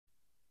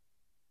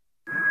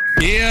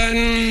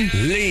Ian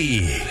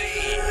Lee.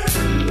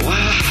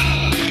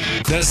 Wow.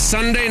 The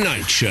Sunday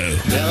Night Show.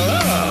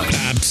 Hello.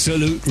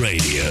 Absolute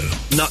Radio.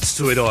 Nuts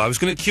to it all. I was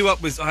going to queue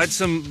up with... I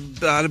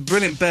had a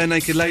brilliant Bare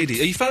Naked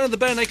Lady. Are you a fan of the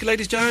Bare Naked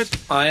Ladies, Jared?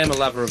 I am a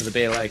lover of the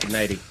Bare Naked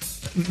Lady.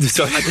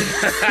 Sorry.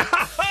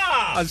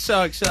 I'm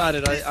so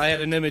excited. I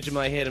had an image in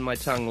my head and my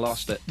tongue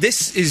lost it.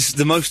 This is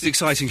the most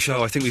exciting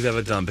show I think we've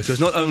ever done,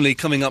 because not only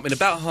coming up in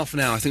about half an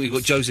hour, I think we've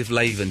got Joseph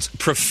Lavens,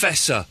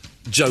 Professor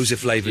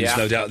Joseph Lavens,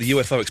 no doubt, the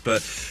UFO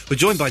expert. We're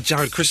joined by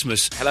Jared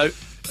Christmas. Hello.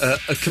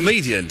 A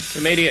comedian.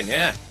 Comedian,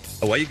 yeah.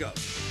 Away you go.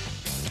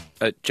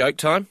 Joke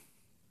time?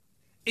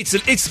 It's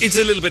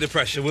a little bit of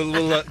pressure. We'll do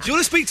you want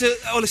to speak to...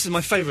 Oh, this is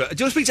my favourite.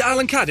 Do you want to speak to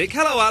Alan Caddick?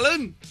 Hello,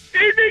 Alan.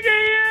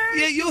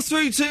 Yeah, you're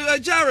through to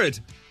Jared.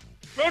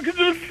 Welcome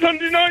to the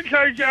Sunday Night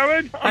Show,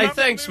 Jared. Hey,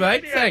 thanks,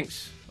 mate.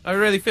 Thanks. I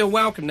really feel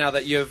welcome now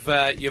that you've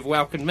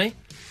welcomed me.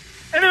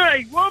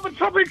 Anyway, what are the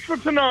topics for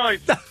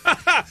tonight?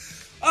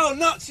 Oh,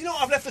 nuts. You know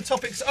what? I've left the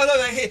topics... Oh, no,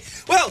 they're here.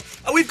 Well,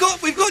 we've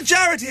got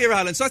Jared here,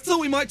 Alan, so I thought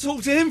we might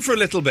talk to him for a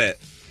little bit.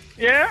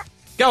 Yeah?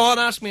 Go on,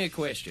 ask me a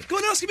question. Go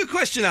on, ask him a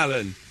question,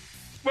 Alan.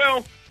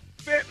 Well,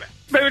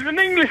 there was an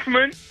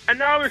Englishman,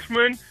 an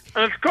Irishman,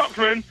 and a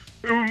Scotsman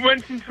who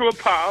went into a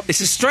pub.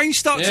 It's a strange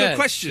start to a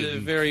question. It's a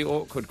very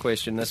awkward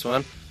question, this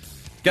one.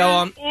 Go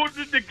on. Who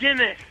ordered the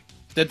Guinness?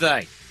 Did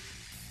they?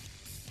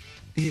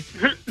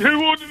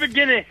 Who ordered the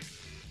Guinness?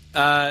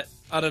 I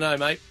don't know,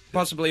 mate.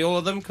 Possibly all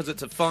of them, because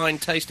it's a fine,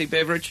 tasty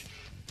beverage.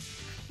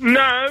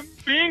 No,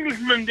 the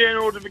Englishman didn't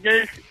order the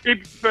Guinness. He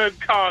preferred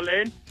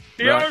Carling.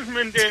 The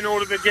Irishman didn't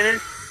order the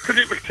Guinness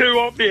because it was too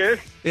obvious.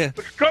 Yeah.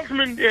 The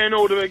Scotsman didn't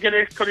order the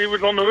Guinness because he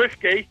was on the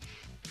whiskey.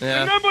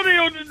 Yeah. But nobody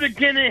ordered the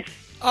Guinness.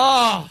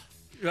 Oh!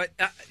 Right,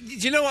 do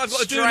you know what I've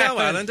got to do now,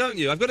 Alan, don't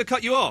you? I've got to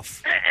cut you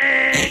off.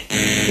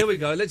 Here we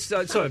go. Let's.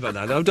 Sorry about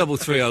that.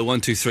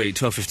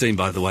 0330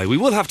 by the way. We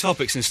will have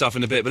topics and stuff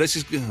in a bit, but let's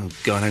just... Oh,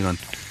 God, hang on.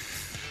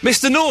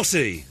 Mr.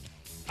 Naughty!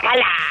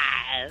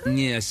 Hello!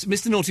 Yes,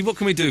 Mr. Naughty, what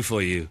can we do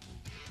for you?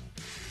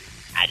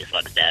 I just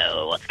want to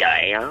know what's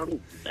going on.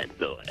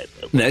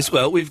 Yes,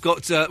 well, we've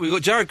got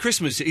Jared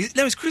Christmas.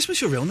 Is Christmas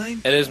your real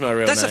name? It is my real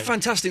name. That's a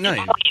fantastic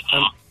name.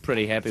 I'm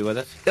pretty happy with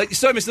it.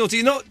 Sorry, Mr. Naughty,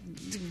 you're not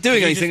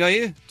doing anything, are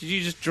you? Did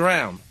you just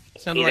drown?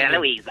 Is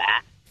Eloise there?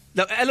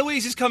 No,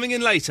 Eloise is coming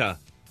in later.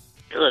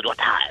 Good, what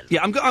time?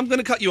 Yeah, I'm going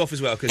to cut you off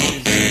as well, because...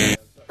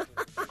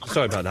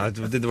 Sorry about that, I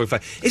did the wrong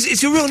thing.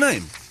 It's your real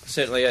name?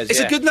 Certainly is, It's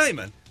a good name,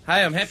 man.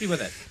 Hey, I'm happy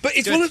with it. But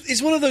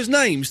it's one of those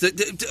names that...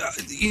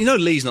 you know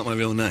Lee's not my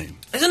real name.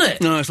 Isn't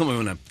it? No, it's not my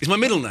real name. It's my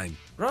middle name.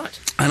 Right.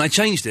 And I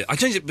changed it. I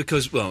changed it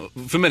because, well,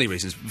 for many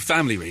reasons.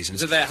 Family reasons.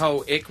 Is it that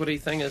whole equity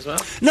thing as well?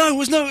 No, it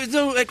was no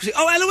equity.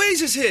 Oh,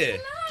 Eloise is here!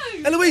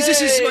 Hello! Eloise,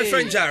 this is my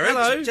friend Jared.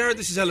 Hello. Jared,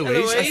 this is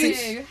Eloise. I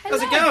think...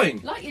 How's it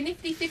going? Like your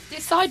nifty 50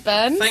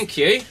 sideburns. Thank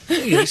you.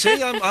 You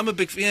see, I'm a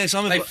big... Yes,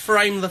 I'm a... They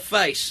frame the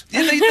face.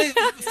 Yeah,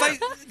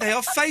 they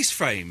are face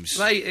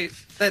frames.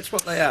 That's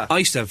what they are. I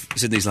used to have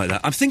Sydney's like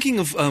that. I'm thinking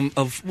of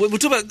we'll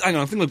talk about... Hang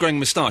on, I'm thinking of growing a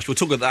moustache. We'll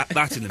talk about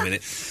that in a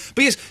minute.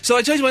 But yes, so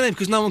I changed my name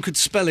because no one could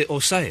spell it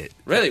or say it.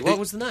 Really? What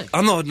was the name?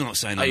 I'm not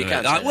saying you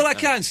can't say well, that, I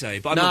can say,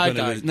 but I'm not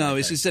going to... No,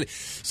 it's silly.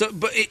 So,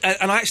 but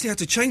and I actually had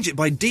to change it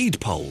by deed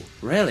poll.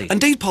 Really?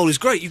 And deed poll is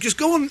great. You just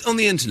go on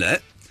the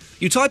internet,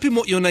 you type in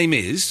what your name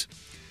is,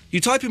 you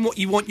type in what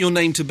you want your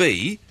name to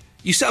be,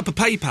 you set up a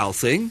PayPal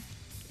thing...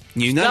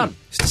 You know, Done.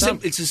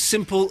 It's as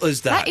simple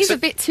as that. That is a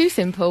bit too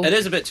simple. It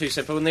is a bit too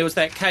simple. And there was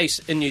that case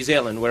in New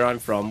Zealand, where I'm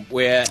from,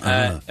 where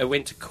it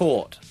went to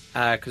court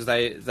because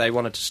they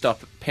wanted to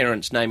stop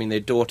parents naming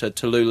their daughter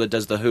Tallulah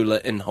Does the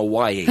Hula in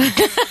Hawaii.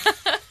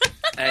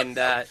 And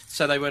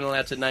so they weren't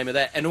allowed to name her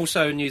that. And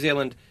also in New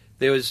Zealand,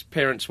 there was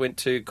parents went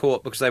to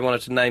court because they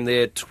wanted to name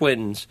their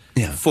twins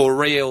For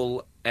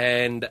Real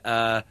and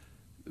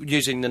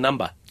using the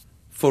number.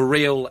 For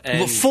real and...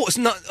 Well, it's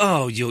not...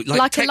 Oh, you're...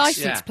 Like a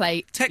licence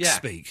plate. Text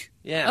speak.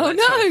 Yeah. Oh, that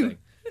sort of no. thing.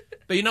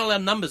 But you're not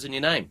allowed numbers in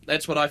your name.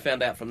 That's what I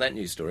found out from that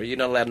news story. You're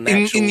not allowed an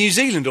actual... In New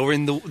Zealand or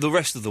in the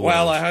rest of the world?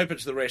 Well, I hope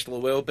it's the rest of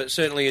the world, but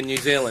certainly in New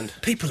Zealand.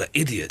 People are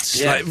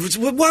idiots. Yeah. Like,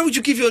 why would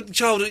you give your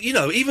child... You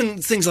know,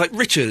 even things like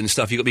Richard and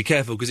stuff, you've got to be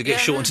careful because it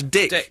gets shortened to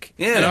Dick. Dick.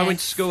 Yeah. And I went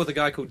to school with a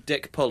guy called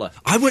Dick Puller.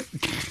 I went...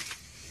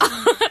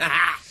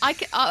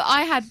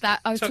 I had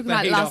that. I was Took talking the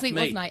about it heat last off week,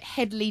 me. wasn't I?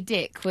 Headley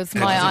Dick was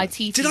my IT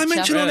teacher. Did I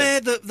mention on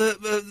air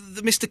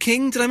the Mr.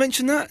 King? Did I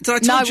mention that? Did I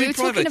tell No, you we in were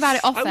private? talking about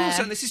it off I air. will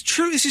say, this is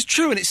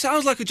true, and it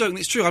sounds like a joke, and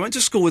it's true. I went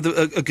to school with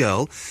a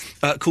girl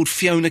called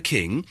Fiona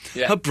King.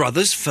 Yeah. Her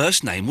brother's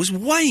first name was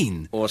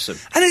Wayne. Awesome.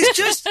 And it's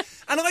just...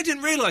 And I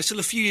didn't realise till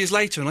a few years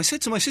later, and I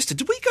said to my sister,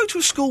 did we go to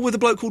a school with a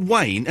bloke called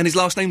Wayne, and his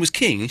last name was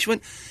King? And she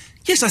went...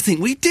 Yes, I think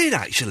we did,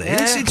 actually.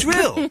 Yeah. It's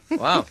real.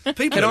 Wow.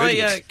 People are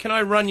idiots. Can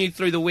I run you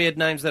through the weird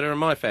names that are in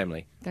my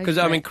family? Go Because,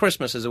 for I it. mean,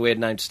 Christmas is a weird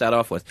name to start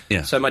off with.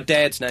 Yeah. So my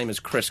dad's name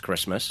is Chris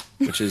Christmas,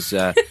 which is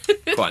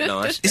quite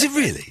nice. Is it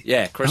really?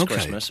 Yeah, Chris Okay.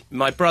 Christmas.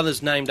 My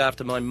brother's named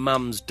after my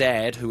mum's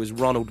dad, who was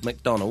Ronald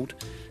McDonald.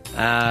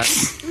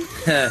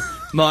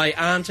 My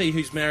auntie,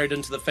 who's married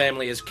into the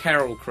family, is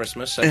Carol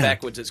Christmas, so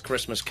backwards it's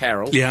Christmas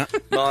Carol. Yeah.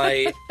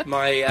 My gone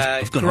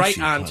off great you quite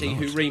a auntie, lot.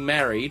 who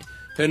remarried,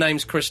 Her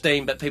name's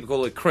Christine, but people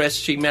call her Chris.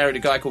 She married a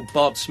guy called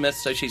Bob Smith,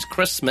 so she's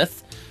Chris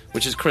Smith,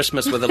 which is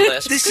Christmas with a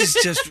lisp. This is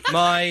just...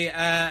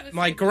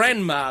 My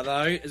grandma,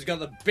 though, has got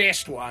the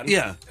best one.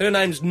 Yeah. Her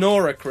name's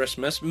Nora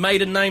Christmas,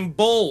 maiden name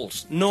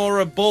Balls.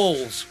 Nora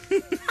Balls.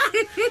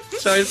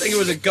 So I think it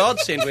was a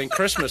godsend when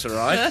Christmas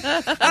arrived.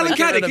 Alan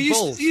Caddick, are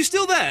you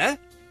still there?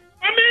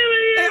 I'm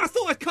here. Hey, I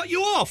thought I cut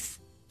you off.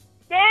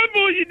 I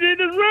thought you did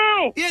as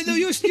well. Yeah, no,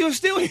 you're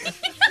still here.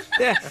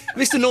 Yeah,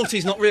 Mr.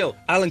 Naughty's not real.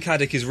 Alan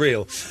Caddick is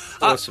real.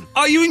 Awesome.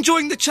 Are you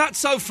enjoying the chat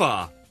so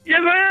far? Yes,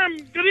 I am.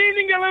 Good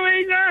evening,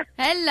 Eloisa.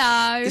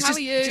 Hello, how are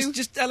you?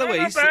 Just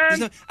Eloise. Hello,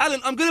 Ben.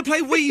 Alan, I'm going to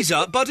play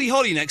Weezer, Buddy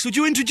Holly next. Would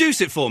you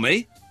introduce it for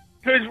me?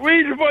 So it's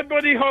Weezer by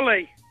Buddy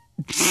Holly.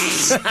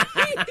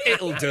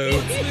 It'll do.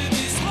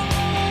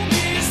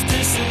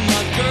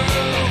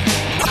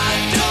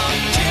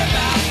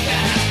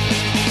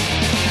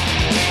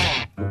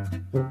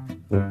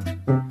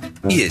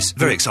 Yes,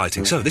 very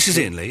exciting. So, this is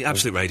Ian Lee,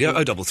 Absolute Radio,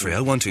 0330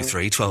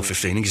 123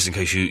 1215, just in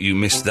case you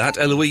missed that.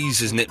 Eloise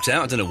has nipped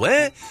out, I don't know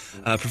where.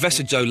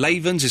 Professor Joe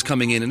Lavens is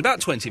coming in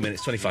about 20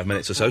 minutes, 25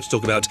 minutes or so, to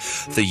talk about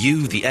the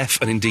U, the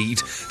F, and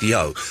indeed the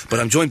O.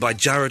 But I'm joined by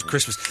Jared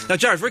Christmas. Now,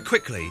 Jared, very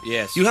quickly,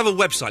 yes, you have a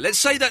website. Let's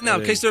say that now,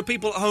 in case there are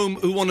people at home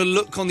who want to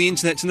look on the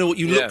internet to know what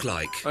you look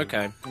like.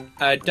 Okay.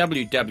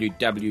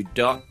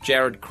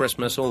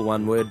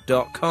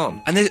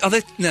 www.jaredchristmas.com. And are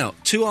there, now,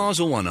 2 R's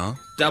or 1 R?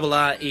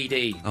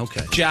 R-E-D.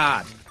 Okay.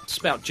 Jard.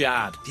 Spelt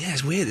Jard. Yeah,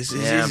 it's weird.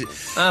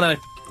 I know.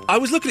 I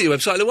was looking at your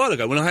website a while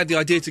ago when I had the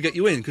idea to get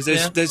you in, because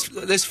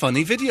there's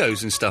funny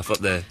videos and stuff up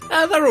there.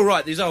 They're all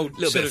right. These old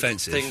little bit of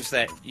offensive things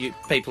that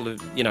people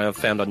have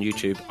found on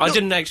YouTube. I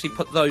didn't actually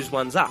put those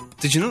ones up.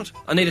 Did you not?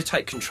 I need to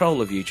take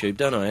control of YouTube,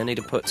 don't I? I need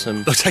to put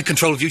some... Oh, take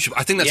control of YouTube.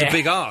 I think that's a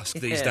big ask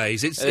these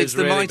days. It's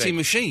the really mighty big.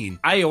 machine.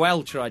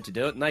 AOL tried to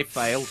do it and they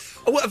failed.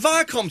 Oh, well,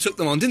 Viacom took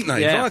them on, didn't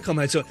they? Yeah. Viacom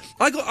had to.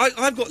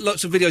 I've got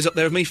lots of videos up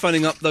there of me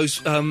phoning up those,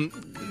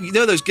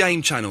 those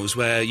game channels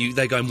where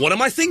they're going, what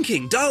am I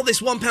thinking? Dial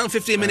this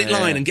 £1.50 a minute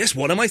line, and guess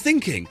what am I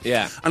thinking?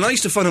 Yeah. And I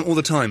used to phone them all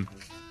the time.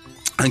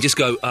 And just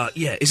go,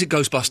 is it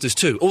Ghostbusters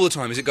 2? All the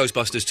time, is it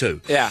Ghostbusters 2?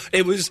 Yeah.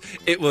 It was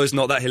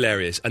not that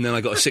hilarious. And then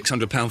I got a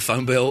 £600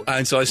 phone bill,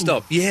 and so I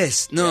stopped.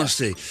 Yes,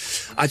 nasty.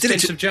 I did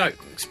Expensive joke.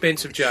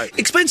 Expensive joke.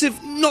 Expensive,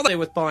 not that...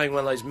 with buying one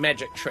of those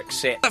magic trick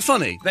sets. That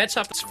funny? That's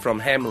up from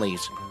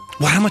Hamleys.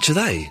 Well, how much are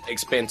they?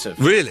 Expensive.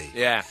 Really?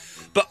 Yeah.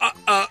 But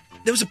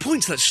there was a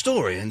point to that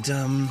story, and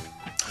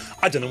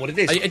I don't know what it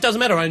is. It doesn't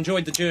matter. I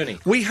enjoyed the journey.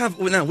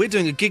 We're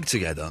doing a gig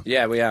together.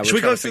 Yeah, we are. Should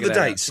we go through the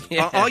dates?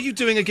 Yeah. Are you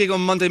doing a gig on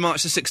Monday,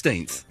 March the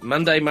 16th?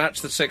 Monday, March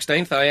the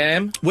 16th, I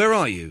am. Where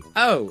are you?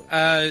 Oh,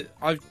 I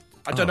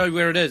don't know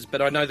where it is,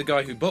 but I know the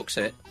guy who books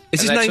it.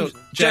 Is his name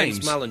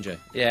James Mullinger?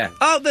 Yeah.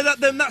 Oh,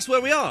 then that's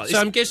where we are. So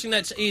I'm guessing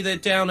that's either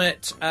down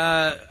at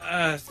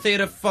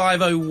Theatre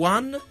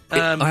 501.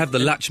 I have the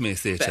Latchmere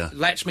Theatre.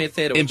 Latchmere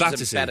Theatre, in which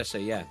Battersea. is in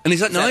Battersea, yeah. And is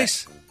that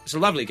nice? It's a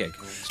lovely gig.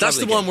 That's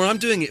the one where I'm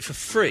doing it for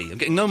free. I'm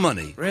getting no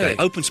money. Really?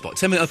 Okay, open spot,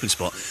 10-minute open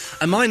spot,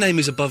 and my name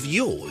is above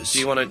yours. Do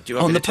you want on me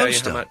the to tell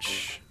poster. you how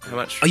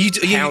much you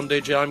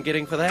poundage I'm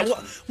getting for that?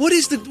 What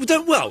is the...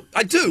 Well,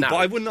 I do, but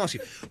I wouldn't ask you.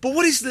 But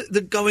what is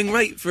the going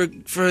rate for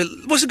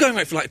what's the going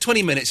rate for, like,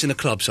 20 minutes in a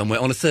club somewhere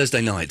on a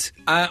Thursday night?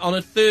 On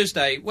a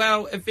Thursday,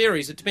 well, it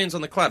varies. It depends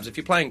on the clubs. If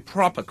you're playing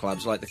proper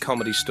clubs like the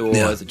Comedy Store,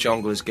 the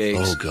Jongleurs gigs...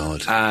 Oh,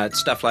 God.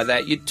 Stuff like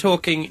that, you're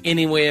talking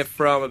anywhere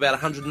from about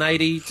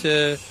 180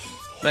 to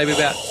maybe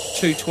about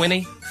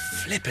 220.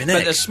 Flipping But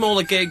heck. there's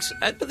smaller gigs,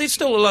 but there's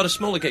still a lot of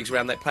smaller gigs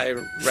around that pay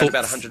around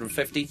about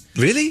 150.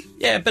 Really?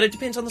 Yeah, but it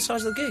depends on the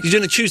size of the gig. You're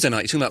doing a Tuesday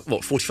night, you're talking about,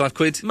 what, 45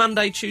 quid?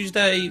 Monday,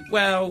 Tuesday,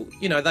 well,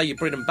 they're your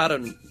bread and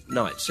butter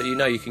nights, so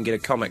you can get a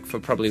comic for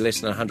probably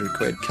less than 100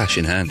 quid. Cash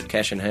in hand.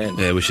 Cash in hand.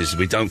 Yeah, which is,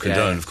 we don't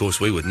condone, of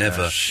course, we would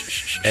never,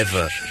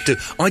 ever do.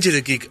 I did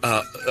a gig,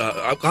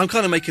 I'm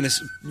kind of making a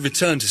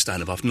return to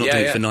stand-up after not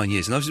doing it for 9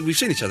 years, and we've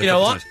seen each other a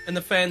couple of times. And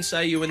the fans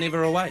say you were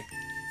never away.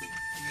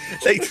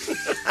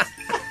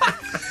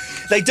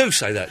 They do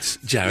say that,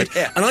 Jared.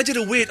 Yeah. And I did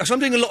so I'm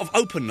doing a lot of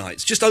open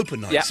nights, just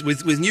open nights,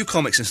 with new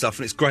comics and stuff,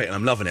 and it's great, and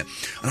I'm loving it.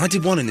 And I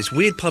did one in this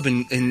weird pub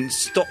in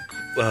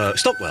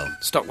Stockwell.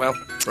 Stockwell,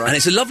 right. And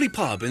it's a lovely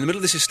pub in the middle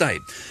of this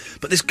estate.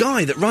 But this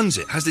guy that runs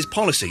it has this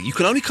policy: you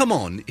can only come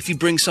on if you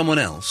bring someone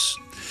else.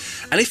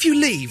 And if you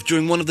leave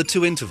during one of the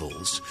 2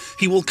 intervals,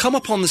 he will come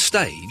up on the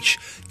stage,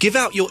 give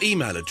out your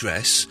email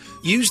address,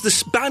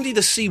 bandy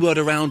the C word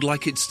around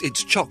like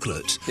it's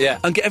chocolate,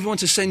 and get everyone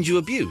to send you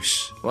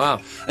abuse. Wow.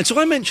 And so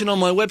I mentioned on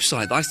my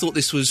website that I thought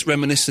this was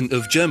reminiscent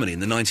of Germany in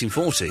the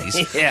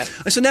 1940s. Yeah.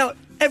 And so now,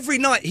 every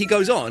night he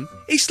goes on,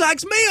 he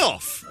slags me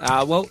off.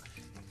 Well,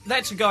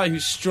 that's a guy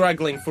who's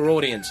struggling for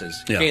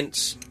audiences,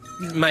 hence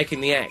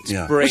making the acts.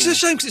 Yeah. Which is a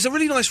shame, because it's a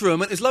really nice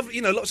room, and it's lovely,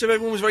 lots of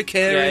everyone was very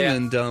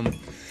caring, and...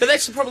 But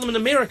that's the problem in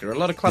America. A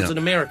lot of clubs in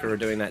America are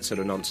doing that sort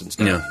of nonsense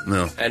now.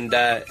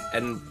 Yeah.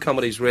 And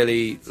comedy's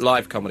really,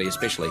 live comedy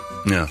especially.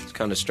 Yeah. It's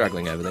kind of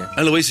struggling over there.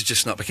 Eloise is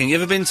just snupping. You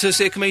ever been to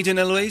see a comedian,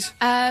 Eloise?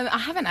 I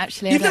haven't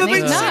actually. You've never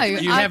been? No,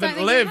 You I haven't don't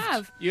think lived. I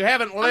have. You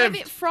haven't I'm a lived.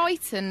 bit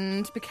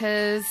frightened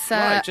because...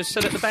 Right, just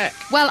sit at the back.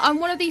 Well, I'm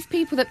one of these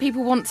people that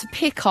people want to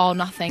pick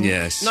on, I think.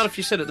 Yes. Not if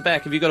you sit at the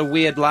back. Have you got a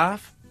weird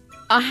laugh?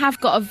 I have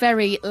got a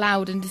very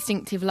loud and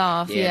distinctive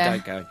laugh, yeah.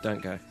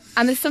 Don't go.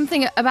 And there's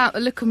something about the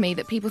look of me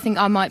that people think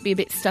I might be a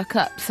bit stuck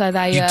up, so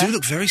they... You do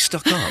look very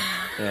stuck up.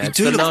 Yeah, You it's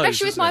do the look... nose,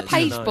 Especially with isn't my it? It's the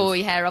page nose.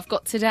 boy hair I've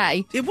got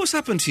today. Yeah, what's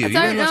happened to you? I You've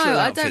got a don't nice know, little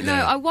I outfit don't know.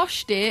 there. I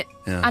washed it,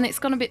 Yeah. and it's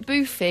gone a bit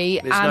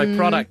boofy. There's and no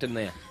product in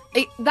there.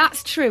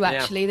 That's true,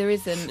 actually, there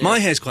isn't. My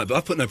hair's quite... But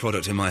I put no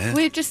product in my hair.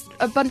 We're just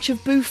a bunch of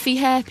boofy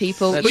hair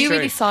people. That's You true.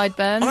 really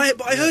sideburn.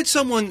 I heard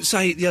someone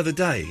say the other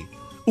day,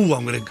 "Oh,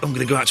 I'm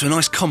gonna go out to a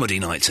nice comedy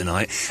night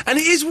tonight," and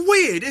it is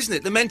weird, isn't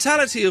it? The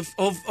mentality of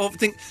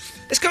think,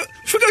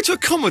 should we go to a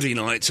comedy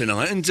night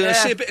tonight and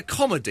see a bit of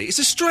comedy? It's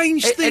a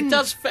strange thing. It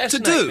does to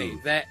fascinate do. me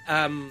that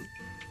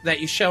that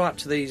you show up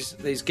to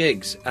these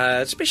gigs,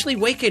 especially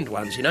weekend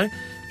ones, you know,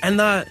 and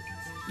they're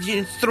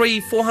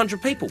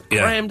 300-400 people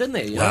crammed in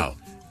there. You know?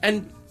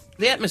 And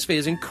the atmosphere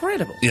is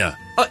incredible. Yeah.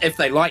 Oh, if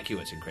they like you,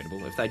 it's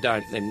incredible. If they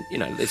don't, then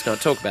let's not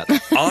talk about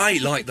that. I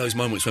like those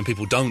moments when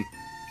people don't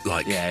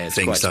like it's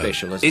things. quite though.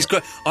 special, isn't It's it?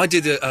 great. I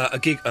did a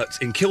gig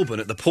in Kilburn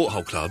at the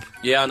Porthole Club.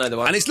 Yeah, I know the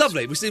one. And it's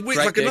lovely. It's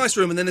like a gig. nice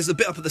room, and then there's a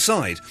bit up at the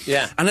side.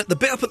 Yeah. And at the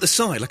bit up at the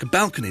side, like a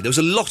balcony, there was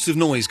a lot of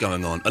noise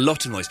going on. A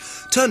lot of noise.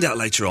 Turned out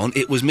later on,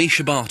 it was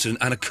Misha Barton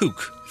and a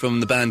kook from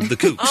the band The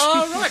Kooks.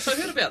 Oh, right, I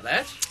heard about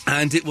that.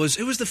 And it was...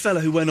 Who was the fella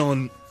who went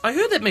on... I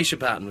heard that Misha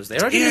Barton was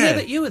there. I didn't hear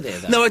that you were there,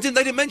 though. No, I didn't.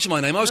 They didn't mention my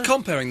name. I was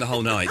comparing the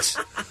whole night.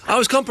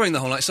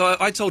 So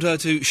I told her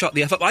to shut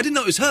the F up. I didn't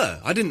know it was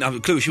her. I didn't have a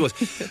clue who she was.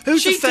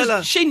 Who's the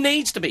fella... She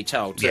needs to be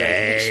told to.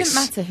 It shouldn't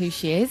matter who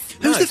she is.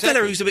 Who's the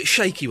fella who's a bit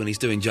shaky when he's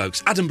doing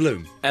jokes? Adam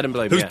Bloom. Adam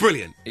Bloom, Who's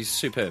brilliant. He's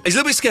superb. He's a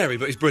little bit scary,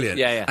 but he's brilliant.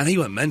 Yeah. And he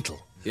went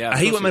mental. Yeah, And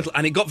he went mental,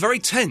 and it got very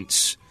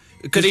tense.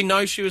 Did he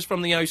know she was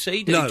from the OC?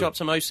 Did No. he drop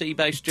some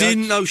OC-based jokes?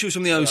 Didn't know she was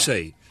from the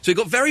OC. So it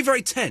got very,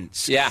 very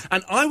tense. Yeah.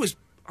 And I was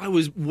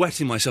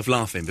wetting myself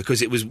laughing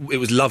because it was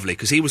lovely,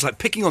 because he was like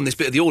picking on this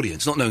bit of the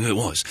audience, not knowing who it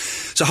was.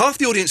 So half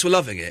the audience were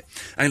loving it,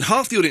 and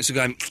half the audience were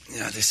going,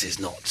 this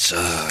is not,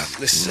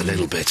 this is a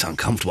little bit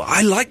uncomfortable.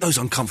 I like those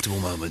uncomfortable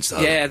moments,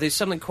 though. Yeah, there's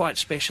something quite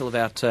special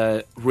about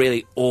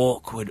really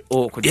awkward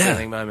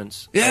feeling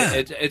moments. Yeah.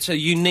 It's a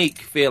unique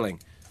feeling,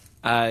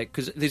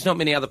 because there's not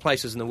many other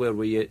places in the world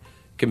where you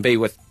can be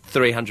with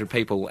 300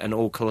 people and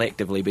all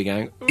collectively be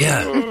going,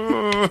 Yeah.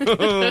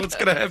 what's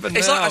going to happen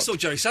It's now? like I saw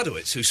Jerry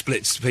Sadowitz, who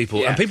splits people,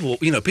 Yeah.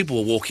 and people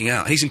were walking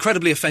out. He's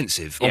incredibly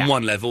offensive on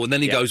one level, and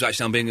then he goes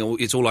actually, I'm being,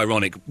 it's all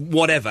ironic,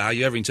 whatever, how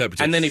you ever interpret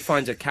it. And then he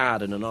finds a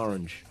card and an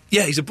orange.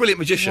 Yeah, he's a brilliant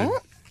magician.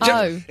 What?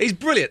 Oh. He's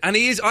brilliant, and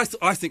he is.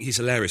 I think he's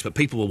hilarious. But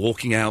people were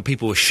walking out,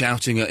 people were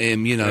shouting at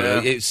him. You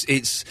know,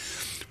 it's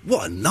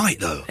what a night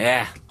though.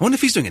 Yeah. I wonder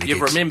if he's doing any You've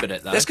gigs. remembered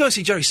it, though. Let's go and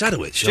see Jerry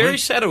Sadowitz. Shall Jerry we?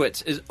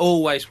 Sadowitz is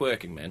always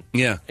working, man.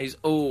 Yeah, He's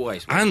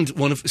always working. and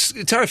one of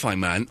terrifying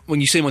man when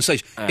you see him on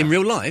stage. In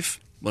real life,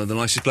 one of the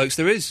nicest blokes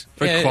there is.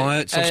 Very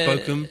quiet,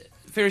 soft-spoken.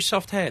 Very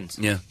soft hands.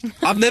 Yeah,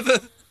 I've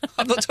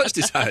not touched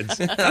his hands.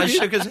 I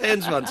shook his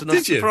hands once and I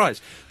was Did you?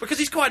 surprised. Because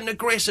he's quite an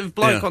aggressive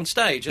bloke Yeah. on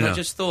stage, and Yeah. I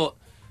just thought,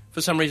 for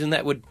some reason,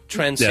 that would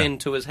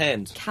transcend to his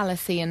hands.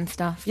 Callousy and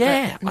stuff.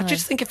 Yeah, but no. I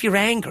just think if you're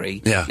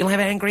angry, Yeah. you'll have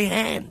angry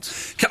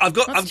hands. I've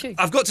That's true.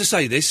 got to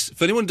say this.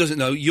 For anyone who doesn't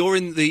know, you're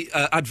in the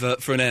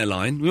advert for an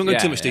airline. We won't go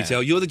into too much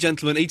detail. You're the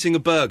gentleman eating a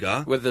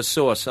burger. With the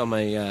sauce on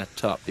my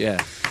top,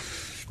 yeah.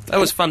 That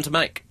was fun to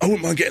make. I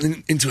wouldn't mind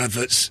getting into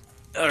adverts.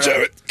 All right.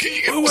 Jared, can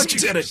you get Well, what some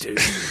you gotta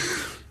tips?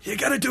 do? You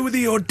gotta do with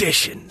the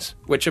auditions.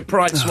 Which are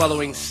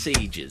pride-swallowing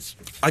sieges.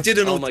 I did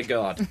an Oh, my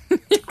God.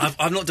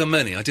 I've not done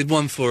many. I did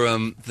one for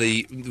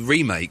the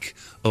remake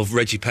of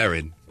Reggie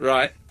Perrin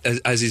Right.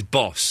 as his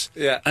boss.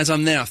 Yeah. As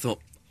I'm there, I thought,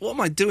 what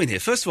am I doing here?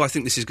 First of all, I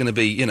think this is going to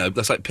be,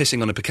 that's like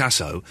pissing on a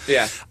Picasso.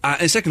 Yeah.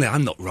 And secondly,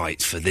 I'm not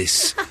right for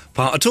this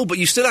part at all. But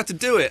you still have to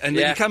do it, and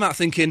then you come out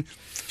thinking,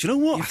 do you know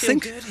what? I feel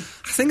think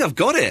goody. I've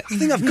got it. I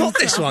think I've got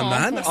this one,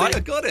 man. I think I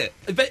got it.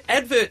 But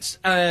adverts,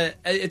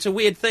 it's a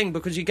weird thing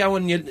because you go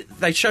and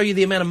they show you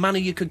the amount of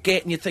money you could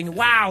get, and you think,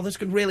 wow, this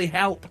could really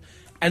help.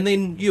 And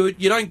then you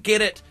don't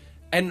get it.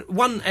 And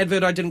one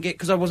advert I didn't get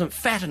because I wasn't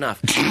fat enough.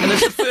 And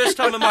it's the first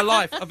time in my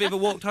life I've ever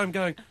walked home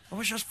going, I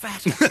wish I was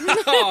fatter.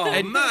 Oh,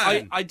 And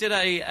man. I did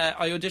I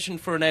auditioned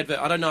for an advert.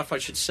 I don't know if I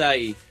should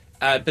say,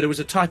 but it was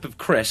a type of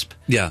crisp.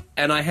 Yeah.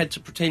 And I had to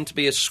pretend to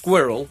be a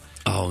squirrel,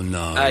 Oh,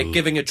 no.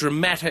 giving a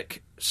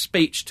dramatic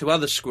speech to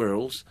other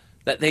squirrels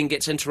that then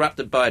gets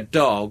interrupted by a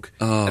dog.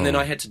 Oh. And then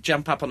I had to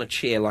jump up on a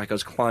chair like I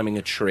was climbing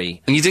a tree.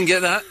 And you didn't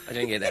get that? I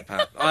didn't get that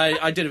part.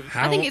 I did.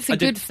 I think it's a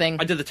good thing.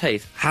 I did the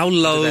teeth. How I did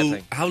that low?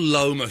 thing. How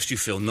low must you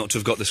feel not to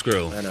have got the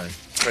squirrel? I know.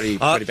 Pretty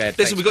bad. Listen,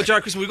 Thanks, we've got mate.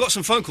 Jared Christmas. We've got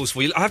some phone calls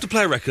for you. I have to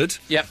play a record.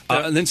 Yep, do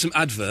it. And then some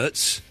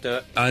adverts. Do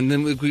it. And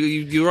then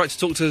you're right to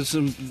talk to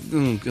some.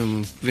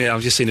 Yeah,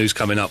 I've just seen who's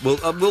coming up. We'll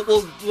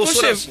We'll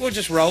sort of.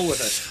 just roll with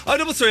it.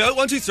 0330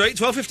 123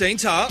 1215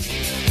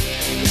 tar.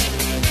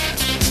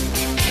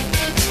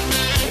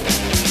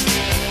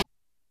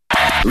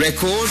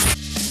 Record.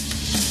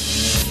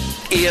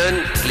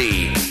 Ian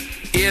Lee.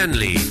 Ian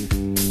Lee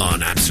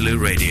on Absolute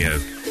Radio.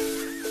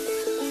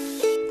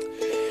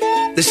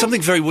 There's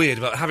something very weird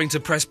about having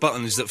to press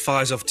buttons that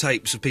fires off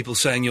tapes of people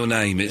saying your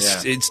name.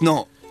 It's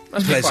not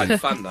pleasant. Quite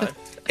fun, though.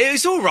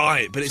 It's all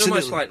right, but it's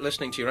almost a little... like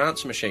listening to your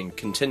answer machine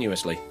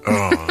continuously.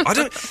 Oh,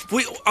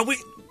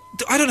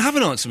 I don't have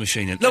an answer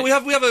machine. No, we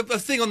have a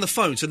thing on the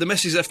phone, so the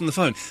message is left on the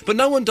phone. But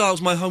no one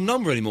dials my home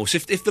number anymore. So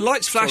if the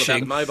light's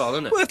flashing, it's all about the mobile,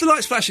 isn't it? Well, if the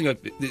light's flashing,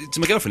 to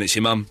my girlfriend, it's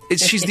your mum.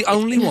 She's the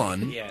only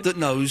one that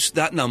knows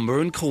that number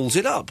and calls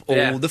it up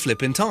all the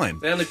flipping time.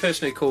 The only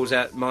person who calls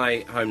out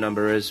my home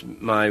number is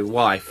my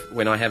wife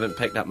when I haven't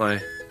picked up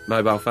my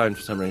mobile phone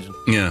for some reason.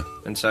 Yeah,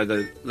 and so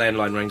the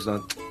landline rings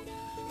and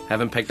I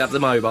haven't picked up the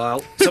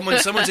mobile.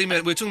 Someone's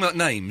emailed. We're talking about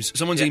names.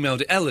 Someone's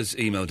emailed. Ella's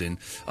emailed in.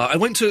 I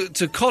went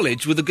to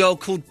college with a girl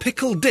called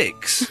Pickle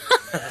Dix.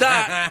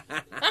 That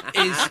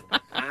is.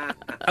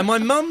 And my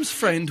mum's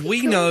friend,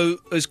 we know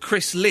as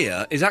Chris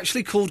Lear, is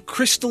actually called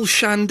Crystal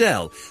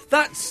Chandel.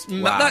 That's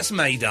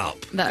made up.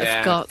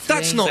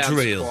 That's not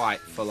real. Quite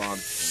full on.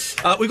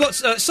 We've got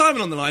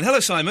Simon on the line. Hello,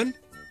 Simon.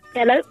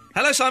 Hello.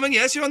 Hello, Simon.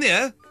 Yes, you're on the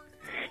air.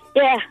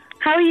 Yeah.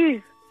 How are you?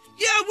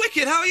 Yeah,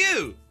 wicked. How are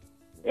you?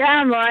 Yeah,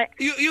 I'm right.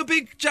 You a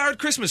big Jared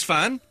Christmas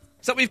fan?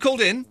 Is that what you've called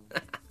in?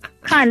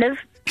 Kind of.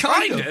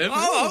 Kind of?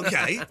 Oh,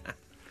 okay.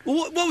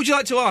 Well, what would you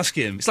like to ask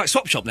him? It's like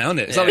Swap Shop now, isn't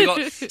it? It's like we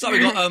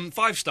got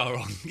 5-star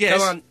on. Yes.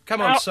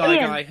 Come on,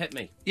 Guy, hit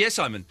me. Yes,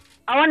 Simon.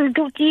 I want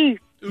to talk to you.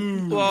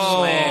 Ooh.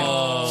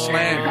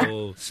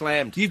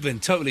 Slammed. You've been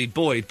totally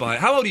buoyed by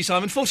it. How old are you,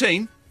 Simon?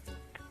 14?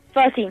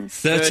 13.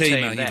 13,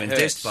 man. You've been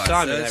dissed by it.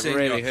 Simon, that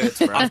really hurts,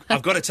 bro.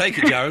 I've got to take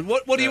it, Jared.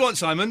 What do you want,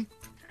 Simon?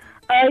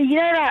 You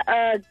know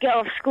that get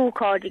off school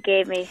card you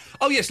gave me?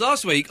 Oh, yes,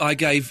 last week I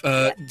gave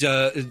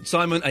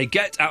Simon a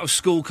get out of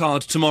school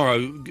card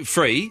tomorrow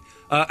free,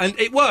 and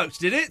it worked,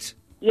 did it?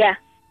 Yeah.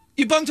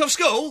 You bunked off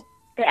school?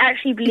 They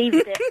actually believed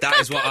it. That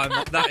is what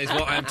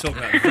I'm talking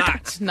about.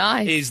 That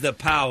nice. Is the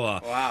power.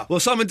 Wow. Well,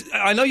 Simon,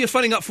 I know you're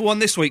phoning up for one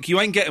this week. You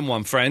ain't getting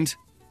one, friend.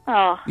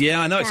 Oh.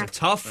 Yeah, I know, it's a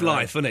tough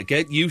life, isn't it?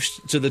 Get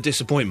used to the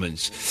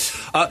disappointments.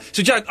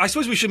 So, Jared, I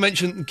suppose we should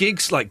mention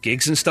gigs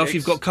and stuff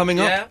you've got coming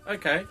up. Yeah,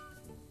 okay.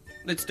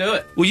 Let's do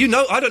it.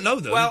 Well, I don't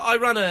know them. Well, I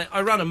run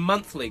a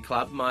monthly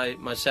club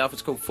myself.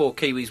 It's called Four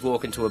Kiwis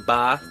Walk Into a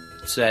Bar.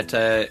 It's at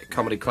a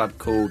comedy club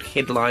called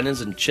Headliners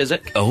in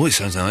Chiswick. Oh, it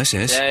sounds nice,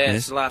 yes. Yeah, yes.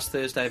 It's the last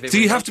Thursday of every Do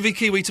you month. have to be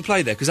Kiwi to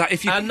play there? Because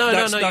if you no,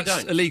 that's you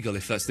don't. Illegal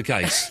if that's the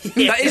case.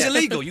 That is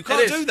illegal. You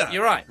can't do that.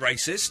 You're right.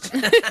 Racist.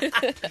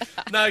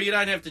 No, you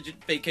don't have to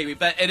be Kiwi,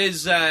 but it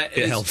is.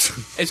 It helps.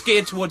 It's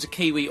geared towards a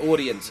Kiwi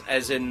audience,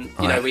 as in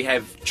we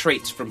have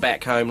treats from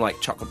back home like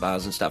chocolate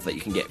bars and stuff that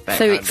you can get back.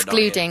 So home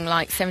excluding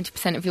like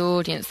 70% of your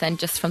audience, then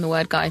just from the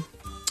word go.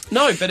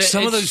 No, but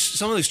some of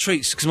those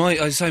treats, because my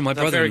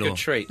brother-in-law, very good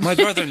treats. My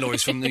brother-in-law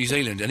is from New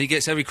Zealand, and he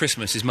gets every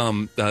Christmas his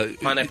mum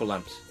pineapple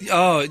lumps.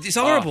 Oh, it's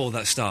horrible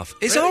that stuff.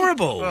 It's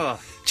horrible. Oh.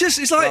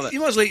 It's like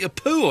you might as well eat a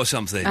poo or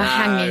something.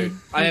 Hanging.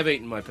 I have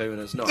eaten my poo and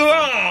it's not.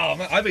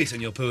 Oh, I've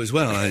eaten your poo as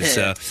well.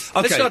 Okay.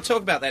 Let's not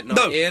talk about that night,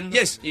 No, Ian.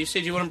 yes. You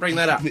said you wouldn't bring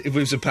that up. It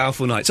was a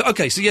powerful night. So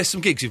yes,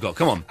 some gigs you've got.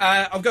 Come on.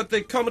 I've got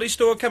the Comedy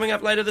Store coming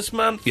up later this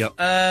month. Yep.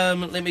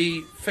 Let me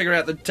figure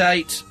out the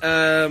date.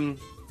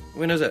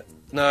 When is it?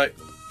 No.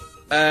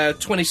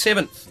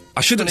 27th.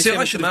 I should have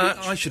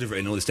March.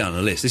 written all this down on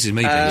a list. This is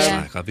me being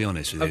slack, I'll be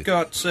honest with you. I've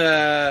got...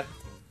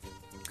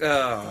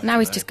 now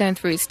he's just going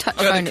through his touch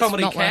phone. It's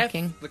not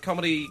working. The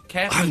Comedy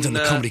Caf. I haven't done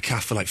the Comedy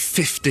Caf for like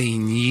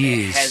 15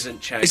 years. It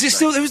hasn't changed. Is it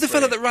still... Who's the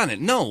fella that ran it?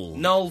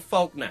 Noel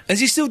Faulkner. Is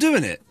he still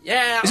doing it?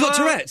 Yeah. He's got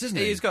Tourette's, isn't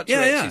he? He's got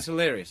Tourette's. Yeah. He's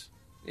hilarious.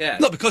 Yeah.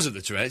 Not because of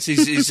the Tourette's.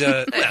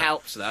 It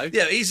helps, though.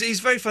 Yeah, he's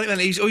very funny, man.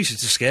 He used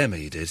to scare me,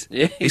 he did.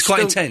 Yeah, he's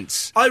quite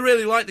intense. I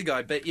really like the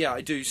guy, but yeah,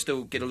 I do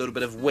still get a little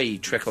bit of wee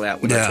trickle out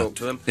when I talk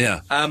to him.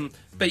 Yeah.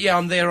 But yeah,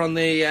 I'm there on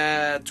the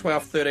 12th,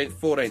 13th,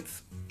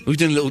 14th. We've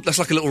done that's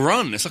like a little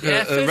run. It's like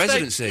a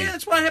residency. Yeah,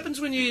 that's what happens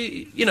when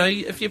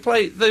if you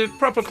play the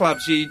proper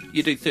clubs,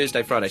 you do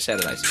Thursday, Friday,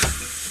 Saturdays.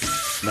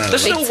 Man, they're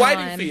still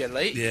waiting for you,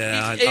 Lee.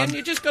 Yeah, and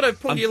you just got to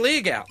pull your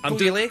leg out.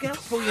 Pull your leg out.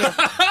 Pull your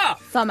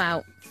thumb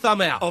out.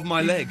 Thumb out of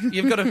my leg.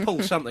 You've got to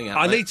pull something out.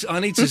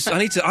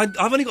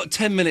 I've only got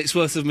 10 minutes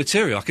worth of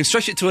material. I can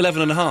stretch it to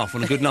 11.5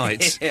 on a good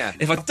night. Yeah.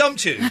 If I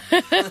dumped you,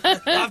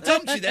 I've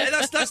dumped you there.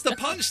 That's the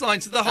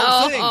punchline to the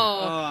whole thing.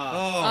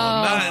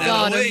 Man,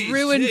 God, Eloise, I've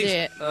ruined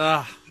it.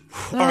 All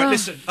right,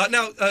 listen.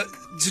 Now,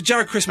 so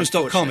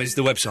JaredChristmas.com is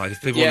the website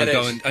if people want to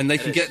go and they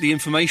can get the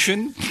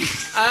information.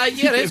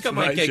 Yeah, that's got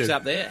my gigs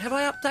up there. Have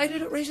I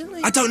updated it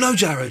recently? I don't know,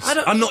 Jared.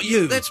 I'm not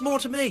you. That's more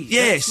to me.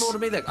 Yes. That's more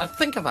to me. I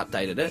think I've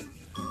updated it.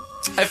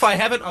 If I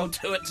haven't, I'll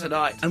do it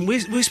tonight. And we're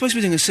supposed to be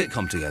doing a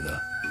sitcom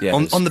together. Yeah,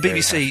 on the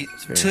BBC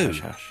too.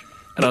 Hush, hush.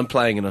 And I'm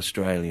playing an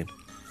Australian.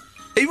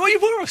 Well, you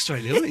were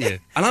Australian, weren't you?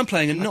 And I'm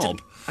playing a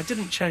knob. I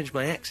didn't change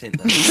my accent,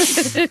 though.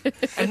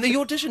 And the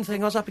audition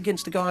thing, I was up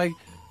against a guy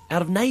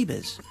out of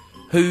Neighbours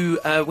who,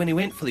 when he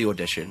went for the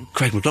audition...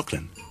 Craig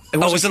McLachlan. It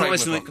wasn't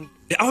was it Craig not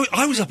McLachlan.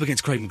 I was up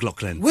against Craig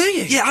McLachlan. Were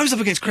you? Yeah, I was up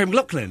against Craig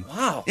McLachlan.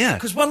 Wow. Yeah.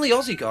 Because one of the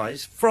Aussie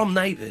guys from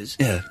Neighbours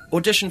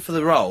auditioned for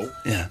the role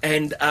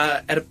and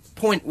at a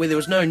point where there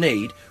was no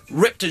need,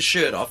 ripped his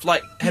shirt off,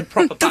 like, had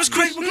proper That was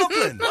buttons. Craig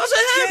McLachlan. Was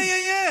it him?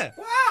 Yeah.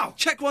 Wow.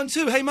 Check 1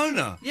 2. Hey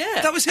Mona.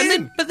 Yeah. That was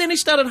him. But then he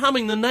started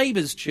humming the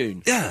Neighbours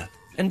tune. Yeah.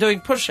 And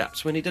doing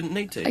push-ups when he didn't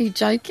need to. Are you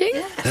joking?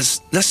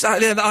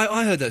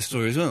 I heard that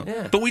story as well.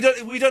 Yeah. But we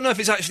don't know if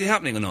it's actually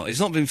happening or not. It's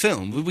not been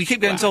filmed. We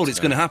keep getting told it's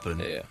going to happen.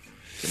 Yeah.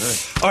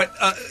 All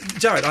right,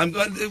 Jared, I'm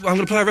going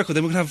to play a record.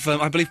 Then we're going to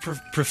have, I believe,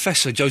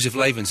 Professor Joseph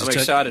Lavens. I'm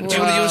excited. Do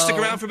you want to stick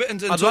around for a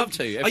bit? I'd love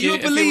to. Are you a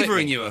believer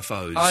in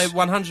UFOs?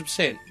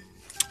 100%.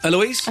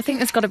 Eloise? I think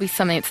there's got to be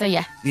something, so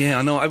yeah. Yeah,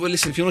 I know. Well,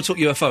 listen, if you want to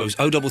talk UFOs,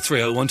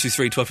 0330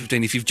 123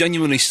 1215. If you've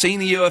genuinely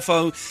seen a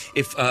UFO,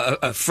 if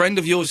a friend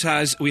of yours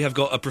has, we have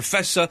got a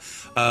professor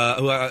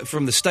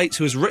from the States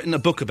who has written a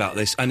book about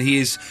this, and he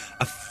is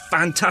a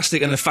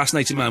fantastic and a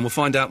fascinating man. We'll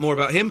find out more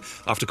about him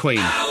after Queen.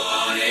 I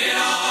want it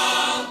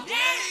all.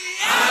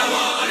 I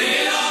want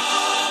it all.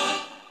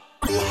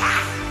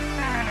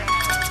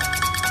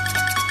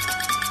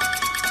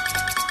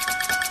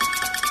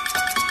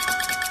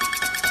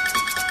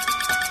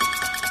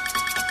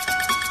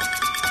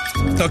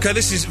 Okay,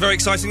 this is very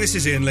exciting. This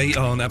is Ian Lee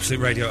on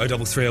Absolute Radio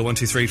 0330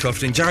 123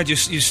 1215. Jared,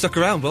 you stuck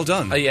around. Well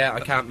done. Oh, yeah, I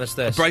can't miss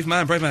this. Brave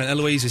man.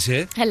 Eloise is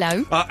here.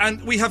 Hello.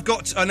 And we have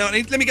got, now,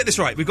 let me get this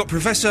right. We've got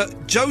Professor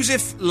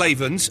Joseph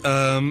Lavens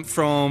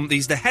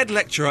he's the head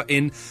lecturer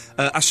in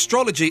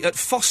astrology at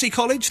Fosse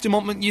College,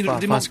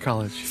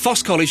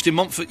 Fosse College, De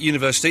Montfort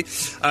University,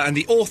 and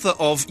the author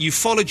of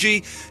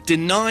Ufology,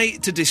 Deny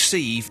to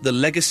Deceive, The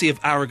Legacy of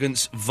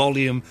Arrogance,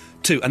 Volume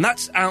 2. And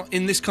that's out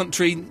in this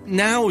country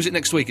now, or is it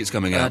next week it's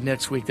coming out?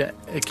 Next week.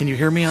 Can you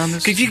hear me on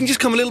this? If you can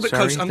just come a little bit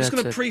Sorry, closer. I'm just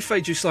going to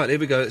pre-fade you slightly. Here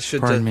we go.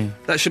 Pardon me.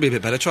 That should be a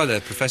bit better. Try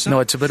there, Professor. No,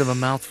 it's a bit of a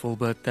mouthful,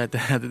 but that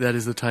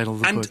is the title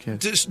of the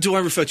book. Yes. Do I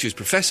refer to you as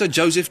Professor,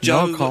 Joseph,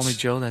 Joe? No, call me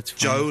Joe, that's fine.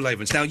 Joe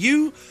Lavens. Now,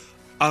 you...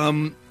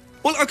 well,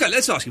 OK,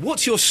 let's ask you.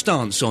 What's your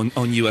stance on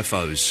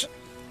UFOs?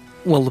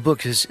 Well, the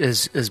book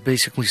is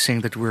basically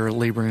saying that we're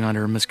laboring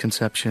under a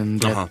misconception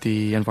that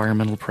the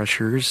environmental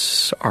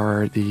pressures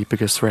are the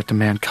biggest threat to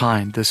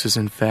mankind. This is,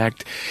 in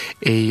fact,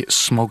 a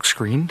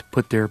smokescreen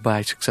put there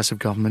by successive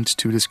governments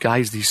to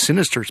disguise the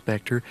sinister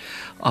specter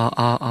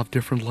of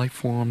different life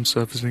forms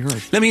visiting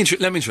Earth. Let me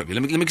interrupt you.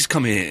 Let me just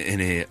come in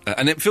here.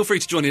 And then feel free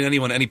to join in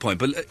anyone at any point.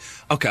 But,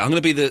 OK, I'm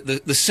going to be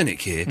the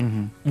cynic here.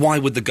 Mm-hmm. Why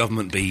would the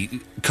government be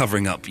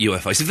covering up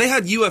UFOs? If they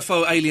had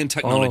UFO alien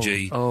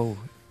technology...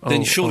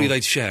 Then surely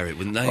they'd share it,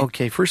 wouldn't they?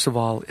 Okay, first of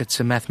all,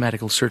 it's a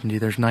mathematical certainty.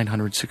 There's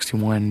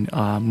 961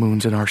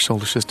 moons in our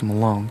solar system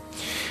alone.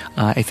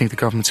 I think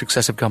the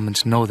successive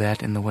governments know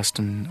that in the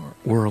Western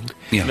world.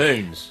 Yeah.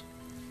 Moons.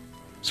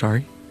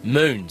 Sorry?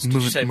 Moons. Did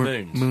you say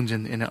moons? Moons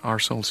in our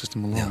solar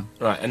system alone.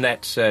 Yeah. Right, and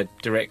that's a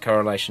direct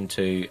correlation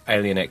to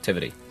alien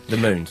activity. The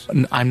moons.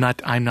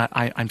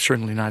 I'm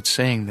certainly not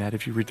saying that.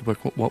 If you read the book,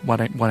 what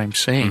I'm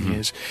saying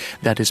is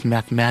that it's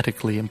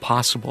mathematically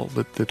impossible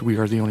that we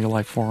are the only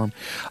life form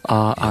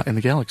in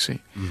the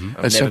galaxy.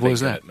 Mm-hmm. As simple as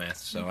that. I've never been good at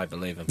maths, so I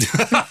believe him.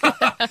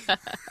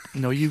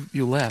 No,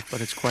 you laugh,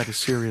 but it's quite a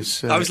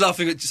serious... I was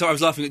laughing at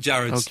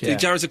Jared's. Okay.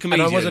 Jared's a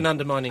comedian. And I wasn't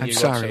undermining you. I'm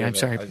sorry.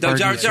 No,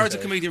 Jared's a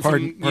comedian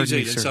from New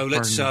Zealand. So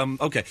let's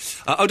okay.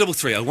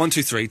 0330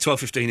 123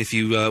 1215. If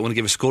you want to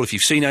give us a call, if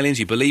you've seen aliens,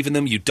 you believe in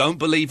them, you don't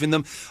believe in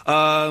them.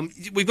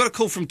 We've got a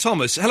call from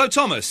Thomas. Hello,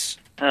 Thomas.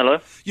 Hello.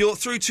 You're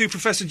through to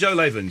Professor Joe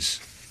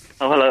Lavens.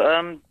 Oh,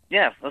 hello.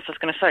 Yeah, I was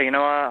just going to say,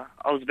 I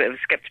was a bit of a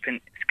skeptic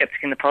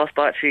in the past,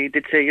 but I actually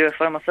did see a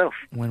UFO myself.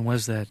 When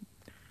was that?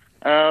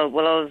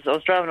 Well, I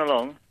was driving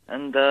along,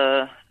 and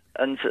I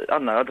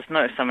don't know, I just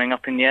noticed something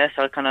up in the air,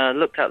 so I kind of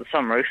looked out the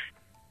sunroof.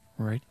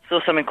 Right. Saw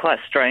something quite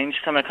strange,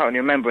 something I can't really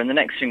remember, and the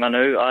next thing I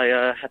knew,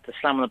 I had to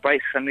slam on the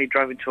brakes and I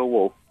drove into a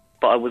wall.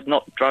 But I was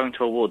not driving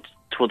towards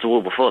a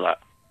wall before that.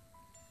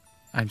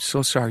 I'm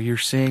so sorry. You're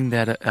saying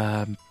that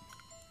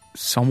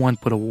someone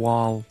put a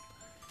wall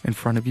in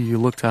front of you. You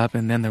looked up,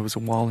 and then there was a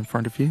wall in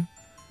front of you?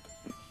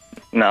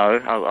 No,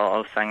 I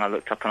was saying I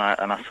looked up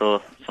and I saw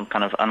some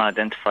kind of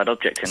unidentified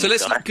object in the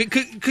sky.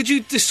 Could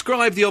you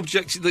describe the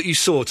object that you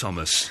saw,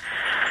 Thomas?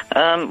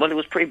 Well, it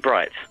was pretty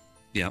bright.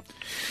 Yeah.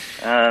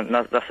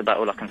 That's about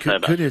all I can say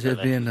about it. Could it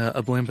have been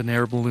a blimp, an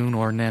air balloon,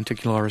 or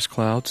nanticularis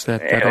clouds?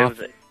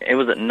 It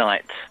was at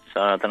night,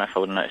 so I don't know if I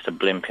would have noticed a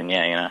blimp in the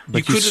air,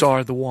 But you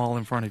saw the wall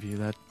in front of you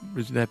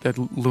that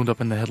loomed up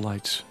in the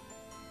headlights.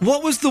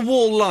 What was the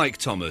wall like,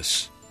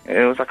 Thomas?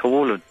 It was like a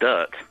wall of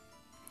dirt.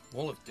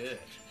 Wall of dirt?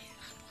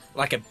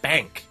 Like a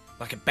bank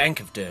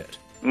of dirt.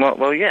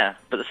 Well, yeah,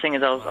 but the thing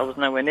is, I was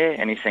nowhere near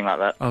anything like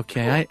that.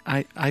 Okay,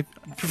 I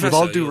with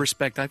all due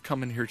respect, I've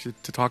come in here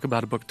to talk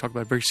about a book, talk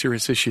about a very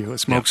serious issue, a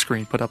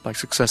smokescreen put up by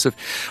successive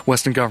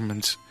Western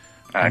governments.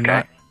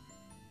 Okay.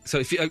 So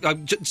if you,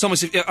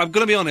 Thomas, I'm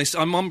going to be honest,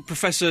 I'm on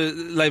Professor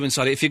Laven's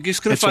side. If you're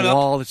just going to phone up... It's a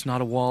wall, it's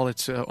not a wall,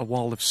 it's a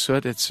wall of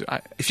soot. If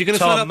you're going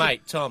to phone up...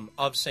 Mate, Tom,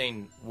 I've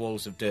seen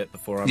walls of dirt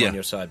before. I'm on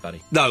your side,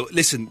 buddy. No,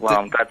 listen... Well,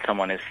 I'm glad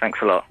someone is. Thanks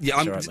a lot.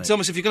 Yeah, right,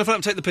 Thomas, if you're going to phone up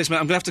and take the piss, mate,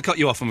 I'm going to have to cut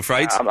you off, I'm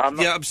afraid.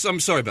 I'm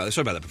sorry about that.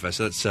 Sorry about that,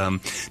 Professor. That's,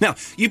 Now,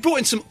 you brought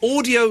in some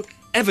audio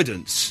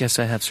evidence. Yes,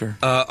 I have, sir.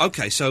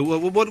 Okay, so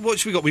what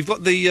should we got? We've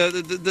got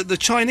the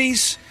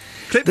Chinese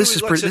clip. This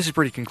is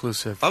pretty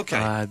conclusive.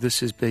 Okay.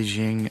 This is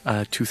Beijing,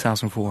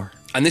 2004.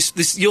 And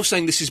this you're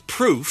saying this is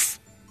proof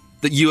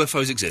that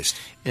UFOs exist?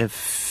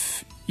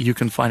 If you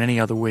can find any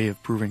other way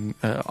of proving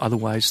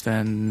otherwise,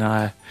 then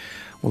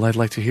well, I'd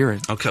like to hear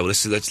it. Okay, well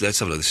let's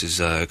have a look. This is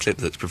a clip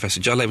that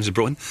Professor Joe Lavens has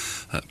brought in.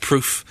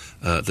 Proof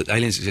that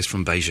aliens exist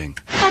from Beijing.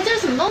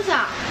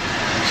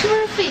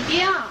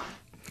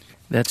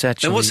 That's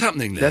actually. Now what's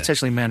happening there? That's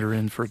actually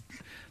Mandarin for.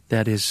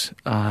 That is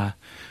a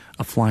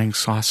flying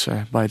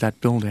saucer by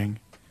that building.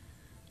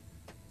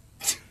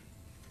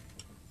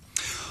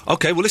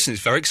 Okay, well, listen,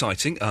 it's very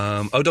exciting.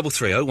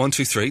 0330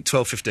 123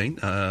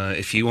 1215.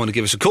 If you want to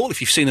give us a call, if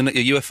you've seen a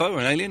UFO or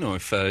an alien, or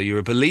if you're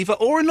a believer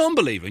or a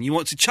non-believer and you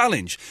want to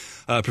challenge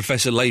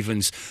Professor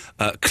Laven's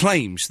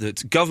claims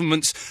that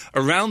governments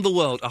around the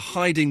world are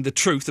hiding the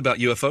truth about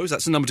UFOs,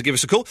 that's the number to give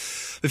us a call.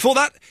 Before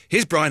that,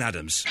 here's Brian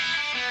Adams.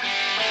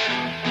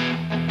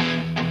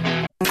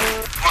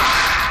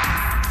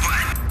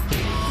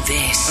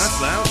 This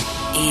That's loud.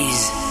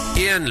 is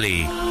Ian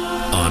Lee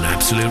on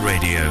Absolute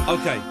Radio.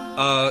 Okay.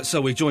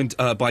 So we're joined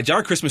by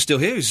Jared Christmas, still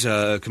here, who's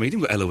a comedian.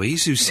 We've got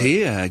Eloise, who's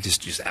here,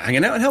 just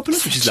hanging out and helping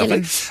us, which is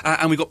lovely.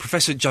 And we've got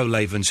Professor Joe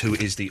Lavens, who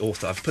is the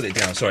author, I've put it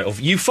down, sorry, of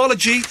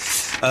Ufology.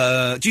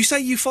 Do you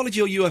say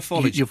ufology or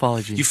ufology?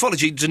 Ufology.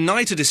 Ufology,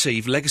 Deny to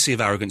Deceive, Legacy of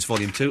Arrogance,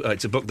 Volume 2.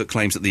 It's a book that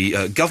claims that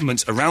the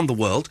governments around the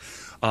world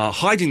are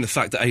hiding the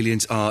fact that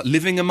aliens are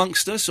living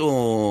amongst us,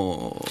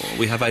 or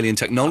we have alien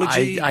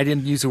technology. I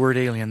didn't use the word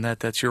alien.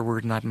 That's your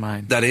word, not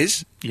mine. That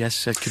is?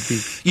 Yes, that could be.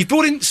 You've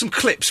brought in some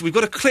clips. We've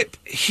got a clip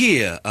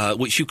here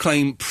which you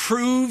claim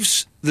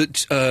proves that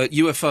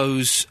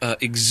UFOs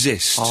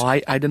exist. Oh,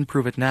 I didn't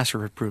prove it.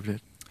 NASA proved it.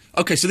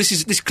 Okay, so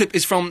this clip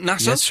is from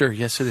NASA? Yes, sir.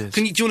 Yes, it is.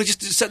 Do you want to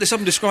just set this up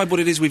and describe what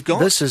it is we've got?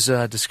 This is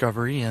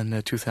Discovery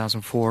in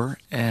 2004,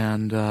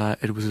 and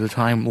it was at the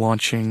time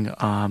launching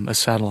a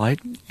satellite,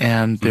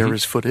 and there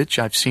is footage.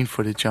 I've seen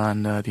footage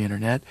on the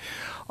internet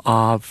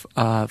of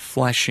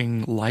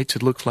flashing lights.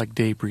 It looks like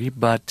debris,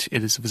 but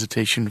it is a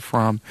visitation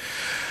from,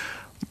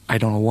 I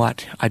don't know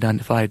what,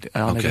 unidentified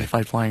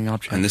flying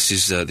object. And this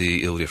is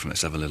the audio from it.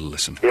 Let's have a little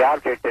listen. The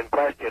object in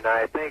question,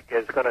 I think,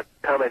 is going to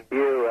come in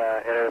view,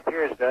 and it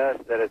appears to us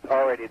that it's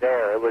already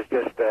there. It was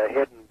just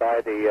hidden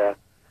by the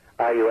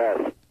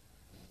IUS.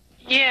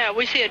 Yeah,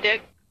 we see a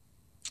dick.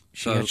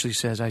 She actually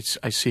says, I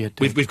see a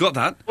dick. We've got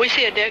that. We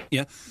see a dick.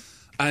 Yeah.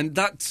 And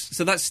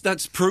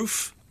that's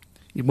proof?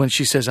 When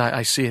she says,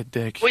 I see a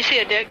dick. We see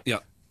a dick. Yeah.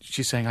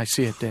 She's saying, I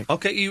see a dick.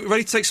 Okay, you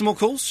ready to take some more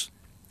calls?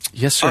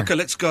 Yes, sir. Okay,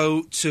 let's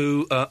go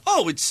to...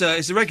 it's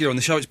a regular on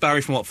the show. It's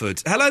Barry from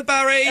Watford. Hello,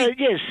 Barry.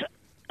 Yes.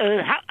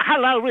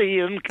 Hello,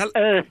 Ian.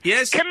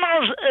 Yes? Can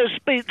I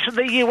speak to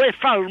the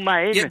UFO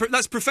man? Yeah,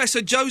 that's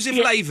Professor Joseph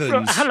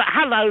Lavens.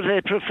 Hello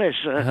there,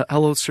 Professor.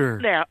 Hello, sir.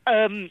 Now,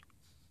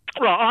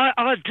 right,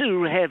 I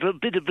do have a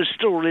bit of a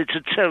story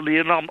to tell you,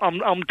 and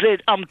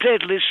I'm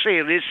deadly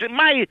serious.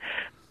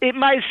 It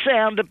may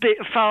sound a bit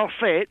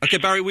far-fetched. Okay,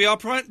 Barry, we are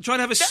trying to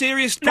have a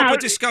serious, proper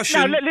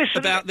discussion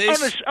about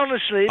this.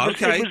 Honestly,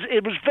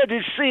 it was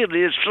very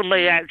serious for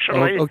me,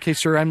 actually. Oh, okay,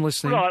 sir, I'm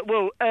listening. Right,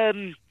 well,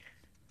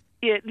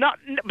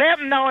 about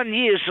 9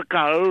 years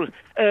ago,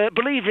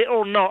 believe it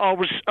or not, I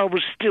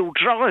was still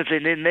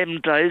driving in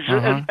them days,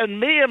 and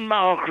me and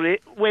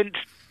Margaret went...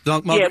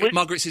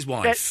 Margaret's his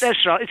wife.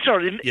 That's right.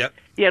 Sorry. Yep.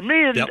 Yeah,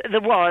 me and the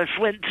wife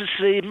went to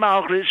see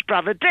Margaret's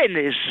brother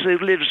Dennis, who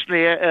lives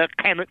near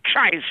Cannock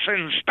Chase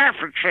in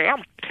Staffordshire.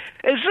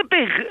 It's a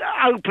big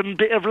open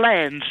bit of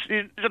land.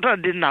 I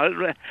didn't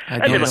know. I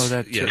don't know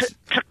that. Yes.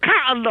 To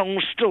cut a long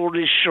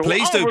story short,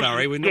 please do,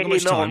 Barry. We're not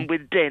much time. On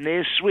with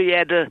Dennis. We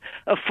had a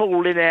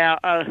falling out.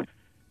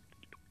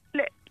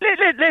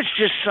 Let's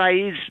just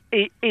say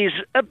he's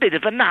a bit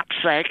of a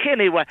nutsack.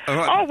 Anyway,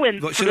 right. I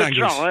went for the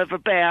drive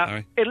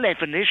about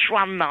 11ish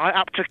one night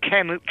up to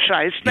Cannock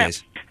Chase. Now,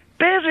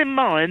 bear in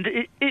mind,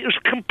 it was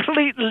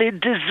completely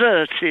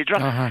deserted.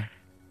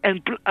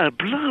 And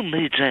blow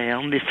me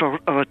down if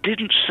I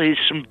didn't see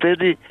some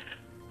very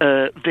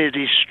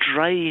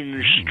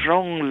strange,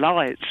 strong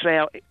lights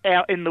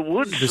out in the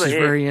woods. This is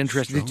very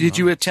interesting. Did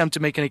you attempt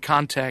to make any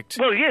contact?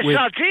 Well, yes,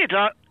 I did.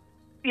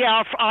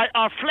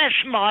 I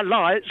flashed my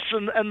lights,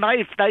 and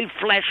they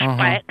flashed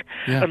back,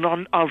 and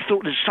I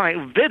thought there's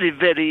something very,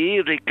 very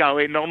eerie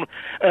going on,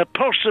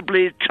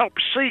 possibly top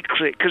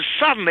secret, because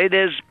suddenly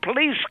there's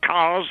police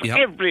cars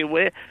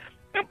everywhere.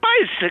 And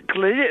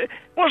basically, it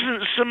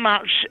wasn't so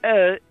much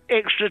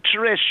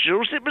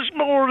extraterrestrials; it was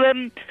more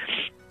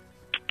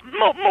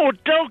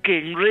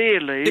dogging,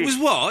 really. It was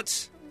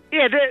what?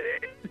 Yeah,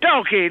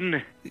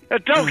 dogging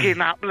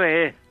up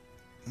there.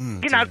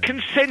 You know,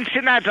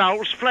 consenting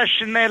adults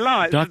flashing their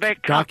lights.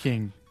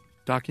 Docking.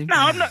 Docking? No,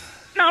 I'm not.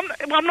 No,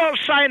 I'm not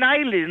saying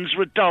aliens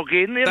were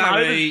dogging,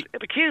 Barry.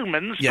 The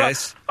humans.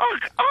 Yes. But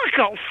I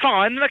got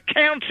fined the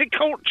county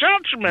court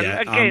judgment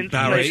against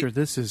Barry. me. Sure,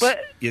 this is.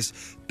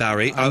 Yes,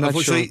 Barry. I'm not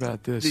sure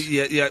about this.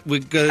 Yeah.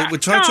 We're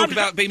trying to talk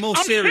about being more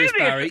serious,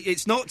 Barry.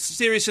 It's not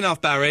serious enough,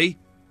 Barry.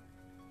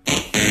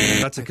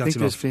 That's a I think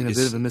there's been a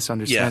bit of a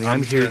misunderstanding. Yeah,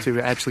 I'm here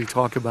to actually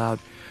talk about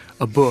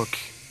a book,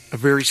 a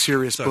very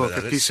serious book,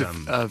 a piece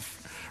of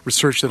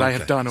research that I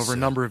have done over a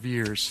number of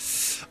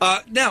years.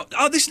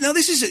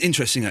 This is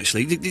interesting,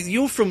 actually.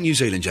 You're from New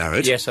Zealand,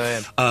 Jared. Yes,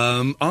 I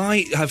am.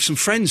 I have some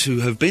friends who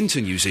have been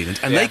to New Zealand,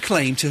 and they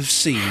claim to have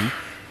seen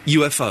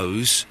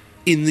UFOs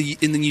in the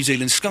New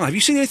Zealand sky. Have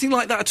you seen anything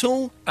like that at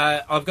all?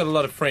 I've got a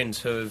lot of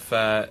friends who've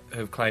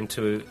claimed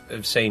to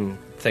have seen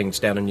things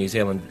down in New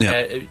Zealand.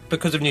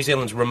 Because of New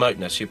Zealand's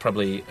remoteness, you're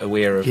probably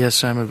aware of...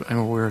 Yes, I'm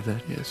aware of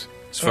that, yes.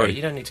 Sorry,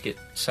 you don't need to get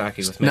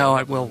sarky with me. No,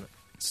 I will...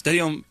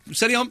 Steady on.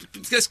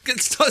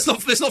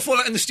 Let's not fall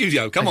out in the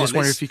studio. Come on. I just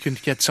wonder if you can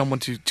get someone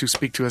to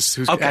speak to us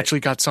who's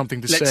actually got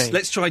something to say.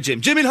 Let's try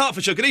Jim. Jim in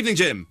Hertfordshire. Good evening,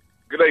 Jim.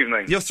 Good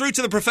evening. You're through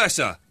to the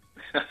Professor.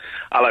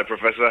 Hello,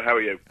 Professor. How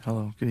are you?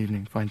 Hello. Good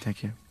evening. Fine,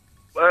 thank you.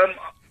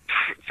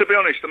 To be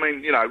honest, I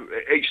mean,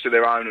 each to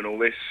their own and all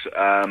this,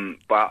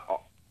 but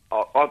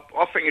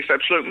I think it's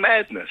absolute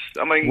madness.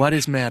 I mean... What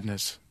is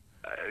madness?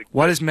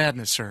 What is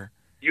madness, sir?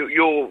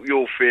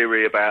 Your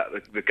theory about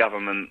the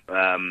government...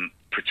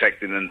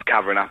 protecting and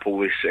covering up all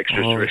this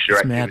extraterrestrial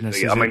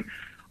activity. Madness, I mean,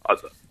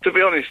 to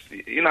be honest,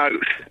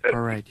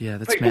 all right, yeah,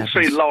 that's people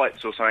madness. see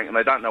lights or something and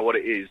they don't know what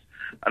it is,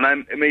 and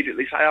they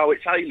immediately say, "Oh,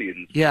 it's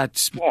aliens." Yeah,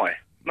 it's why?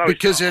 No,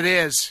 because it's it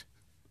is.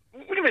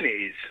 What do you mean it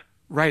is?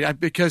 Right,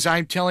 because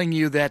I'm telling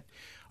you that.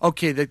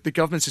 Okay, the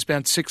government's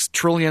spent $6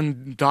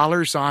 trillion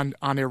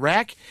on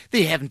Iraq.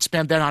 They haven't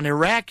spent that on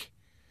Iraq.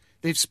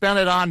 They've spent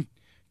it on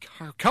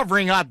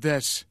covering up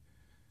this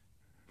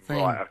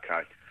thing. Right.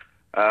 Okay.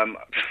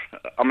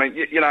 I mean,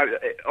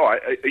 all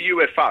right, a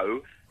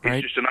UFO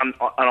is just an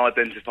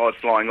unidentified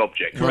flying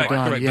object. Correct.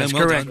 Well correct. Yes,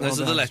 well correct. Done. Those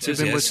are the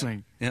letters. I've been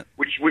listening. Yeah.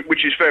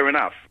 Which is fair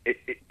enough.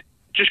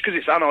 Just because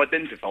it's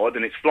unidentified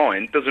and it's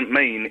flying doesn't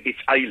mean it's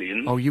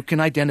alien. Oh, you can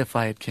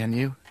identify it, can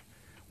you?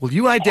 Will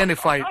you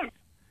identify it?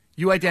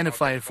 You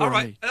identify it for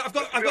me. I've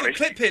got a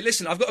clip here.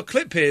 Listen, I've got a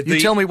clip here.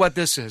 You tell me what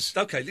this is.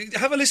 Okay,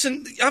 have a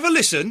listen,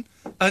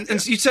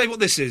 and you tell me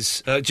what this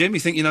is. Jim, you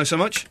think you know so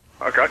much?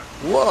 Okay.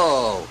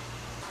 Whoa.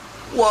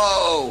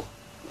 Whoa!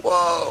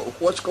 Whoa!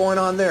 What's going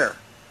on there?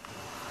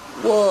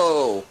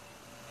 Whoa!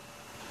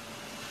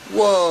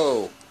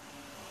 Whoa!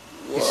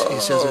 Whoa! He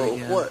says it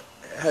again. What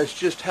has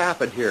just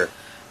happened here?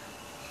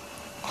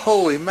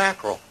 Holy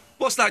mackerel!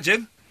 What's that,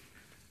 Jim?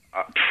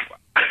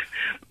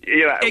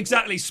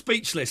 Exactly,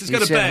 speechless. Let's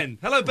go to Ben.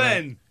 Hello,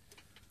 Ben.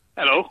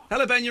 Hello.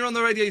 Hello, Ben. You're on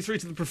the radio. You're through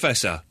to the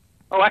Professor.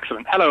 Oh,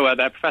 excellent. Hello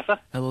there, Professor.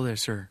 Hello there,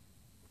 sir.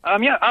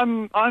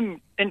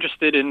 I'm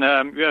interested in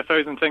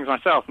UFOs and things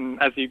myself,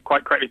 and as you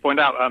quite correctly point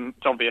out,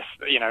 it's obvious,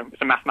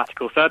 it's a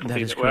mathematical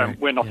certainty that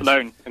we're not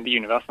alone in the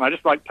universe. And I'd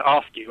just like to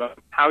ask you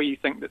how you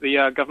think that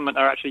the government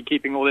are actually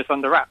keeping all this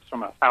under wraps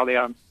from us, how they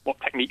what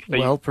techniques they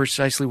use. Well,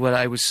 precisely what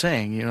I was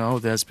saying.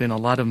 There's been a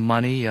lot of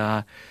money.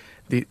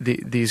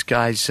 These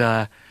guys,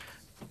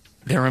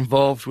 they're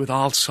involved with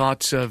all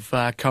sorts of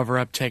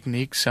cover-up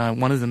techniques.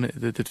 One of them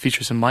that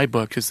features in my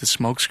book is the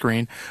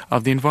smokescreen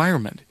of the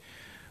environment.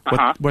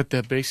 What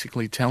they're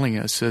basically telling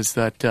us is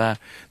that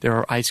there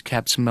are ice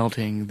caps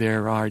melting,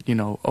 there are,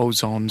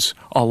 ozones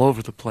all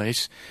over the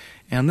place,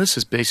 and this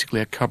is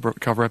basically a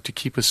cover-up to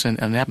keep us in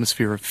an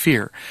atmosphere of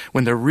fear,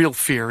 when the real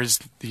fear is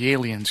the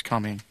aliens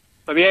coming.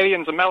 So the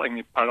aliens are melting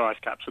these polar ice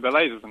caps with their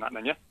lasers and that,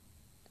 then, yeah?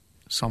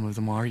 Some of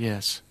them are,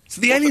 yes.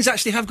 So the aliens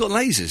actually have got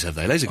lasers, have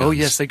they? Laser guns? Oh,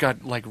 yes, they got,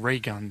 ray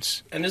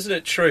guns. And isn't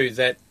it true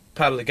that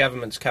part of the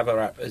government's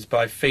cover-up is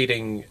by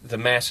feeding the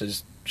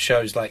masses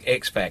shows like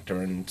X Factor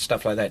and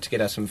stuff like that to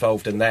get us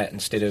involved in that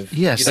instead of...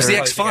 Yes. That's the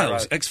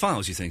X-Files.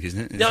 X-Files, you think,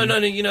 isn't it? No,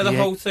 the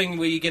whole thing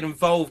where you get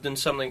involved in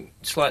something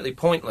slightly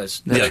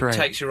pointless. That's right.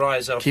 Takes your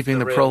eyes off keeping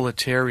the real...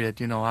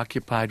 proletariat,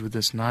 occupied with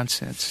this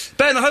nonsense.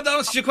 Ben, I hope that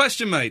answers your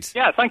question, mate.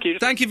 Yeah, thank you.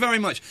 Thank you very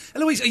much.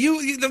 Eloise,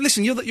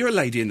 listen, you're a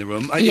lady in the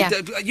room. Yeah.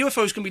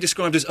 UFOs can be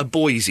described as a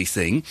boysy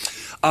thing.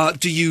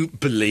 Do you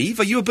believe?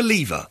 Are you a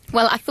believer?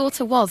 Well, I thought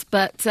I was,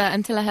 but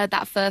until I heard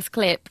that first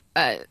clip...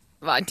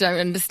 I don't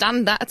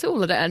understand that at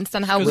all. I don't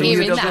understand how we're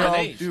hearing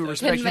that. Due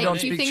respect, you don't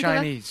speak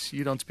Chinese.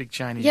 You don't speak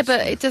Chinese. Yeah,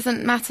 but it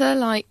doesn't matter.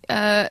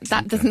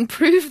 That doesn't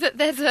prove that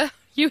there's a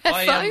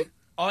UFO.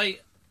 I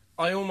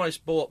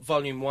almost bought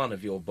volume 1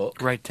 of your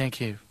book. Right,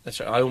 thank you. That's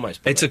right. I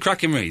almost bought It's a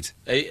cracking read.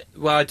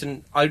 Well, I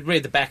didn't. I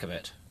read the back of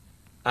it,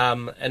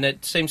 and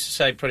it seems to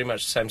say pretty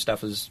much the same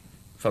stuff as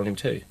volume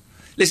 2.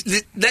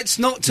 Let's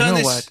not turn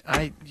this...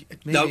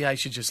 Maybe I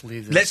should just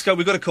leave this. Let's go.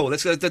 We've got a call.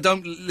 Let's go.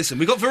 Don't listen.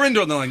 We've got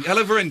Verinda on the line.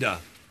 Hello, Verinda.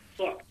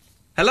 What?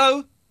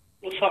 Hello?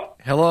 What's up?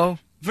 Hello?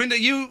 Verinda,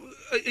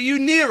 are you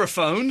near a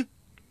phone?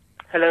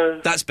 Hello.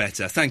 That's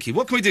better. Thank you.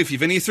 What can we do for you,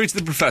 Vinny? You're through to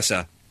the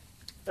Professor.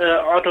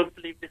 I don't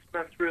believe this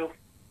man's real.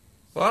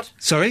 What?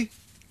 Sorry?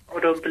 I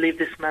don't believe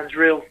this man's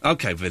real.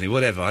 Okay, Vinny,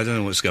 whatever. I don't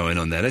know what's going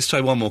on there. Let's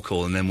try one more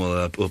call and then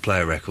we'll play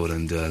a record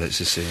and let's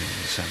just see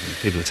what's happening.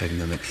 People are taking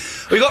them in.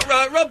 We got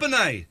Rob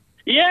Bonet.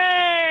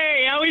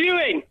 Yay! How are we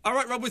doing? All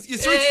right, Rob, you're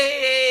through.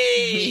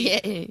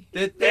 Yay!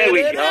 There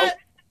we go.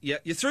 Yeah,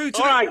 you're through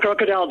to... All right,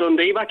 Crocodile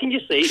Dundee, back in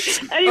your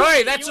seat. Anyway,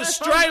 hey, that's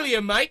Australia,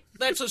 mate.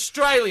 That's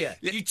Australia.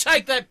 You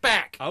take that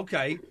back.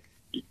 Okay.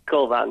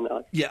 Call that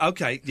nice. Yeah,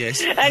 okay,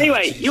 yes.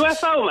 Anyway,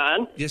 UFO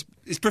man. Yes,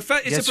 it's a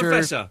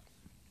professor.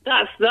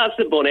 That's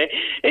the bunny.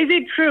 Is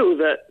it true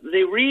that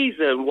the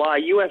reason why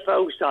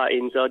UFO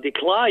sightings are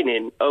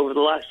declining over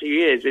the last few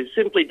years is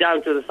simply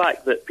down to the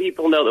fact that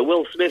people know that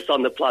Will Smith's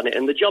on the planet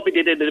and the job he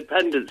did in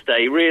Independence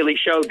Day really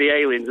showed the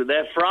aliens and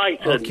they're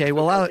frightened? Okay,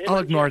 well, I'll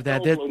ignore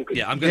that.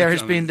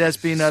 There's been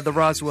the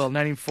Roswell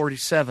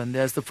 1947.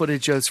 There's the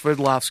footage of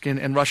Sverdlovsk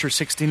and Russia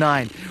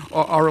 69,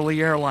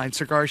 Orly Airline,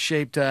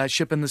 cigar-shaped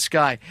ship in the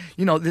sky.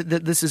 You know,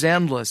 this is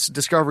endless.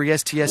 Discovery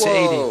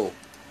STS-80.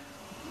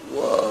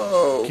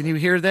 Whoa. Can you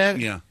hear that?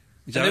 Yeah.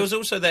 And there was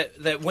also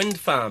that wind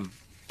farm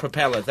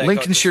propeller. That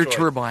Lincolnshire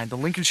turbine. The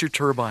Lincolnshire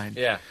turbine.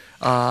 Yeah.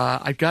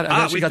 I've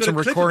actually got some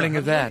recording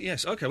of that.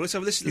 Yes, okay, well, let's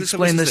have a listen.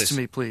 Explain this to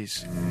me,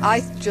 please.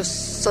 I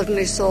just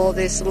suddenly saw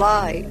this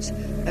light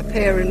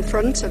appear in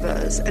front of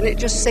us, and it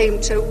just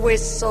seemed to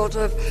whiz sort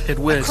of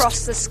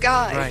across the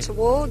sky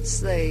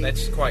towards the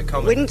That's quite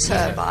common. wind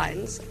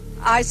turbines.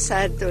 I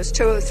said there was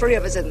 2 or 3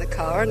 of us in the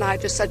car, and I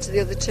just said to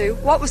the other 2,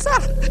 "What was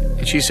that?"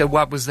 And she said,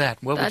 "What was that?"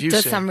 What would you say?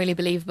 That does sound really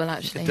believable,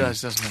 actually. It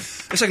does, doesn't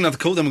it? Let's take another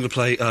call, then we're going to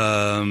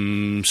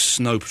play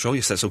Snow Patrol.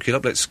 Yes, that's all queued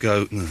up. Let's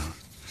go.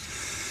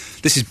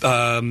 This is...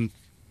 I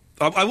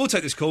will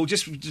take this call,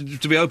 just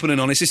to be open and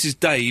honest. This is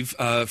Dave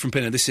from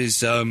Pinner. This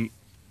is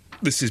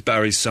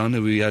Barry's son,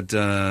 who we had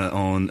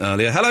on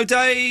earlier. Hello,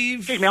 Dave!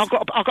 Excuse me, I've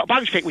got a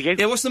bone to pick with you.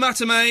 Yeah, what's the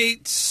matter,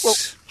 mate? Well,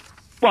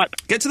 right.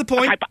 Get to the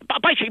point. Okay,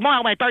 but basically, my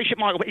old man, Barry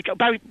from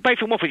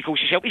Watford, he calls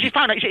himself. He's just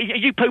found out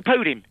you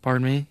poo-pooed him.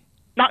 Pardon me?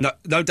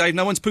 No, Dave,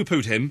 no one's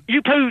poo-pooed him.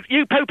 You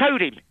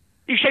poo-pooed him.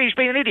 You said he's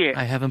been an idiot.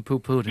 I haven't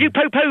poo-pooed him. You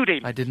poo-pooed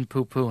him. I didn't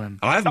poo-poo him.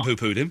 I haven't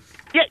poo-pooed him.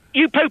 Yeah,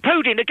 you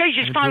poo-pooed him. The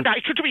geezer's found out.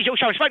 He's contributed to your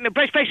show. He's the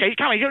breast face. He's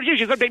coming. He's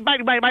usually going to be made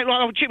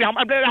stupid.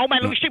 The whole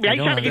man looks stupid. He's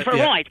trying to get for a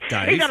ride.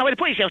 He don't know where to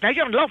put himself now. He's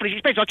on the loft at his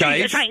expense.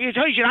 He's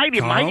an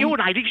alien, mate. You're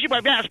an alien. You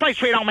won't be out of space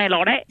for an old man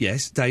like that.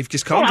 Yes, Dave,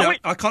 just calm down.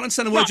 I can't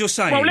understand the words you're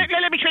saying. Well, let me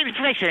explain this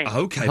professor then.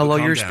 Okay, hello,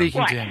 you're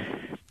speaking to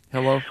him.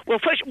 Hello? Well,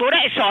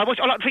 that aside,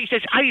 I like to think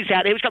there's aliens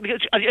out there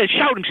who's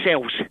show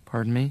themselves.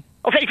 Pardon me?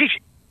 If there's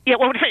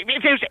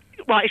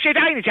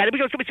aliens out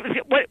there,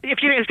 if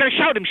there's going to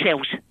show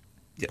themselves.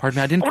 Pardon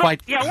me, I didn't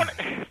quite... Yeah, I want to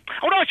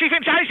see if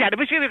there's aliens out there,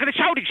 but they're going to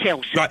show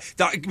themselves. Right,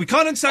 we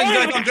can't understand you,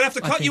 Dave. I'm going to have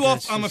to cut you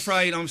off, I'm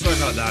afraid. I'm sorry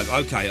about that.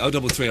 Okay,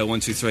 0330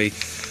 123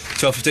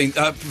 1215.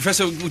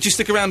 Professor, would you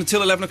stick around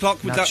until 11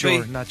 o'clock? Would that be?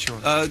 Not sure.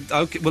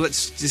 Okay, well,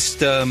 let's just...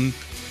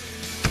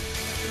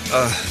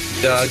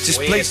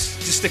 please,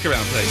 just stick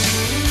around, please.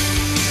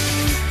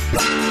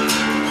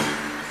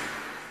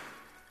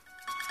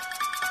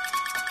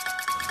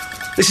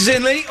 This is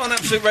Ian Lee on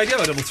Absolute Radio,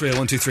 0330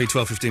 123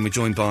 1215. We're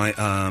joined by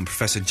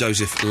Professor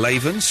Joseph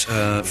Lavens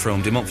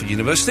from De Montfort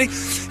University.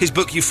 His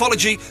book,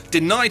 Ufology,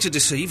 Deny to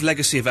Deceive,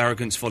 Legacy of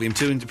Arrogance, Volume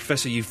 2. And,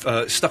 Professor, you've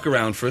stuck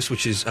around for us,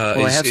 which is...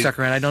 I have stuck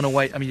around. I don't know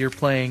why... I mean, you're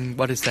playing,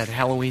 what is that,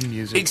 Halloween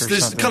music or something?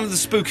 It's kind of the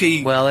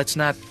spooky... Well, it's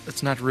not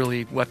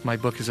really what my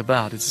book is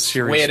about. It's a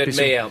serious... Weirded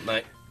me out,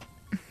 mate.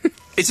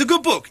 It's a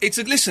good book.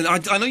 Listen,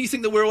 I know you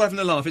think that we're all having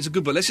a laugh. It's a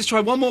good book. Let's just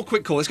try one more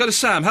quick call. Let's go to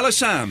Sam. Hello,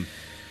 Sam.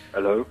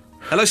 Hello.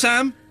 Hello,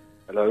 Sam.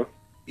 Hello?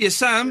 Yes,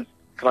 Sam?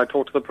 Can I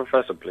talk to the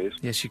professor, please?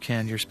 Yes, you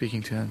can. You're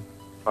speaking to him.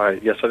 Hi.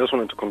 Yes, I just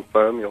wanted to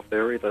confirm your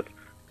theory that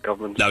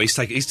government... No, he's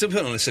putting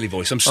on a silly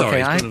voice. I'm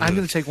sorry. Okay, I'm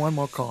going to take one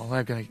more call.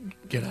 I'm going to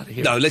get out of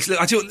here. No,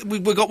 I tell you,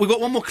 we've got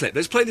one more clip.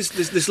 Let's play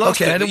this last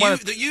clip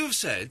that you have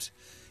said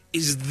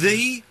is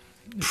the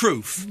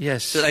proof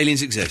that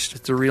aliens exist.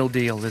 It's the real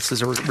deal. This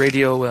is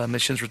radio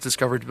missions were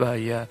discovered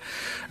by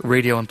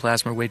radio and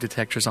plasma wave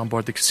detectors on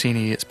board the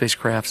Cassini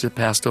spacecraft that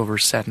passed over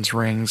Saturn's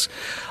rings.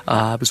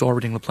 It was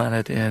orbiting the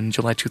planet in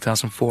July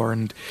 2004,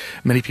 and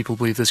many people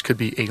believe this could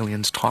be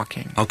aliens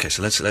talking. Okay,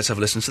 so let's have a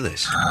listen to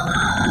this.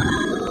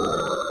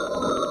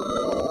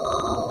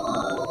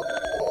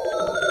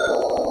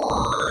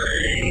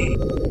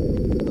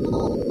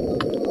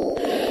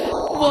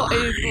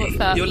 What's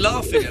that? You're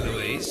laughing,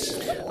 Eloise.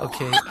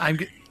 Okay,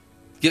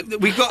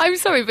 I'm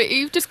sorry, but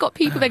you've just got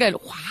people there going,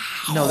 wow.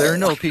 No, there are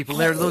no people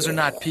there. Those are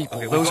not people.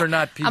 Those are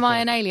not people. Am I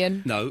an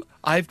alien? No.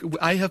 I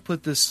have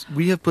put this.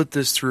 We have put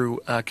this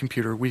through a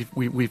computer. We've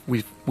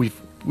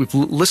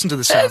listened to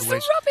the sound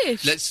waves.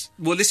 Rubbish.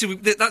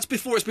 That's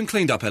before it's been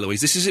cleaned up,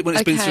 Eloise. This is it when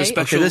it's been through a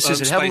special this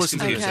is it. Space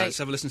computer. Okay. Let's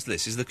have a listen to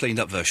this. This is the cleaned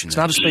up version. It's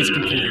not a space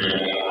computer.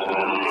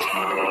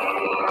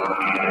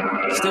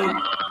 Still.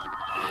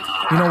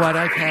 You know what?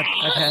 I've had.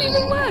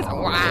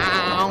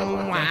 Wow.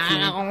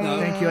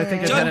 Thank you. I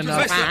think I've had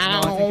enough.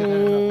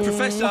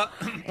 Professor.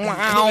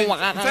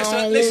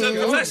 Professor, listen,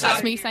 Professor.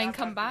 That's me saying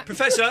come back.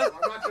 Professor.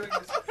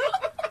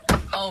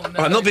 Oh, no.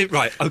 I'm not being...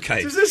 Right,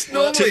 OK. Does this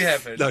normally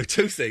happen? No,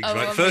 two things,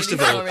 right? I'm First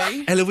really of all,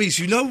 sorry. Eloise,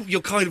 you know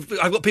you're kind of...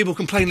 I've got people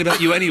complaining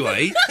about you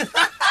anyway.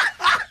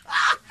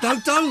 No,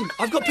 don't.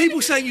 I've got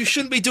people saying you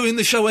shouldn't be doing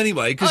the show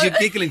anyway because you're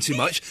giggling too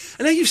much,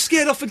 and then you've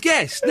scared off a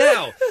guest.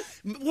 Now,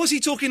 was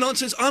he talking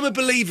nonsense? I'm a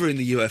believer in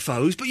the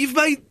UFOs, but you've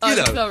made, you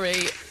know... I'm sorry.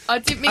 I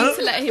didn't mean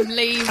to let him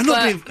leave, I'm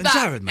not being...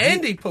 Jared, mate.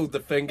 Andy pulled the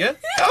finger.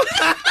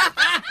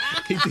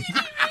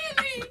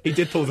 He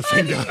did pull the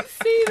finger.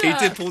 He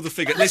did pull the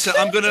finger. Listen,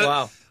 I'm going to...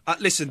 Wow.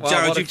 Listen, Wow,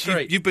 Jared, what a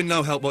treat. you've been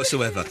no help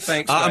whatsoever.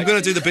 Thanks, I'm mate.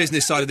 going to do the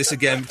business side of this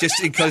again,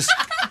 just because...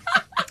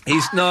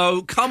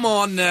 No, come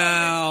on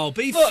now.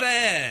 Be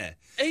fair.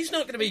 He's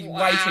not going to be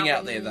waiting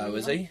out there, though,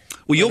 is he?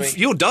 Well,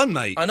 you're done,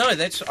 mate. I know, I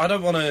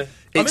don't want to...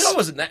 I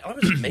wasn't mean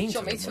Do you to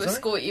want him, me to was I?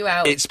 escort you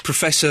out? It's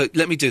Professor...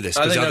 Let me do this.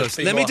 I think because that'd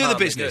be let me more do the harm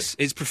than business.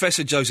 It's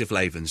Professor Joseph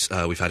Lavens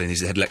we've had in.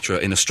 He's the head lecturer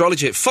in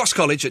astrology at Foss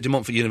College at De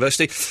Montfort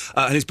University.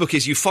 And his book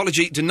is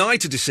Ufology,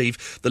 Denied to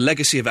Deceive, The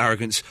Legacy of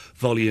Arrogance,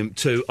 Volume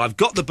 2. I've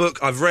got the book.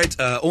 I've read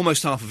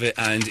almost half of it,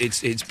 and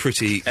it's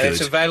pretty good. And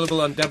it's available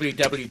on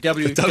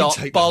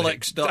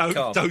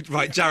www.bollocks.com. Don't.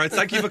 Right, Jared,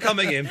 thank you for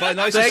coming in. Bye,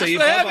 nice Thanks to see you.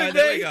 for Bye-bye. having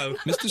There me. we go.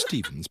 Mr.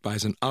 Stevens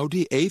buys an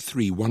Audi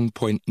A3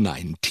 1.9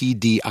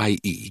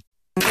 TDIE.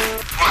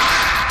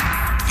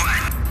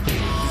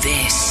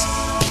 This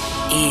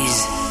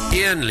is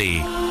Ian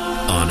Lee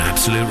on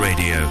Absolute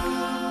Radio.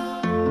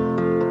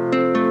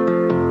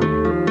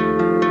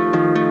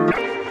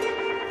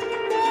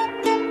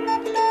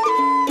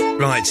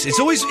 Right, it's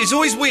always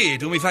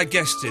weird when we've had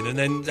guests in and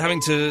then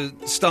having to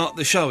start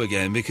the show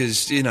again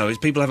because, you know,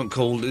 people haven't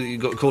called,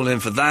 you've got to call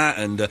in for that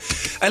and...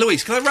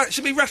 Eloise,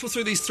 should we rattle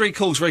through these three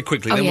calls very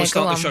quickly, then we'll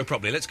start the show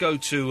properly. Let's go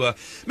to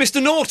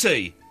Mr.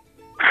 Naughty.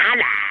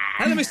 Hello.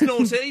 Hello, Mr.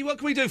 Naughty. What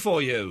can we do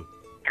for you?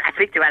 Can I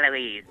speak to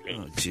Eloise, please?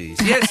 Oh, jeez.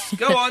 Yes,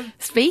 go on.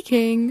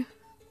 Speaking.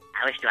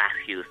 I wish to ask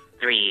you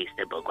 3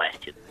 simple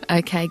questions.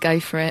 Okay, go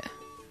for it.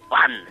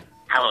 1,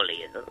 how old are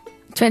you?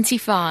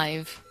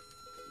 25.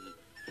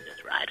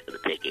 Just right for the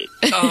picking.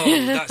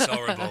 Oh, that's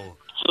horrible.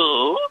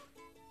 2,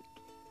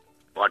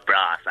 what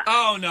bra size?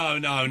 Oh, no.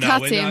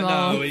 Cut him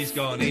off. No, he's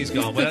gone.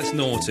 Well, that's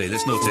naughty.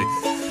 Let's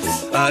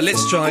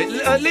try...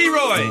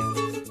 Leroy.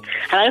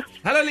 Hello?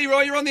 Hello,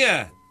 Leroy, you're on the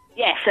air.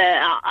 Yes,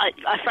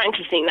 I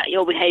frankly think that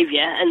your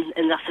behaviour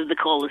and that of the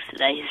callers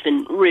today has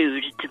been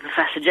rude to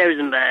Professor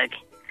Josenberg.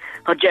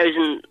 Or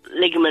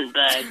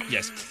Josen-Ligamentberg.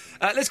 Yes.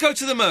 Let's go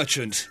to the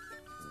merchant.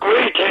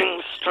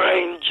 Greetings,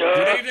 stranger.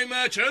 Good evening,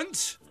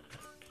 merchant.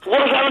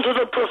 What's happened to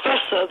the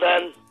professor,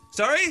 then?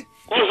 Sorry?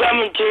 What's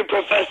happened to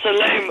Professor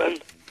Lehman?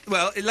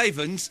 Well,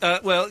 Lavens,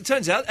 it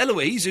turns out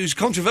Eloise, who's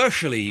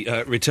controversially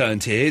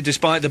returned here,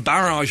 despite the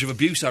barrage of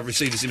abuse I've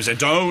received, has said,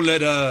 don't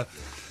let her...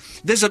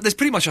 There's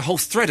pretty much a whole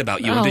thread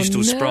about you on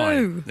Digital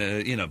Spry,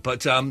 but you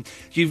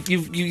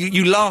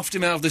laughed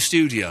him out of the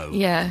studio.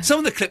 Yeah. Some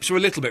of the clips were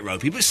a little bit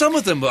ropey, but some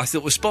of them I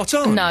thought were spot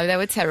on. No, they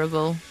were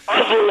terrible.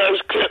 I thought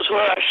those clips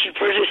were actually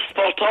pretty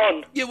spot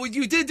on. Yeah, well,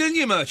 you did, didn't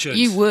you, Merchant?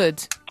 You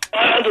would.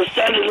 I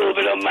understand a little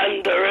bit of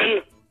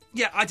Mandarin.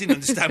 Yeah, I didn't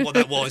understand what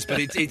that was, but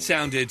it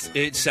sounded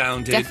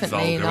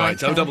Definitely vulgar, like right?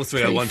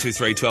 0330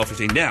 123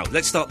 1215. Now,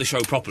 let's start the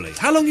show properly.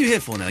 How long are you here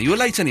for now? You were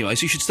late anyway,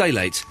 so you should stay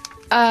late.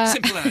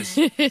 Simple as.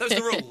 Those are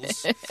the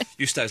rules.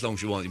 You stay as long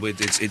as you want.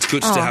 It's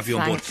good to have you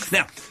on board.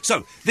 Now,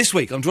 so, this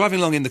week, I'm driving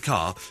along in the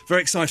car,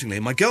 very excitingly,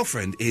 and my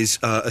girlfriend is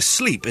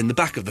asleep in the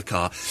back of the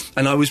car,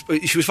 and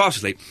she was fast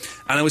asleep,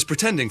 and I was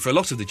pretending for a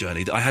lot of the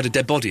journey that I had a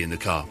dead body in the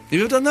car. Have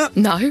you ever done that?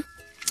 No.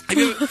 Have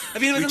you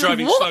ever done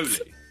driving that?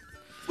 slowly?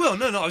 Well,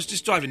 no, I was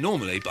just driving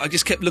normally, but I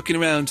just kept looking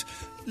around.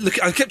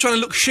 I kept trying to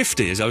look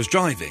shifty as I was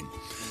driving.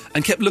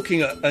 And kept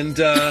looking at and...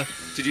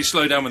 Did you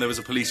slow down when there was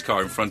a police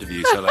car in front of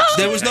you? So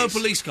there was no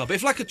police car, but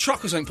if like a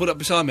truck or something put up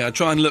beside me, I'd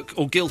try and look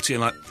all guilty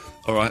and like,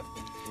 all right,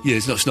 yeah,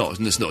 it's not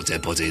a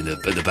dead body in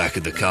the back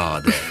of the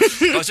car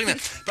there. I was doing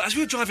that. But as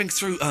we were driving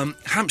through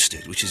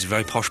Hampstead, which is a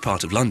very posh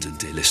part of London,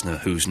 dear listener,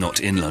 who's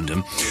not in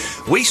London,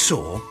 we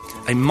saw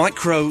a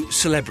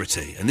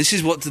micro-celebrity, and this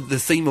is what the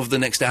theme of the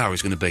next hour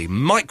is going to be,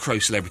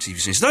 micro-celebrity.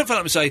 So don't phone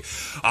up and say,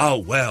 oh,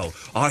 well,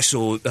 I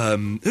saw,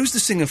 who's the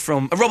singer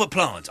from, Robert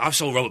Plant, I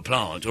saw Robert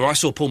Plant, or I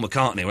saw Paul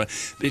McCartney.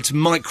 It's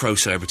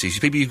micro-celebrities,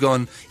 people you've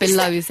gone...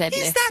 Below Z-list.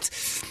 Is that...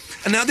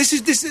 And now this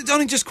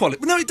only just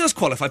qualify... No, it does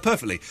qualify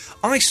perfectly.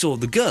 I saw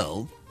the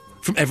girl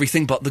from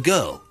Everything But the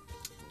Girl.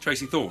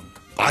 Tracy Thorne.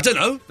 I don't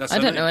know. I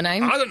don't know her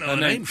name. I don't know her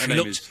name. Her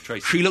name is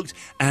Tracy. She looked,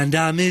 and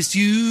I miss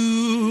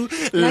you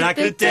like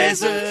a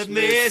desert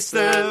miss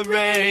the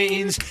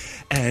rains,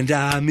 and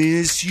I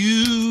miss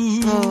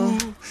you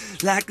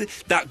like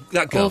that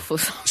girl. Awful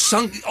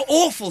song.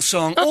 Awful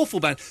song, awful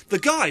band. The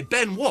guy,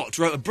 Ben Watt,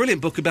 wrote a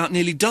brilliant book about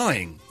nearly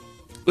dying.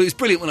 Well, it was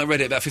brilliant when I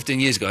read it about 15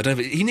 years ago. I don't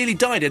know if he nearly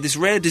died. He had this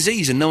rare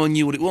disease and no one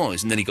knew what it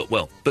was, and then he got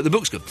well. But the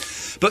book's good.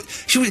 But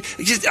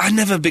I'm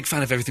never a big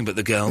fan of Everything But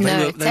the Girl.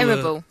 No,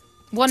 terrible.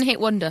 One-hit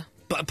wonder.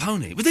 But a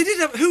pony. But they did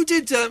have... Who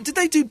did... did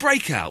they do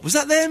Breakout? Was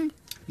that them?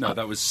 No,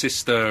 that was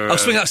Sister. Oh,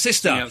 Swing Out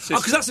Sister. Oh,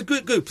 because that's a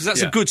good, because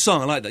that's a good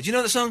song. I like that. Do you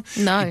know that song?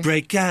 No. You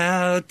break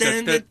out.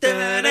 You're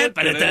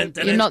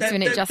not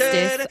doing it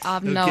justice. I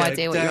have no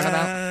idea what you're on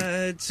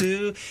about.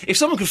 If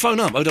someone could phone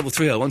up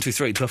 0330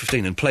 123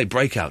 1215 and play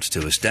Breakout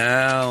to us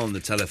down the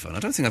telephone. I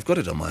don't think I've got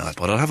it on my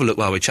iPod. I'll have a look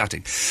while we're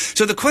chatting.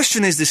 So the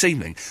question is this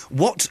evening,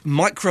 what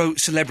micro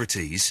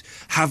celebrities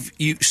have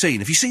you seen?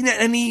 Have you seen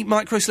any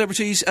micro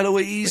celebrities,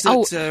 Eloise?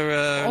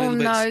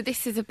 No,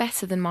 this is a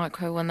better than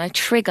micro one though.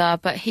 Trigger,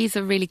 but he's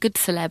a really good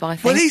celeb, I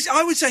think. Well,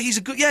 I would say he's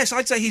a good. Yes,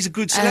 I'd say he's a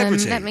good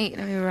celebrity. Let me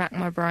rack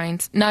my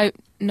brains. No.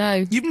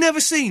 You've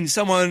never seen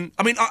someone.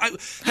 I mean,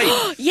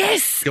 hey.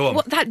 Yes. Go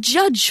on. That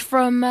judge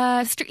from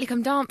Strictly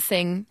Come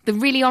Dancing, the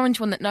really orange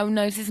one that no one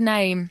knows his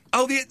name.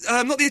 Oh,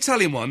 not the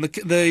Italian one.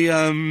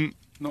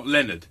 Not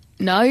Leonard.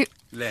 No.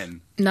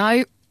 Len.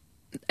 No.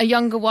 A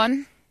younger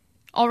one.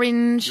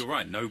 Orange. You're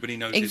right. Nobody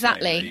knows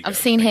exactly. his name. I've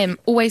seen him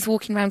always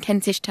walking around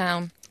Kentish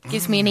Town.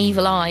 Gives me an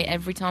evil eye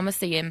every time I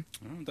see him.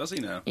 Oh, does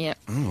he now? Yeah.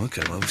 Oh,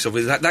 okay. Well, so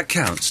that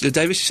counts.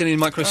 Davis, you seen any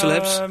micro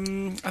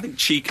celebs? I think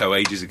Chico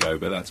ages ago,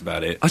 but that's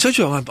about it. I told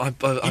you I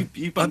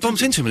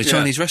bumped into him in a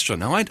Chinese restaurant.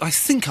 Now, I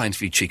think I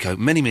interviewed Chico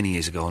many, many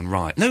years ago on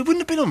Rise. No, it wouldn't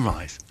have been on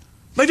Rise.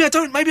 Maybe I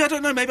don't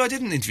know. Maybe I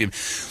didn't interview him.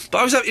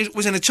 But it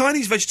was in a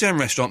Chinese vegetarian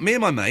restaurant. Me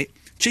and my mate,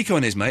 Chico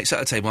and his mate, sat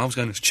at a table. I was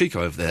going, "There's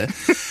Chico over there,"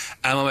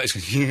 and my mate was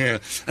going, "Yeah."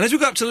 And as we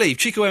got up to leave,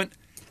 Chico went,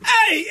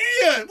 "Hey,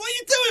 Ian, what are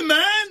you doing,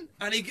 man?"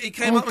 And he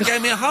came up and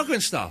gave me a hug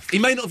and stuff. He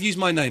may not have used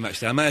my name,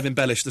 actually. I may have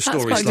embellished the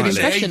story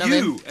slightly.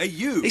 Hey,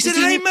 you. He said,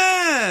 "Hey,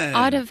 man."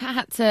 I'd have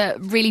had to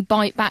really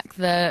bite back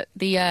the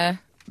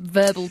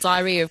verbal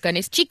diarrhea of going,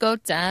 "It's Chico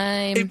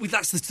time."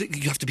 That's the thing.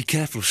 You have to be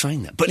careful of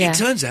saying that. But it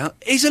turns out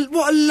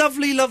what a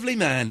lovely, lovely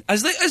man,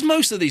 as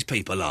most of these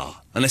people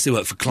are. Unless they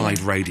work for Clyde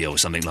Radio or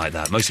something like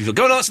that. Most people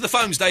go and answer the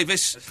phones,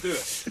 Davis.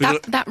 Let's do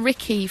it. That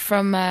Ricky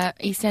from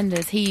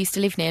EastEnders, he used to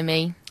live near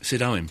me.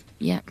 Sid Owen.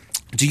 Yeah.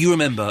 Do you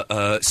remember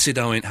Sid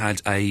Owen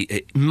had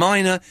a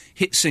minor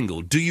hit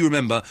single? Do you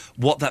remember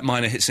what that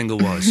minor hit single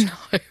was? No.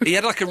 He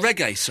had like a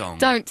reggae song.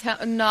 Don't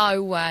tell.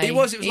 No way. It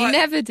was he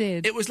never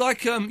did. It was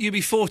like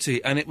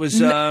UB40, and it was.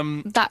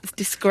 That's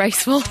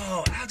disgraceful.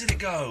 Oh, how did it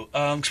go?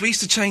 Because we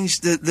used to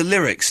change the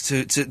lyrics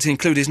to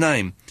include his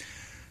name.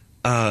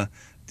 We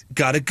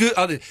got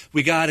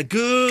a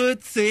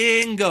good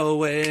thing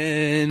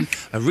going,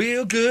 a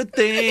real good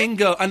thing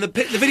going. And the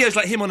video's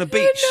like him on a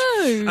beach.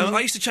 Oh, no. I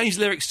used to change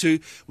the lyrics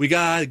to, we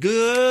got a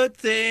good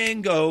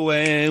thing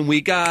going, we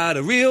got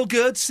a real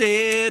good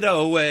Sid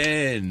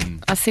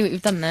Owen. I see what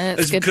you've done there.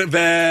 It's good.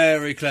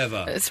 Very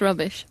clever. It's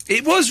rubbish.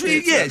 It was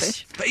really, yes.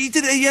 Rubbish. But he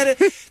did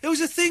it. There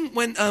was a thing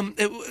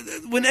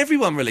when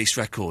everyone released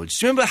records.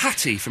 Do you remember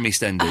Hattie from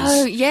EastEnders?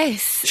 Oh,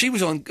 yes. She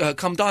was on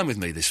Come Dine With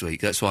Me this week.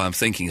 That's why I'm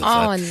thinking of her.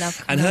 Oh, I love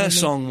her. And her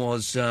song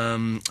was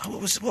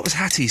what was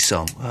Hattie's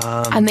song?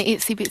 And the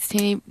Itsy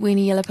Bitsy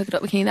Weeny Yellow Polka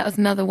Dot Bikini. That was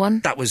another one.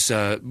 That was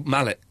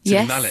Mallet.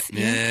 Yes. Mallet.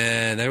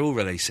 Yeah, they're all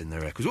releasing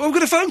their records. Oh, we've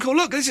got a phone call.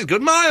 Look, this is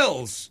good.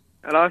 Miles.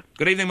 Hello.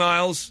 Good evening,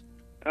 Miles.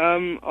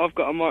 I've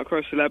got a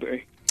micro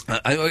celebrity.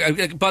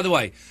 By the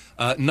way,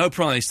 no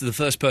prize to the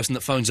first person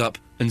that phones up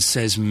and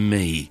says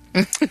me.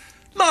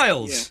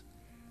 Miles.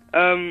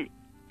 Yeah.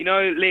 You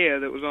know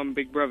Leah that was on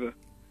Big Brother?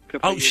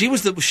 Oh, was she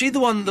the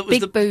one that was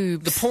Big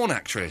boobs. The porn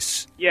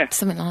actress? Yeah.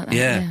 Something like that.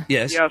 Yeah.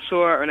 Yes. Yeah, I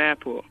saw her at an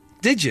airport.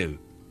 Did you?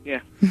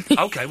 Yeah.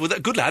 Okay, well,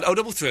 good lad.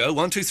 0330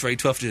 123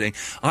 1215.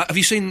 Have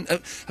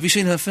you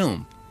seen her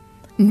film?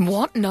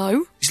 What?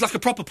 No. It's like a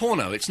proper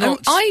porno. It's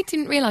not. I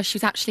didn't realise she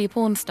was actually a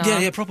porn star.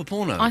 Yeah, proper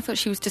porno. I thought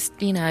she was just,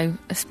 a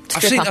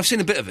stripper. I've seen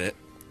a bit of it.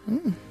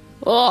 Mm.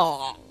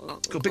 Oh.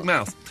 Got a big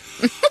mouth.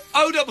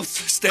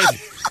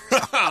 Steady.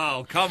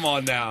 Oh, come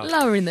on now.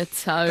 Lowering the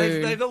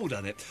tone. They've all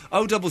done it.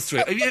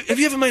 0330. Have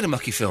you ever made a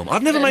mucky film?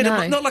 I've never made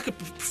not like a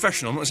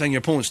professional. I'm not saying you're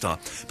a porn star,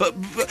 but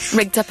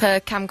rigged up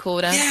a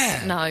camcorder.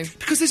 Yeah. No.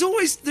 Because there's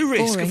always the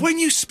risk of when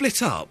you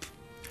split up.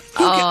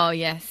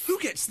 Yes. Who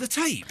gets the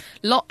tape?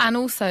 And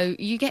also,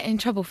 you get in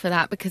trouble for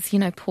that because,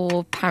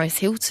 poor Paris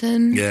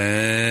Hilton.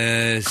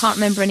 Yes. Can't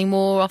remember any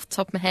more off the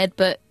top of my head,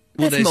 but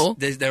there's more.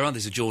 There's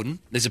a Jordan.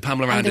 There's a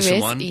Pamela Anderson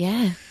one.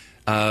 Yeah.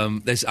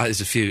 There's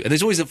a few, and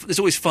there's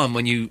always fun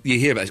when you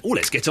hear about it. Oh,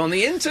 let's get on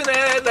the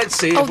internet. Let's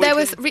see. Oh, there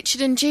was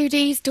Richard and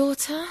Judy's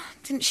daughter.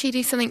 Didn't she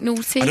do something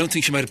naughty? I don't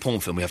think she made a porn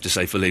film. We have to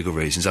say for legal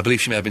reasons. I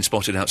believe she may have been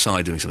spotted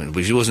outside doing something,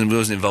 but she wasn't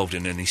involved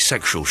in any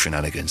sexual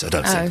shenanigans. I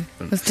don't think.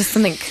 It was just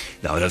something.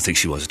 No, I don't think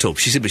she was at all.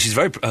 She's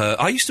very.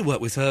 I used to work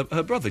with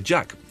her brother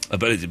Jack. But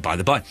by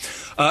the by,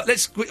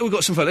 we've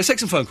got some phone. Let's take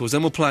some phone calls.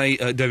 Then we'll play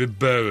David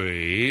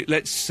Bowie.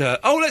 Let's go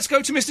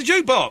to Mr.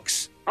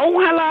 Jukebox. Oh,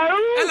 hello.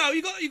 Hello,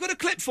 you got a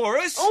clip for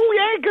us? Oh,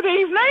 yeah, good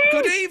evening.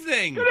 Good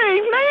evening. Good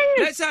evening.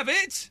 Let's have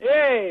it.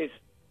 Yes.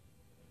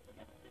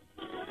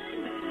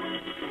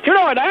 Do you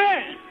know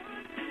that?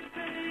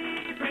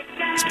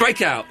 It's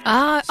Breakout.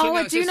 I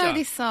do know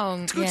this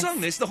song. It's a good song,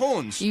 this, The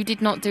Horns. You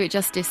did not do it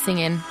justice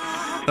singing.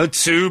 A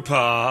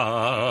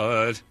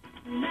two-part.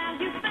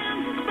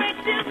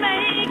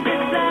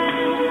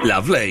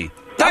 Lovely.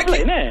 Thank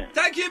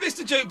you,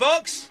 Mr.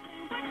 Jukebox.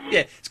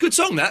 Yeah, it's a good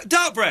song, that.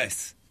 Dark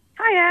Breath.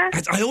 Hiya.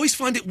 I always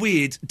find it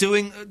weird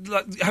doing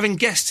having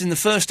guests in the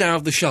first hour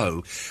of the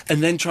show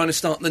and then trying to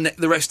start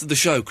the rest of the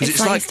show because it's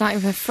like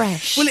starting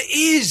afresh. Well, it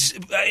is.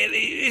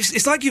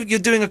 It's like you're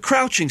doing a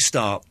crouching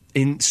start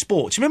in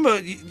sports. Remember?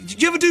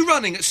 Did you ever do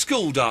running at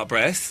school, Dark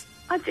Breath?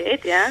 I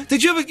did, yeah.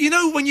 Did you ever? You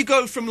know when you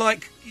go from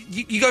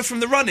you go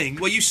from the running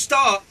where you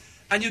start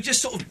and you're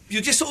just sort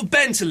of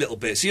bent a little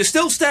bit, so you're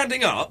still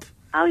standing up.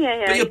 Oh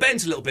yeah. But you're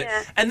bent a little bit,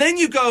 yeah. And then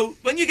you go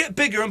when you get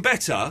bigger and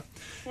better.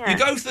 Yeah. You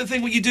go for the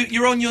thing where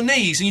you're on your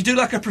knees and you do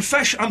like a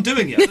professional. I'm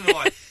doing it. I don't know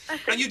why.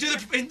 And you do the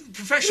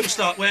professional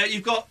start where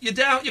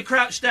you're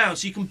crouched down,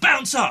 so you can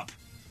bounce up.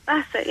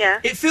 That's it. Yeah.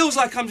 It feels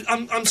like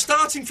I'm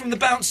starting from the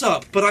bounce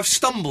up, but I've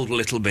stumbled a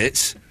little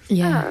bit.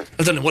 Yeah.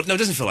 I don't know what. No, it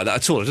doesn't feel like that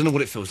at all. I don't know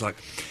what it feels like.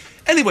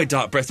 Anyway,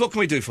 Dark Breath, what can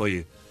we do for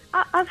you?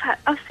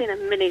 I've seen a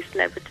mini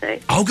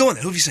celebrity. Oh, go on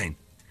then. Who have you seen?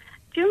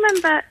 Do you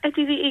remember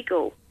Eddie the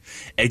Eagle?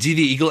 Eddie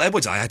the Eagle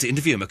Edwards. I had to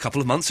interview him a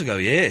couple of months ago.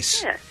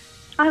 Yes. Yeah.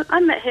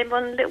 I met him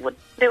on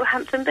Little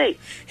Hampton Beach.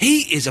 He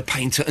is a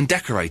painter and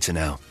decorator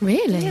now.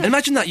 Really? Yeah.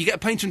 Imagine that. You get a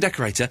painter and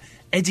decorator,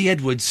 Eddie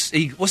Edwards.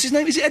 What's his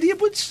name? Is it Eddie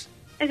Edwards?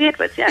 Eddie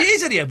Edwards, yeah. It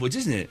is Eddie Edwards,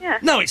 isn't it? Yeah.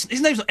 No, his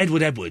name's not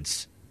Edward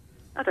Edwards.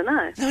 I don't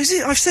know. No, is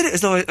it? I've said it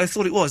as though I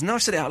thought it was. Now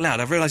I've said it out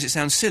loud. I've realised it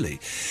sounds silly.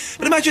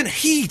 But imagine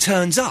he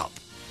turns up.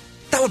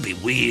 That would be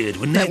weird,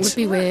 wouldn't it? That would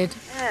be weird.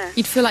 Yeah.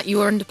 You'd feel like you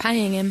were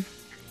underpaying him.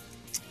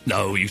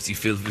 No, you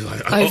feel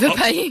like...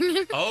 Overpaying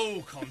him.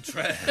 Oh,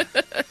 contraire.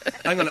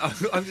 Hang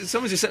on,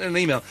 someone just sent an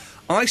email.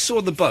 I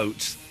saw the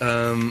boat...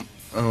 no,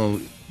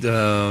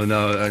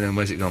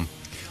 where's it gone?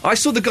 I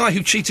saw the guy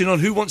who cheated on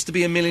Who Wants to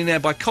Be a Millionaire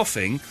by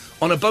coughing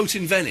on a boat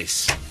in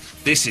Venice.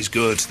 This is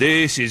good.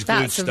 This is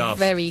good stuff. That's a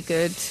very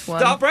good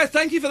one. Dark Breath,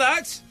 thank you for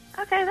that.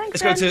 Okay,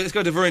 thanks. Let's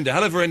go to Verinda.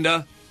 Hello,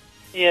 Verinda.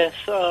 Yes,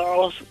 I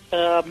was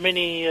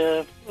mini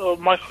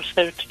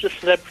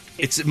micro-celebrity.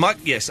 It's Mike.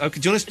 Yes. Okay.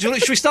 Do you want to,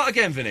 should we start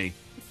again, Vinny?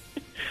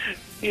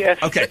 Yes.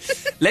 Okay.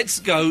 Let's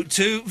go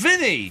to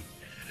Vinny.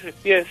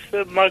 Yes,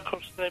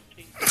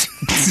 micro-celebrity.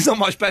 This is not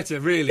much better,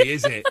 really,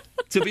 is it?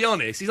 To be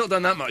honest, he's not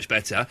done that much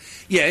better.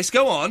 Yes,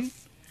 go on.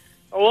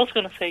 I was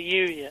going to say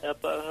you, yeah,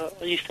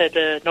 but you said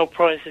no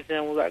prizes and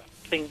all that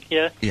thing,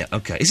 yeah? Yeah,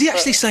 okay. Is he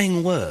actually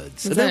saying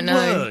words? Are there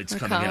words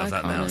coming out of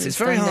that mouth? It's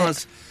very hard.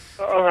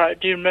 All right,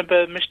 do you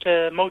remember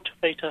Mr.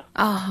 Motivator?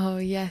 Oh,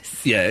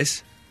 yes.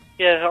 Yes.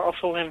 Yeah, I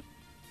saw him.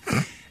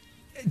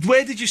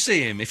 Where did you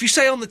see him? If you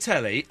say on the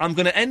telly, I'm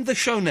going to end the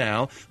show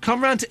now,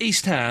 come round to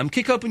East Ham,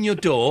 kick open your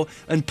door,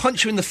 and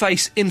punch you in the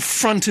face in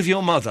front of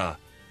your mother.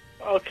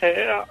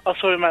 Okay, I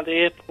saw him at the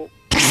airport.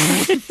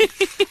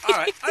 All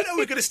right, I know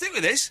we're going to stick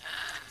with this.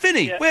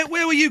 Vinny, yeah.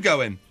 Where were you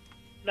going?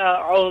 No,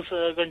 I was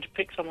going to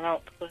pick someone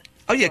up.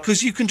 Oh, yeah,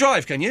 because you can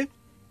drive, can you?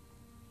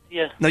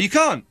 Yeah. No, you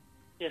can't?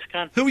 Yes,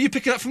 can. Who were you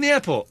picking up from the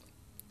airport?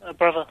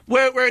 Brother.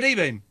 Where had he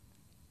been?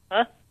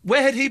 Huh?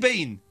 Where had he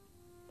been?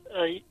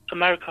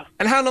 America.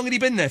 And how long had he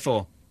been there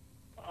for?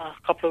 A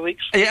couple of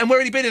weeks. Yeah, and where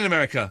had he been in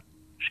America?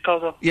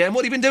 Chicago. Yeah, and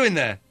what had he been doing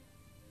there?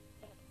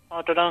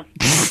 I don't know.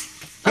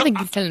 I think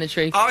he's telling the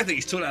truth. I think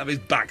he's talking out of his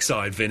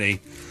backside, Vinny.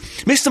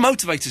 Mr.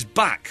 Motivator's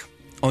back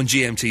on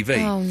GMTV.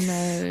 Oh,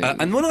 no.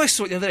 And when I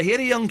saw it the other day, he had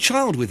a young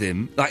child with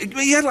him.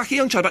 He had a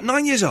young child, about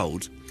 9 years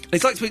old.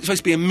 It's supposed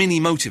to be a mini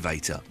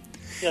motivator.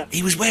 Yeah.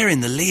 He was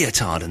wearing the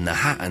leotard and the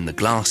hat and the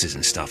glasses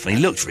and stuff, and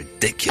he looked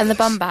ridiculous. And the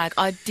bum bag.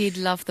 I did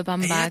love the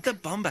bum bag. He had the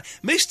bum bag.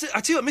 I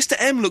tell you what, Mr.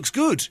 M looks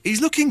good.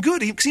 He's looking good,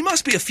 because he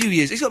must be a few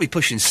years... He's got to be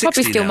pushing 60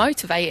 Probably still now.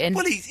 motivating.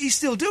 Well, he's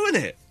still doing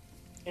it.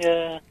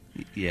 Yeah.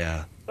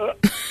 Yeah. Do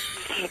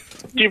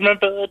you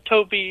remember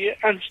Toby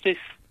Anstis?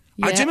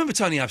 Yeah. I do remember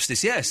Tony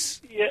Abstis,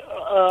 yes. Yeah,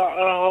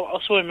 I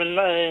saw him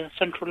in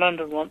central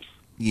London once.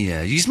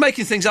 Yeah, you're just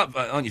making things up,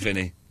 aren't you,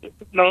 Vinny?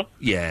 No.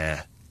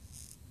 Yeah.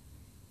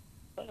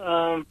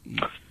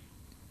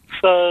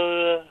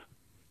 So,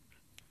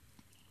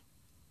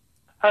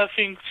 how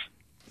things...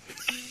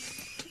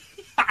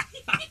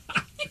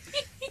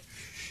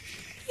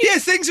 Yeah,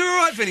 things are all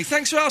right, Vinny.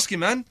 Thanks for asking,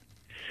 man.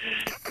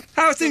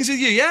 How are things with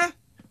you, yeah?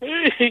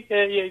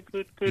 Yeah,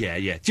 good. Yeah.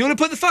 Do you want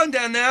to put the phone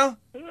down now?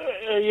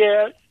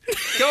 Yeah.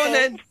 Go on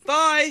then.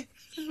 Bye.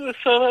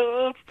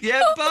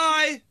 Yeah,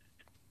 bye.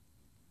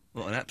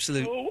 What an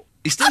absolute...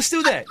 He's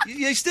still there?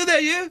 You still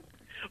there, you?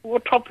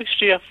 What topics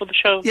do you have for the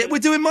show? Yeah, we're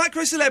doing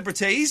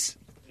micro-celebrities.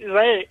 Is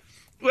that it?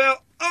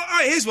 Well, all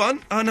right, here's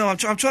one. Oh, no, I'm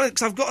trying to...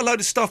 Because I've got a load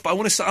of stuff, but I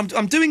want to...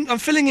 I'm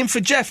filling in for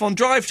Jeff on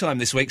Drive Time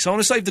this week, so I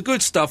want to save the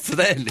good stuff for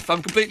then, if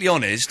I'm completely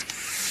honest.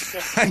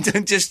 And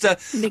then just...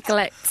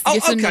 Neglect your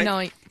Sunday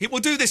night.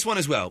 We'll do this one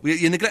as well.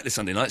 You neglect the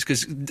Sunday nights,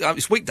 because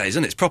it's weekdays,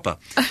 isn't it? It's proper.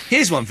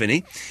 Here's one,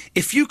 Vinny.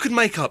 If you could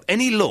make up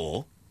any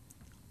law,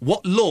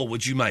 what law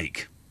would you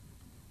make?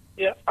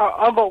 Yeah,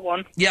 I've got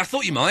one. Yeah, I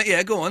thought you might.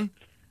 Yeah, go on.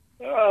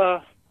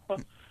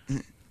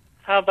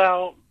 How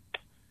about...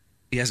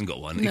 He hasn't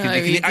got one. No,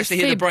 you can actually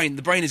hear the brain.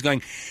 The brain is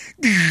going...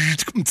 Is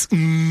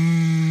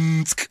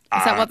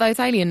that what those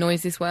alien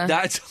noises were?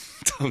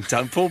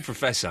 Don't, poor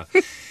Professor.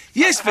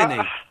 Yes, Vinny.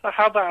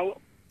 How about...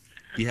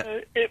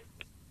 Yeah. If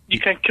you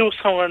can kill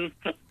someone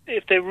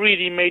if they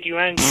really made you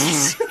angry.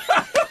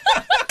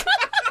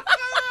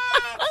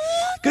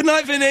 Good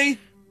night, Vinny.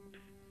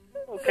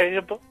 Okay,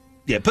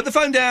 Yeah, put the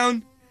phone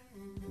down.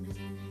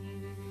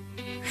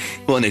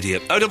 What an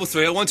idiot.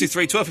 033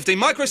 0123 1215.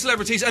 Micro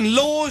celebrities and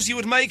laws you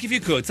would make if you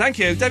could. Thank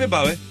you, David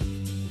Bowie.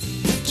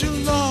 Too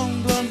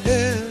long blonde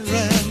hair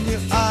and your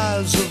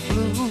eyes are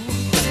blue.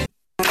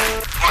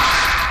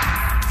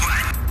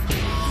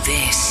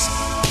 This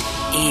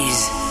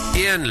is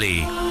Ian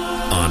Lee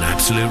on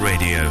Absolute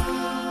Radio.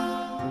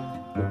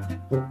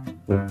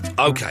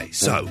 Okay,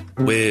 so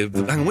we're...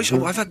 Hang on, which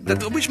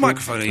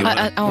microphone are you on?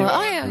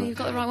 Yeah, you've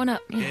got the right one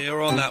up. Yeah,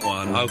 you're on that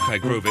one. Okay,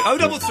 groovy.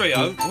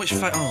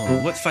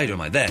 0330. What fader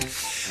am I? There.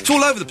 It's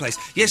all over the place.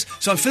 Yes,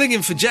 so I'm filling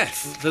in for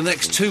Jeff for the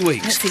next 2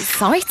 weeks. That's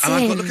exciting. And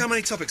I've got, look how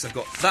many topics I've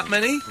got. That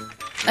many?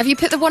 Have you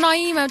put the one I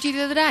emailed you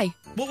the other day?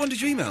 What one did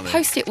you email me?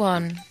 Post-it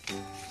one.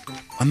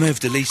 I may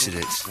have deleted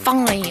it.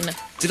 Fine.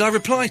 Did I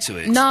reply to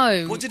it?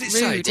 No. What did it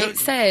rude. say? It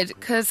said,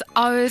 because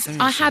I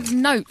had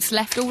notes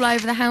left all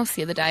over the house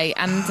the other day,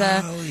 and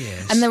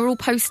yes. and they were all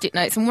Post-it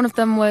notes, and one of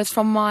them was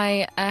from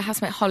my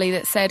housemate Holly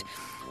that said,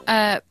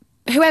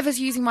 whoever's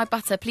using my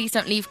butter, please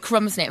don't leave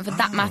crumbs in it, and for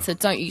that matter,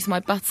 don't use my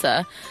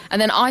butter.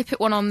 And then I put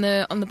one on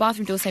the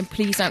bathroom door saying,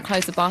 please don't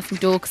close the bathroom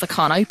door because I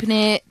can't open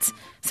it.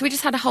 So we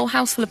just had a whole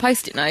house full of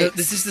Post-it notes.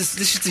 This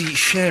is the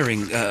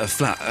sharing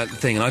flat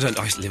thing, and I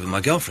live with my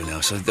girlfriend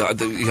now, so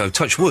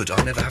touch wood,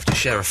 I never have to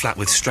share a flat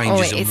with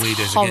strangers and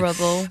weirdos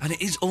horrible. Again. And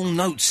it is all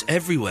notes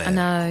everywhere. I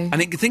know.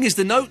 And the thing is,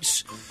 the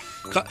notes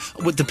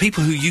with the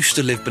people who used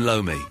to live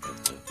below me,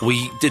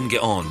 we didn't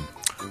get on.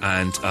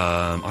 And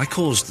I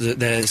caused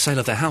their sale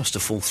of their house to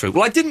fall through.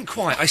 Well, I didn't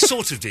quite. I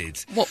sort of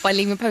did. What, by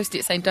leaving a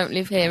Post-it saying "Don't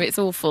live here"? It's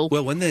awful.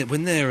 Well, when their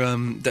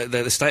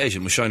estate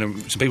agent was showing them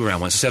some people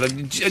around once, I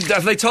said,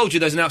 "Have they told you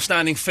there's an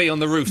outstanding fee on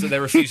the roof that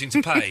they're refusing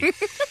to pay?"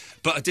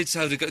 But I did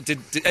say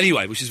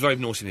anyway, which is very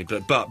naughty of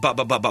me.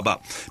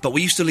 But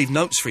we used to leave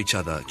notes for each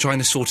other, trying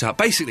to sort out.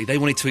 Basically, they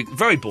wanted to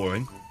very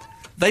boring.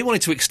 They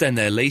wanted to extend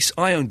their lease.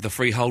 I owned the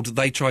freehold.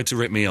 They tried to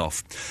rip me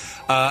off.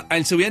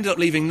 And so we ended up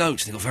leaving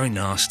notes. They got very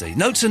nasty.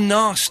 Notes are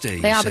nasty.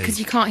 They are, because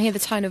you can't hear the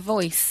tone of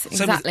voice.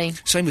 Exactly.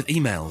 Same with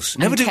emails.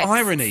 Never do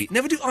irony.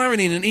 Never do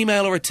irony in an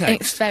email or a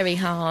text. It's very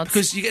hard.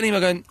 Because you get an email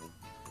going,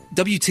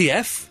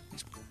 WTF?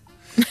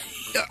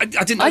 I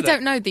didn't know that. I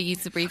don't know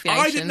these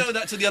abbreviations. I didn't know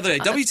that till the other day.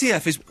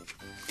 WTF is...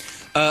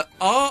 hang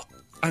on,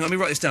 let me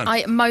write this down.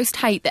 I most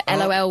hate the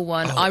LOL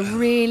one. I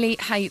really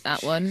hate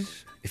that one.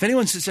 If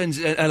anyone sends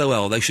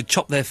LOL, they should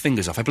chop their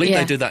fingers off. I believe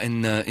they do that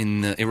in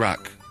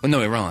Iraq. Well,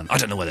 no, Iran. I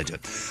don't know where they do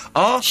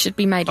it. Should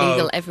be made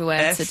legal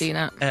everywhere to do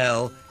that.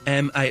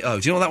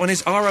 ROFLMAO. Do you know what that one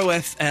is?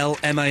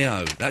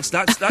 ROFLMAO.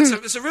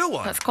 That's a real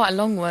one. That's quite a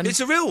long one.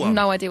 It's a real one.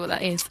 No idea what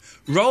that is.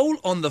 Roll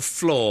on the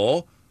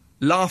floor,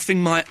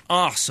 laughing my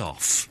arse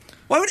off.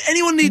 Why would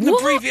anyone need an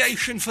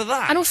abbreviation for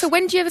that? And also,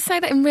 when do you ever say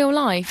that in real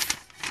life?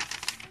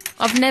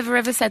 I've never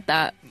ever said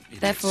that.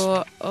 Idiots.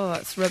 Therefore,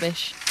 it's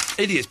rubbish.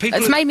 Idiots.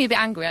 It's made me a bit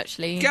angry,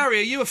 actually. Gary,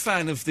 are you a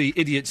fan of the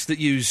idiots that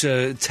use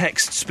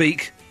text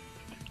speak?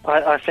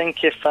 I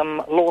think if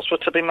laws were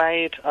to be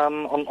made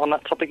on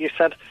that topic you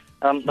said,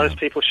 those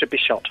people should be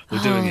shot. We're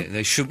doing it.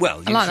 They should.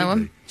 Well, I like that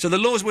one. So the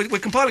laws we're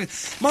compiling.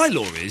 My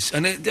law is,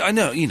 and I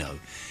know,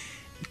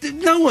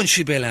 no one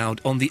should be allowed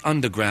on the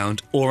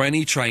underground or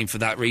any train for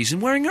that reason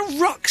wearing a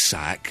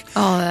rucksack.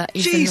 Oh, that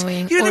is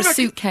annoying. Or a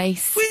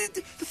suitcase.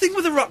 The thing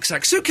with a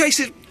rucksack,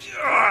 suitcases,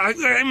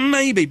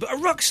 maybe, but a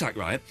rucksack,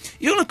 right?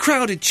 You're on a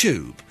crowded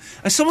tube,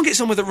 and someone gets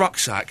on with a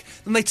rucksack,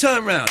 then they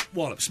turn around,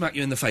 wallop, smack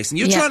you in the face, and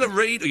you're trying to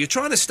read, or you're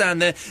trying to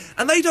stand there,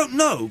 and they don't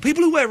know.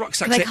 People who wear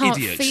rucksacks are idiots.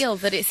 They can't feel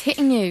that it's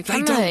hitting you,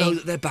 They don't know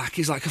that their back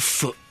is like a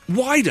foot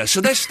wider,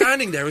 so they're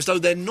standing there as though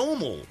they're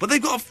normal, but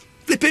they've got a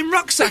flipping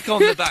rucksack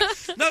on the back.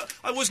 No,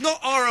 I was not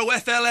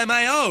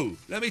ROFLMAO.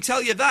 Let me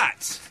tell you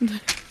that.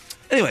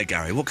 Anyway,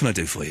 Gary, what can I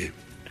do for you?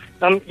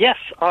 Yes,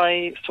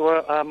 I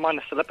saw a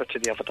minor celebrity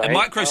the other day. A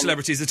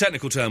micro-celebrity is the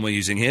technical term we're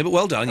using here, but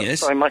well done,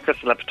 yes. Sorry,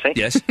 micro-celebrity.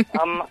 Yes.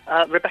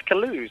 Rebecca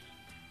Lewis.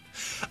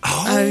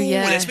 Oh,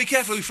 yeah. Let's be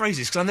careful who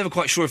phrases, because I'm never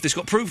quite sure if this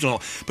got proved or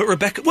not. But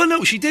Rebecca... Well,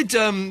 no, she did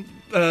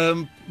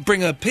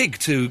bring a pig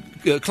to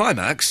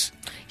Climax.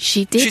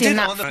 She did. She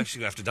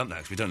have to dump that,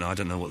 because we don't know. I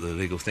don't know what the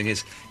legal thing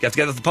is. You have to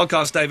get it off the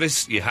podcast,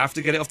 Davis. You have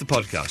to get it off the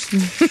podcast.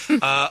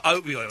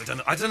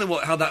 I don't know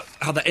how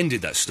that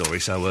ended, that story,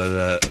 so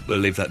we'll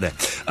leave that there.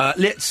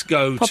 Let's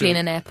go Probably in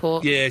an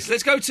airport. Yes,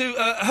 let's go to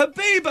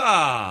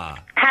Habiba.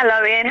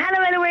 Hello, Ian.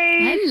 Hello,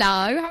 Eloise.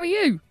 Hello, how are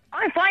you?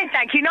 I'm fine,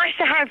 thank you. Nice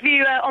to have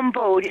you on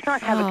board. It's nice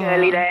to have a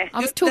girlie there.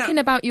 I was talking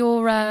about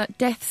your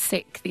death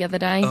sick the other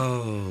day.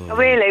 Oh,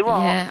 really?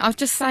 What? Yeah, I was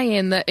just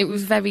saying that it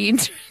was very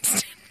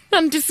interesting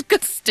and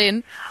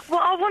disgusting. Well,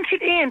 I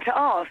wanted Ian to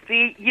ask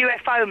the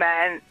UFO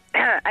man,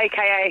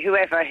 a.k.a.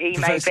 whoever he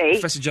may be.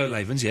 Professor Joe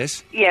Lavens,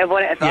 yes. Yeah,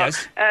 whatever.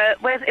 Yes.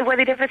 Whether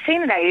he'd ever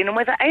seen an alien and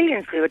whether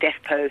aliens do a death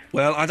poo.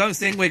 Well, I don't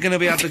think we're going to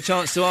be able to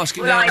chance to ask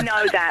him Well, that. I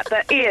know that,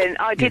 but Ian,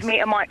 I did meet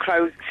a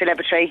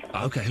micro-celebrity.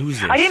 Okay, who was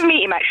this? I didn't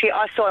meet him, actually.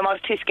 I saw him. I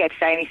was too scared to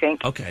say anything.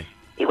 Okay.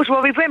 It was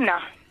Robbie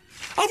Brimner.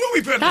 Oh,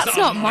 Robbie Brimley's That's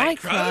not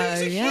micro,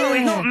 yeah. Well,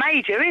 he's not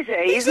major, is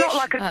he? He's not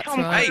like a That's Tom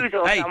right. Cruise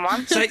or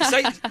someone.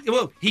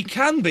 Well, he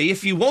can be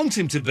if you want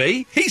him to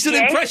be. He's an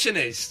Yes.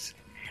 impressionist.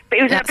 But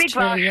he was in a That's big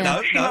true, rush. yeah. No,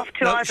 Pushing no, off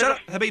to no, either shut up,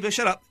 Habiba,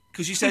 shut up.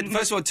 Because you said,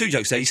 first of all, 2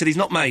 jokes there. You said he's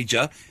not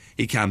major.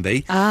 He can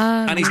be.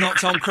 And he's not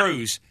Tom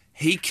Cruise.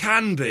 He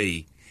can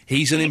be.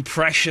 He's an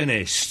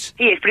impressionist.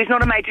 He is, but he's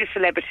not a major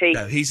celebrity.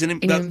 No, he's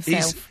an...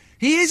 himself.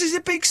 He's a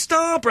big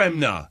star,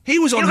 Bremner. He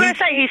was on... You're going to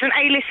say he's an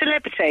A-list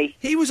celebrity?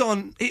 He was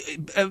on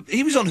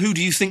Who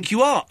Do You Think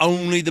You Are?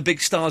 Only the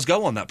big stars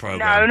go on that No,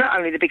 programme. not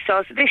only the big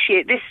stars. This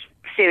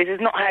series has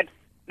not had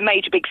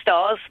major big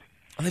stars.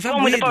 And they've The had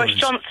one with the weird Boris ones.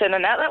 Johnson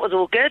and that was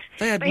all good.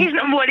 They had But he's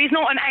not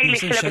an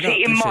A-list Doesn't shut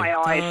celebrity up, in does my he?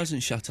 eyes. Doesn't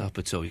shut up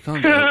at all. You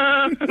can't do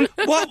it.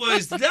 What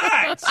was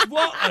that?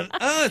 What on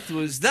earth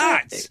was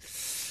that?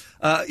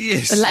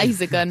 Yes. A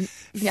laser gun.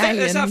 The Let's have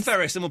aliens.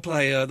 Ferris and we'll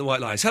play The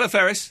White Lies. Hello,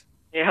 Ferris.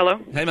 Yeah, hello.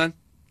 Hey, man.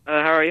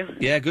 How are you?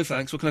 Yeah, good,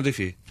 thanks. What can I do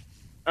for you?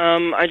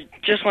 I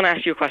just want to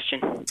ask you a question.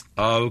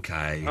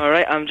 Okay. All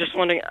right, I'm just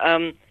wondering,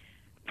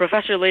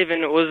 Professor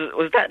Levin,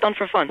 was that done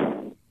for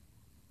fun?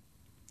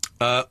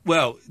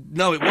 Well,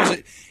 no, it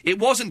wasn't. It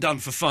wasn't done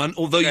for fun,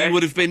 although you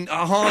would have been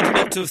hard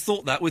not to have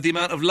thought that with the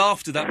amount of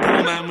laughter that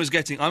poor man was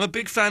getting. I'm a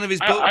big fan of his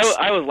books.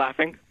 I was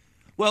laughing.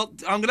 Well,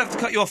 I'm going to have to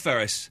cut you off,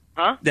 Ferris.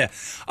 Huh? There.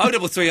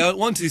 0330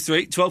 123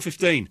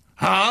 1215.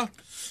 Huh?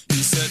 He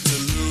said to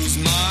lose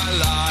my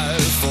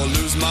life or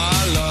lose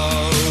my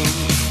love.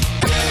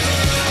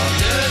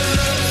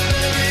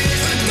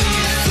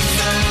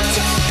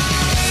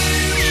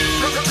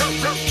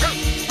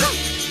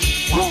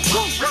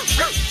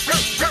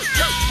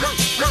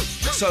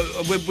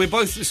 So we're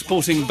both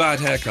sporting bad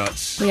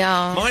haircuts. We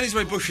are. Mine is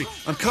very bushy.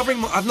 I'm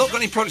covering. I've not got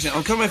any products in it.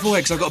 I'm covering my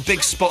forehead because I've got a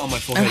big spot on my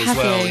forehead as have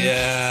well. you?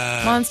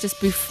 Yeah. Mine's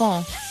just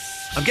Buffon.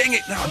 I'm getting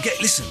it now.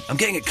 Listen. I'm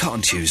getting it cut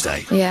on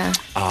Tuesday. Yeah.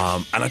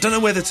 And I don't know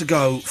whether to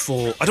go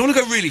for. I don't want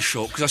to go really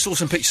short because I saw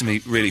some pictures of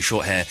me really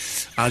short hair.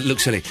 It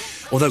looks silly.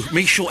 Although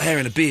me short hair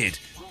and a beard,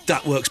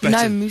 that works better.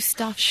 No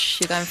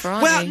moustache you're going for,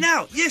 aren't Well, you?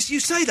 now, yes, you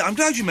say that. I'm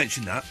glad you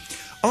mentioned that.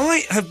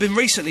 I have been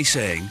recently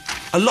seeing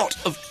a lot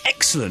of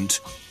excellent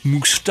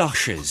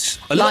moustaches.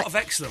 A lot of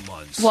excellent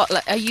ones. What,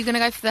 like, are you going to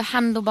go for the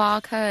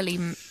handlebar curly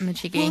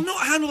majiggy? Well, not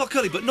handlebar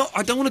curly, but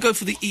I don't want to go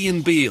for the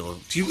Ian Beale.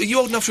 Are you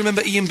old enough to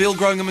remember Ian Beale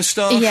growing a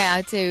moustache? Yeah,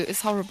 I do.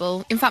 It's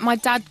horrible. In fact, my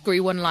dad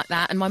grew one like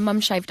that, and my mum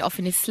shaved it off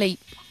in his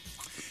sleep.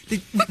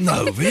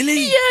 No,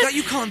 really? Yeah. That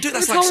you can't do it.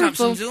 That's It like was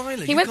horrible. Samson's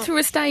Island. He You went can't- through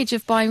a stage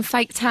of buying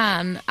fake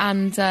tan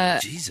and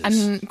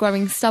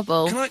growing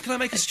stubble. Can I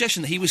make a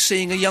suggestion that he was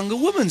seeing a younger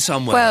woman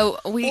somewhere? Well,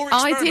 or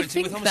I did experimenting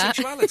think with that.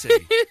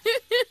 homosexuality.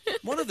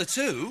 One of the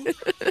two.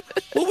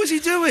 What was he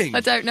doing? I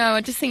don't know.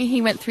 I just think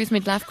he went through his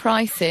midlife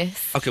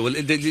crisis. Okay, well,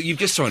 you've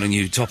just thrown a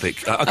new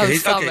topic. Sorry.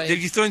 Okay,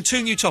 you've thrown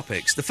 2 new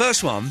topics. The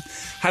first one,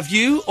 have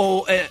you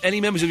or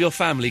any members of your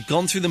family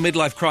gone through the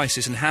midlife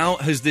crisis and how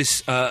has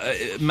this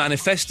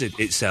manifested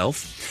itself?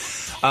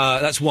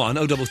 That's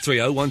 0330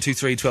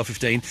 123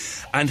 1215.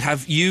 And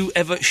have you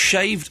ever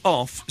shaved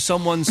off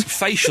someone's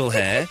facial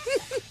hair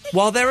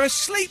while they're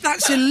asleep?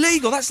 That's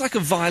illegal. That's like a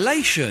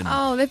violation.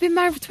 Oh, they've been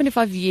married for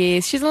 25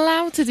 years. She's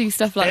allowed to do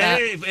stuff like that.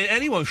 If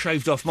anyone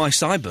shaved off my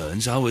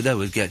sideburns, they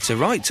would get a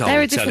right toll.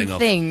 They're a telling different off.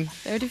 thing.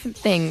 They're a different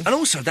thing. And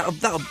also,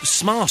 that'll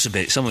smart a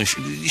bit. Someone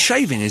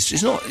shaving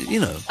is not, you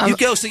know. You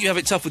girls think you have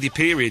it tough with your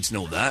periods and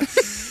all that.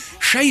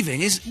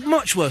 Shaving is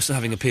much worse than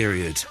having a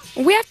period.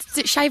 We have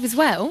to shave as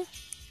well.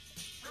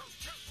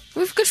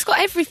 We've just got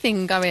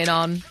everything going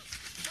on.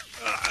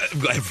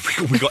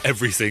 We got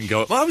everything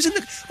going. Well, I was in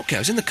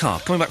the car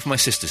coming back from my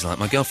sister's night.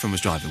 My girlfriend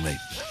was driving me.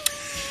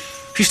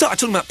 She started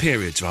talking about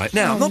periods, right?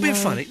 Now, I'm not being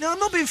funny. No, I'm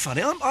not being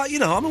funny. I'm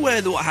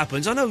aware that what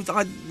happens. I know.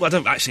 I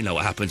don't actually know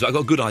what happens, but I've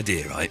got a good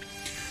idea, right?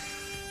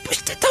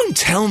 But don't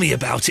tell me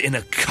about it in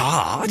a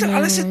car. I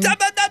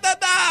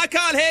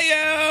can't hear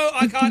you.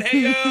 I can't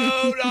hear you.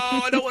 No,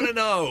 I don't want to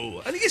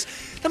know. And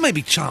that may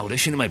be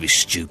childish and it may be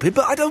stupid,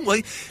 but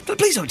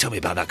please don't tell me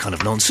about that kind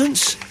of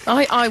nonsense.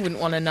 I wouldn't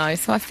want to know,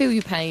 so I feel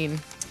your pain.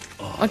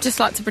 I'd just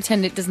like to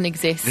pretend it doesn't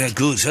exist. Yeah,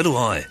 good. So do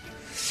I.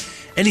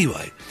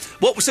 Anyway,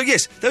 so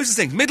yes, those are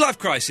the things. Midlife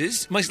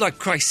crisis,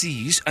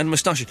 crises, and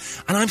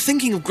moustaches. And I'm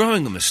thinking of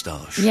growing a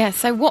moustache. Yeah,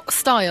 so what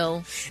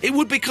style? It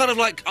would be kind of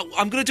like,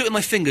 I'm going to do it with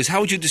my fingers. How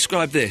would you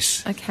describe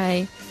this?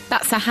 Okay,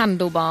 that's a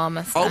handlebar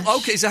moustache. Oh,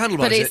 okay, it's a handlebar,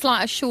 But is it's it?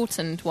 like a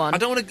shortened one. I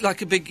don't want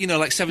like a big,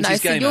 like 70s no,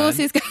 so gay yours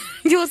man.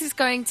 yours is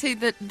going to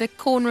the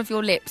corner of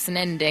your lips and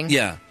ending.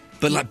 Yeah,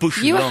 but like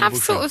bushy, You long, have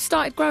bushy. sort of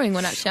started growing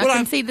one, actually. Well, I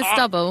can see the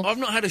stubble. I've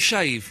not had a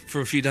shave for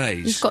a few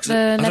days. You've got the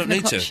I 11 don't need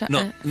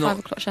o'clock to. 5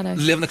 o'clock shadow.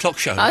 11 o'clock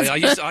show. I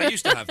I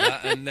used to have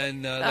that, and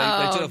then they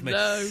took it off me.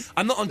 No.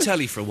 I'm not on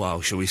telly for a while,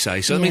 shall we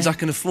say? So that means I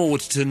can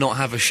afford to not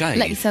have a shave.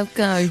 Let yourself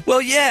go.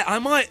 Well, yeah, I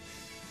might.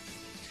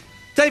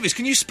 Davis,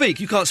 can you speak?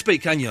 You can't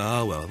speak, can you?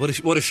 Oh, well,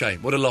 what a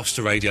shame. What a loss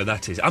to radio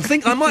that is.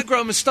 I might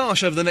grow a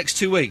moustache over the next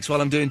 2 weeks while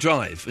I'm doing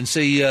Drive and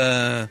see...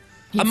 I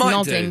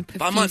might do,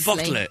 but I might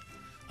bottle it.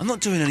 I'm not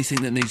doing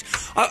anything that needs...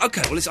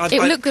 okay, well, It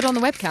would look good on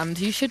the webcam,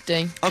 you should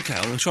do. Okay,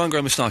 I'm going to try and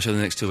grow a moustache over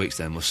the next 2 weeks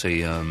then. We'll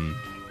see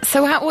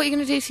So what are you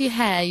going to do to your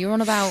hair? You're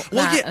on about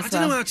that as I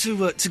don't know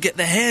how to get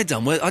the hair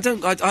done. Well,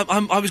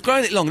 I was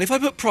growing it long, and if I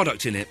put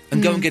product in it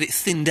and go and get it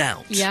thinned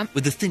out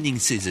with the thinning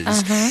scissors,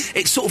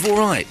 it's sort of all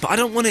right. But I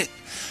don't want it.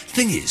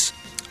 Thing is,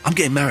 I'm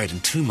getting married in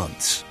 2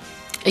 months.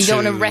 You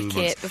don't want to wreck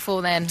it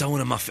before then. Don't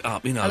want to muff it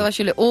up, you know. Otherwise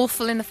you'll look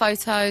awful in the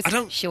photos.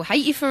 She'll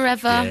hate you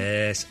forever.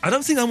 Yes. I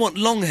don't think I want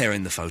long hair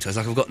in the photos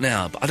like I've got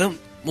now, but I don't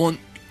want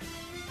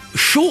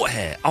short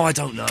hair. Oh, I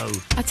don't know.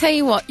 I tell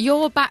you what,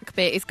 your back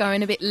bit is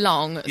going a bit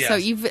long, so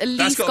you've at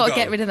least got to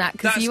get rid of that,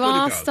 because you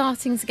are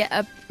starting to get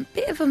a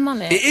bit of a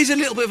mullet. It is a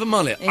little bit of a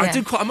mullet.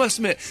 Yeah. I must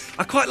admit,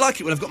 I quite like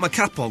it when I've got my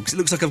cap on, because it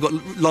looks like I've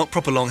got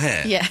proper long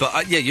hair. Yeah.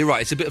 But you're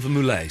right, it's a bit of a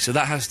mullet, so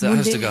that has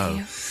to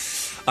go.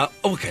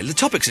 OK, the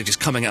topics are just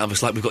coming out of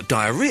us like we've got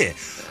diarrhoea.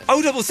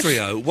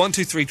 0330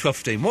 123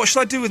 1215. What should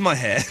I do with my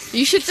hair?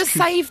 You should just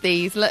save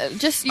these.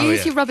 Just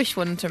use your rubbish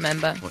one to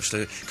remember. What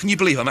should I do? Can you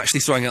believe I'm actually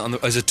throwing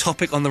it as a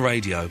topic on the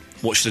radio?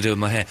 What should I do with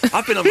my hair?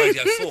 I've been on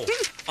Radio 4.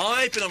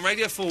 I've been on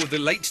Radio 4 with the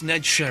late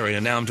Ned Sherry,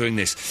 and now I'm doing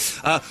this.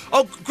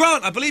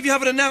 Grant, I believe you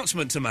have an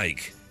announcement to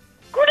make.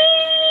 Good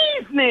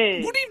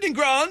evening! Good evening,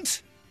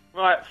 Grant!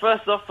 Right,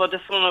 first off, I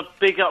just want to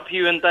big up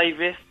Ewan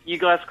Davis. You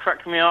guys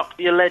crack me up.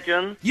 You're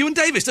legends. Ewan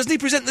Davis, doesn't he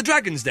present the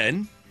Dragons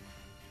Den?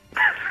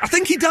 I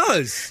think he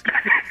does.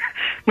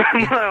 No,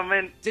 I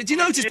mean... Did you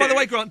notice, by the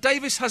way, Grant,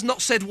 Davis has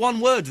not said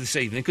one word this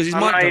evening because his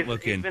mic not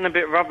working. He's been a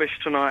bit rubbish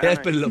tonight. Yeah,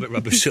 it's been a little bit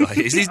rubbish tonight.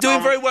 He's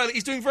doing very well.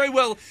 He's doing very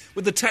well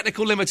with the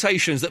technical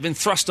limitations that have been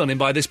thrust on him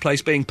by this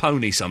place being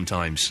pony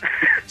sometimes.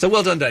 So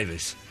well done,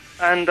 Davis.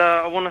 And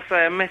I want to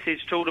say a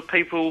message to all the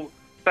people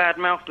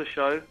bad-mouth the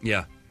show.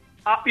 Yeah.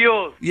 Up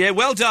yours. Yeah,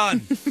 well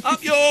done.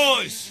 Up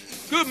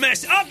yours. Good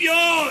mess. Up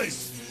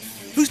yours.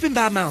 Who's been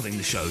bad-mouthing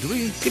the show? Do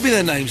we give me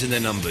their names and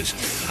their numbers?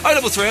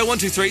 0330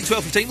 123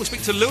 1215. We'll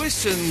speak to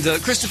Lewis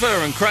and Christopher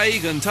and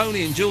Craig and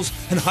Tony and Jules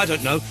and I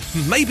don't know,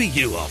 maybe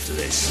you after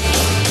this.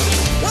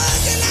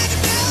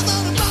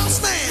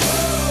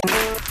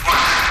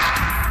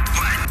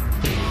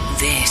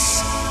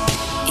 This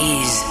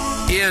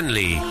is Ian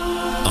Lee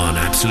on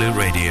Absolute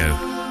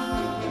Radio.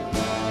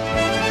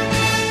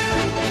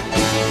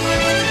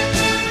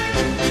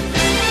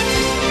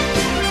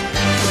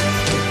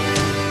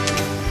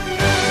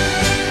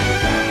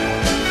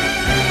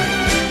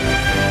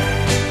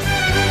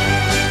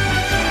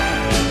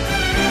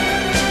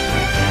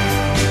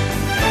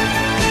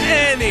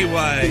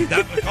 Anyway,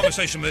 that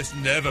conversation must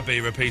never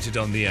be repeated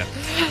on the air.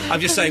 I'm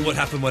just saying what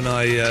happened when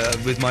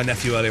with my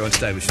nephew earlier on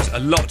today, which was a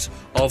lot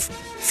of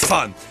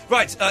fun.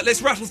 Right,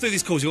 let's rattle through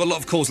these calls. We've got a lot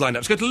of calls lined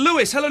up. Let's go to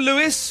Lewis. Hello,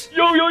 Lewis.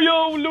 Yo,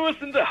 Lewis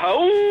in the house.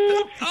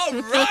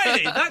 Oh,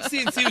 right. That's the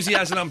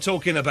enthusiasm I'm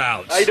talking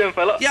about. How you doing,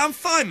 fella? Yeah, I'm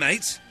fine,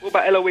 mate. What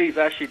about Eloise?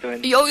 How's she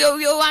doing? Yo,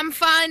 I'm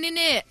fine,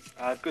 innit?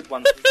 Good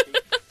one.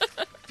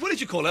 What did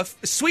you call her?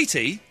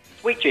 Sweetie?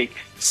 Sweet cheeks.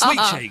 Sweet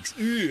cheeks.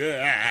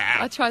 Yeah.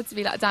 I tried to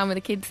be like down with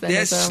the kids then.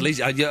 Yes, as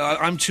well.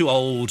 I'm too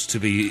old to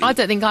be. I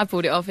don't think I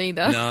pulled it off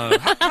either. No.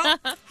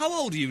 How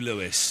old are you,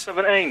 Lewis?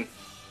 17.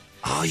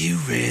 Are you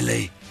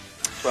really?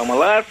 Well, my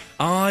lad.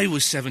 I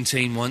was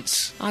 17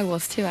 once. I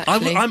was too,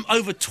 actually. I'm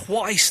over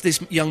twice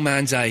this young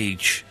man's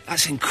age.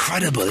 That's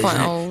incredible, Quite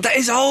isn't it? old. That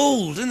is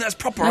old, and that's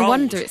proper No old.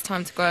 wonder it's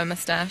time to grow a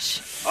moustache.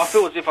 I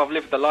feel as if I've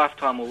lived a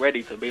lifetime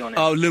already, to be honest.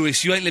 Oh,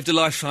 Lewis, you ain't lived a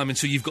lifetime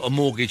until you've got a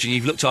mortgage and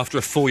you've looked after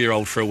a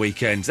 4-year-old for a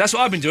weekend. That's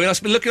what I've been doing.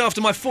 I've been looking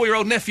after my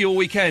 4-year-old nephew all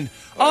weekend.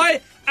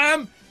 I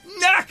am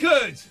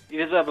knackered!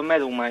 You deserve a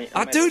medal, mate.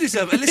 I do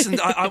deserve it. Listen,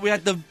 we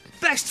had the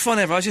best fun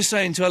ever. I was just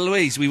saying to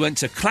Eloise, we went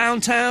to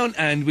Clowntown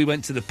and we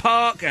went to the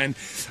park and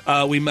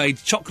we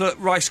made chocolate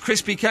Rice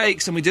Krispie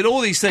cakes and we did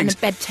all these things. And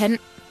a bed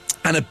tent.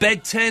 And a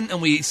bed tent, and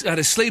we had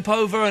a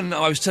sleepover, and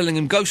I was telling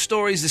him ghost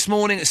stories this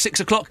morning at 6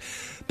 o'clock.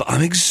 But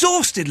I'm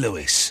exhausted,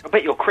 Lewis. I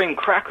bet you're cream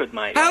crackered,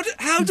 mate. How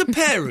do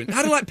parents...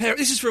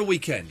 This is for a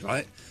weekend,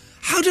 right?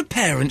 How do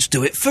parents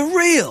do it for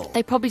real?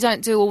 They probably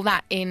don't do all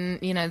that in,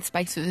 the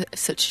space of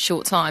such a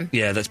short time.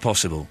 Yeah, that's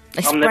possible.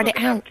 They spread it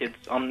out. Kids.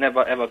 I'm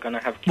never, ever going to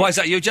have kids. Why is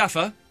that, you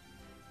Jaffa?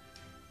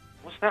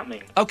 What's that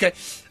mean? OK,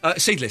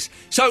 Seedless.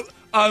 So...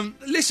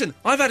 listen,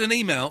 I've had an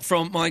email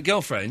from my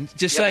girlfriend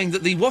just saying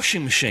that the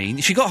washing machine,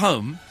 she got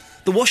home,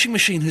 the washing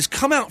machine has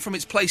come out from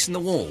its place in the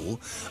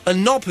wall, a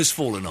knob has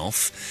fallen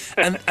off,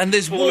 and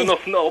there's fallen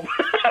off knob.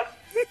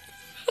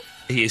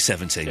 He is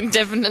 17.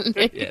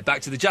 Definitely. Yeah,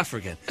 back to the Jaffa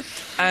again.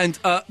 And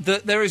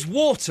there is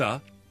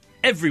water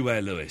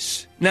everywhere,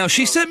 Lewis. Now,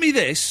 she sent me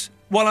this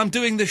while I'm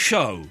doing the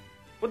show.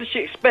 What does she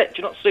expect?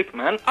 You're not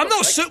Superman. I'm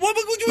not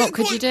What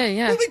could you do,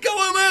 yeah? Will we go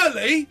home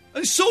early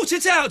and sort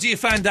it out, do you,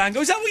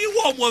 Fandango? Is that what you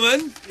want,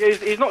 woman? Yeah,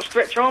 he's not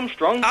Stretch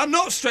Armstrong. I'm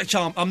not Stretch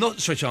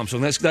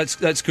Armstrong.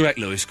 That's correct,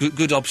 Lewis.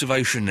 Good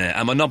observation there.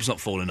 And my knob's not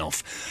falling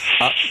off.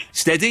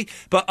 Steady.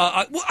 But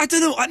I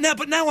don't know.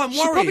 Now I'm worried.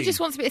 She probably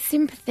just wants a bit of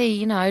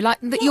sympathy,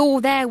 like that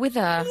you're there with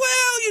her.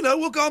 Well,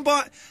 we'll go and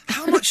buy...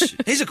 How much...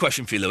 Here's a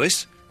question for you,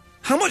 Lewis.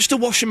 How much do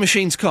washing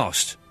machines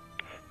cost?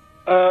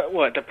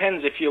 Well, it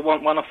depends if you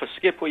want one off a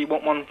skip or you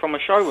want one from a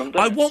showroom,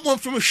 I want one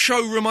from a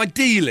showroom,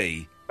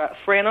 ideally. About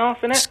 3.5,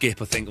 innit?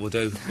 Skip, I think we'll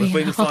do. We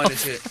can find it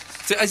here.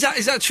 So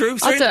is that true?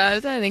 I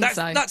don't think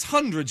so. That's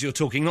hundreds you're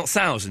talking, not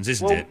thousands,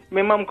 isn't Well, it?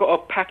 my mum got a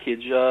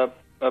package, a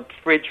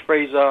fridge,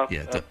 freezer,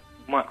 a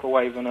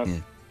microwave and a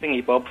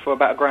thingy bob for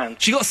about £1,000.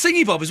 She got a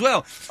thingy bob as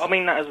well. I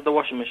mean that as the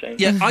washing machine.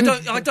 Yeah, I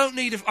don't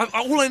need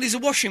all I need is a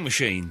washing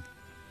machine.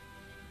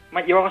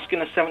 Mate, you're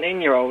asking a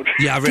 17-year-old.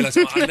 Yeah, I realise.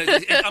 I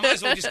might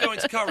as well just go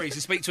into Curry's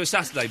and speak to a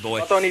Saturday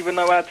boy. I don't even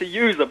know how to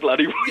use a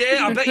bloody one.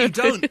 Yeah, I bet you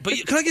don't. But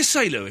can I just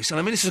say, Lewis,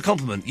 and I mean this is a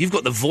compliment, you've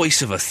got the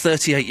voice of a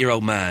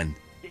 38-year-old man.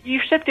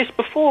 You've said this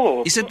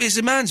before. It's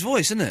a man's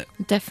voice, isn't it?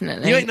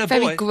 Definitely. You ain't no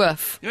Very boy.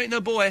 gruff. You ain't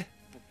no boy.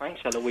 Thanks,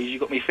 Eloise. You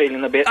got me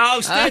feeling a bit...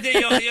 Oh, steady.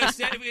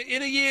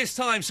 In a year's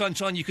time,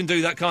 sunshine, you can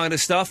do that kind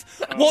of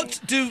stuff. What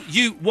do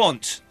you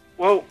want?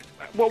 Well,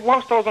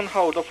 whilst I was on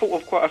hold, I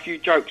thought of quite a few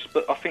jokes,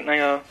 but I think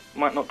they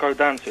might not go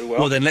down too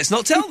well. Well, then let's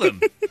not tell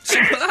them.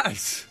 Simple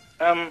as.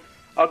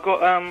 I've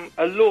got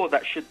a law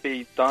that should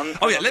be done.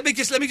 Oh yeah, let me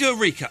do a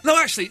recap. No,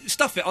 actually,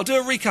 stuff it. I'll do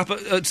a recap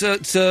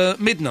at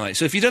midnight.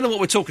 So if you don't know what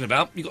we're talking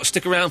about, you've got to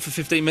stick around for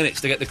 15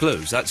 minutes to get the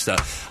clues. That's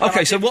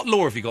okay. So what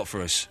law have you got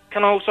for us?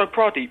 Can I also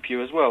Pradeep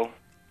you as well?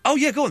 Oh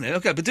yeah, go on then.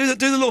 Okay, but do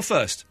the law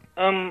first.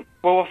 Well,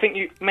 I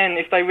think men,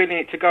 if they really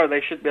need to go,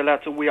 they should be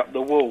allowed to wee up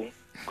the wall.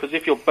 Because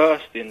if you're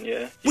bursting,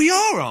 we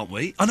are, aren't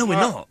we? I know we're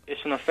not.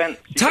 It's an offence.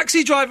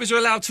 Taxi drivers are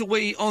allowed to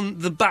wee on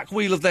the back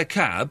wheel of their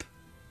cab.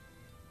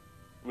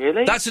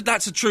 Really? That's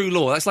a true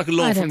law. That's like a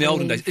law from the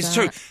olden days. It's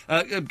true.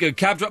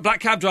 Black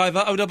cab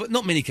driver,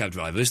 not mini cab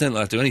drivers, they don't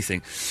allowed to do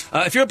anything.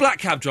 If you're a black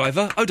cab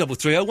driver,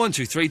 0330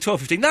 123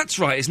 1215. That's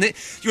right, isn't it?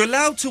 You're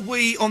allowed to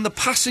wee on the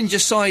passenger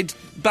side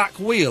back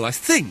wheel, I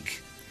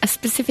think. A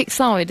specific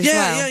side as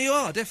well? Yeah, you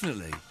are,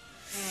 definitely.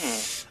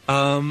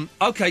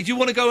 Okay, do you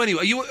want to go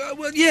anywhere?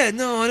 I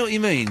know what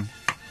you mean.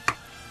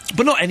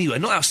 But not anywhere,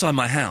 not outside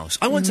my house.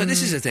 I once said,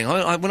 this is the thing,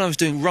 when I was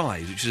doing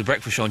Rise, which is a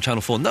breakfast show on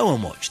Channel 4, no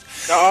one watched.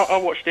 No, I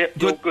watched it.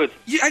 You're good.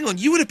 Hang on,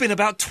 you would have been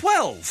about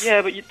 12.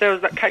 Yeah, but there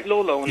was that Kate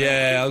Lawler on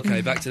there. Yeah,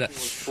 okay, back to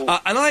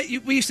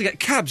that. We used to get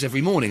cabs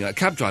every morning. A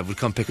cab driver would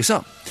come pick us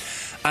up.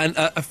 And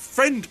a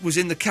friend was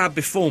in the cab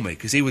before me,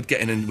 because he would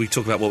get in and we'd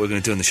talk about what we were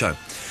going to do in the show.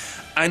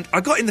 And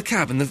I got in the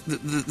cab, and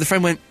the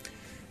friend went,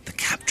 the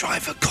cab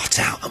driver got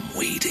out and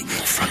weed in your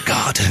front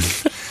garden.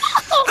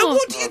 And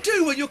what do you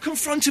do when you're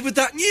confronted with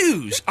that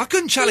news? I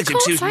couldn't challenge him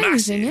because he was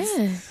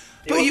massive.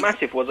 He was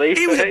massive, was he?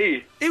 He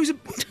was a...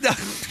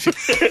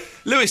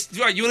 Lewis,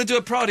 right, you want to do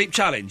a Pradeep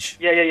challenge?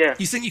 Yeah.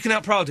 You think you can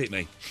out-Pradeep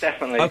me?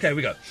 Definitely. Okay,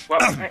 we go. Well,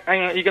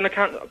 hang on, you're going to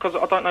count... Because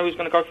I don't know who's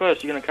going to go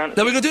first. You're going to count...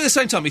 No, we're going to do it at the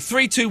same time.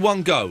 3, 2,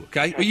 1, go,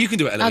 okay? Well, you can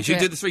do it, Eloise. You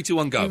do the 3, 2,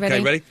 1, go. Ready?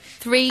 Okay, ready?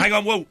 3... Hang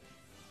on, whoa.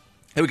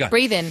 Here we go.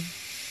 Breathe in.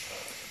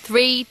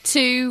 3,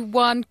 2,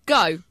 1,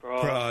 go.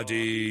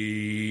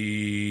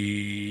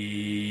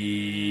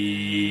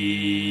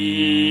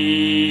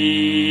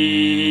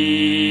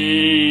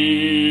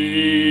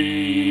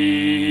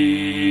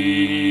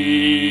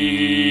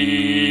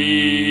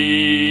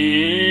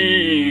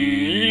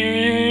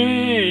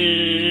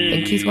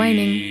 Pinky's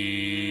waning.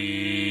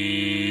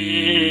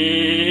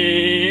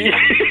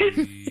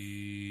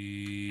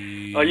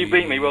 Oh, you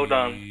beat me. Well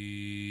done.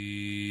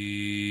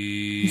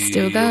 He's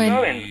still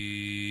going.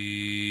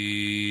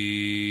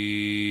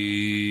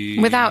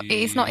 Without,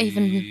 it's not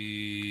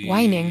even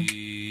waning.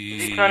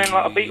 Is he turning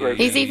like a beetroot?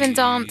 He's even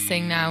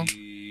dancing now.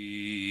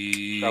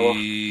 Show off.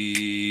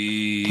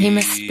 He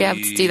must be able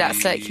to do that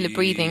circular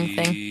breathing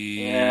thing.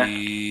 Yeah.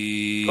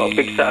 Got a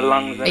big set of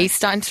lungs there. He's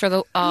starting to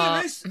struggle.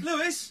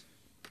 Lewis!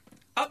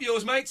 Up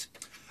yours, mate.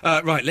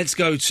 Right, let's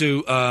go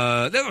to...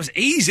 that was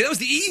easy. That was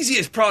the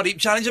easiest Pradeep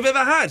challenge I've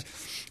ever had.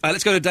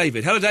 Let's go to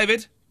David. Hello,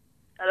 David.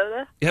 Hello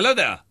there. Hello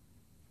there.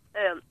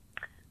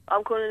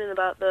 I'm calling in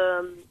about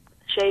the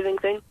shaving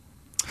thing.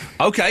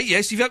 Okay,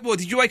 yes.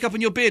 Did you wake up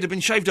and your beard had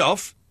been shaved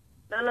off?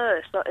 No,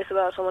 it's not. It's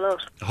about someone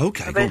else.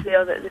 Okay, so basically,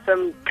 I was at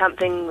some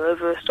camping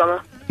over a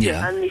summer.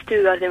 Yeah. And these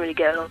two guys didn't really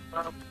get along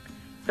well.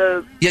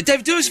 So... Yeah,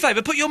 David, do us a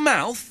favour. Put your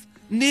mouth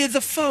near the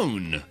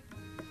phone.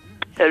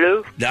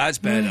 Hello? That's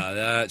better.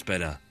 That's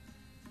better.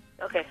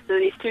 Okay, so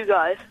these two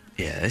guys...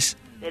 Yes.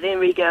 They didn't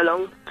really get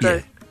along.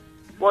 So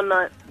one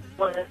night,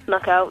 one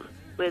snuck out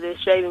with his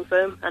shaving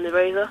foam and a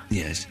razor.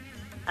 Yes.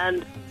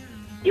 And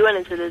he went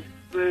into the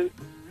room.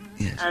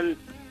 Yes. And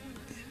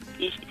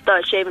he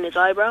started shaving his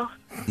eyebrow.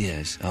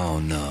 Yes. Oh,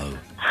 no.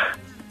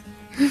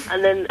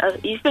 And then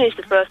he finished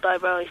the first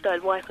eyebrow, he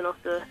started wiping off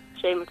the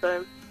shaving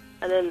foam.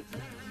 And then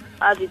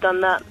as he'd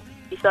done that,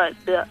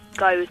 the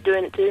guy who was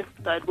doing it to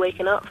started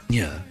waking up.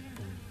 Yeah.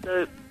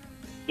 So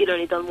he'd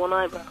only done one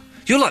eyebrow.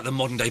 You're like the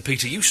modern-day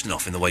Peter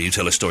Ustinov in the way you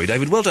tell a story,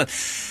 David. Well done.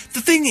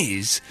 The thing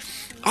is,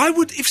 I'm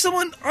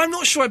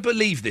not sure I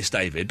believe this,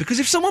 David, because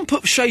if someone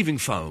put shaving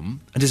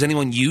foam, and does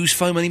anyone use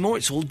foam anymore?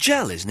 It's all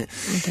gel, isn't it?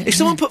 If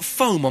someone put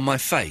foam on my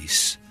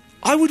face,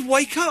 I would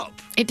wake up.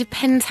 It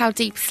depends how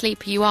deep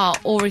sleep you are,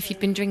 or if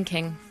you've been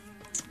drinking.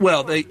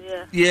 Well,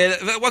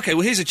 okay,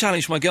 well, here's a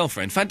challenge for my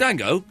girlfriend.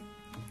 Fandango,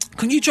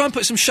 can you try and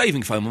put some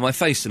shaving foam on my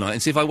face tonight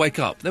and see if I wake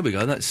up? There we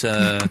go, that's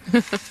the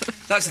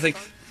thing.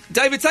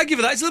 David, thank you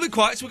for that. It's a little bit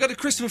quiet, so we'll go to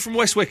Christopher from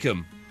West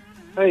Wickham.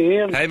 Hey,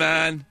 Ian. Hey,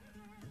 man.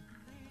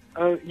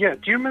 Yeah,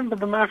 do you remember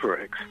the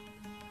Mavericks?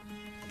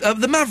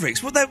 The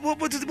Mavericks? What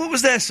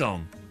was their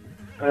song?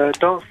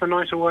 Dance the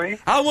Night Away.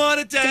 I want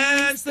to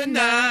dance the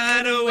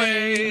night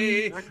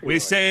away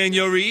with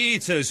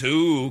senoritas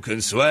who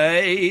can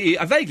sway.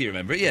 I vaguely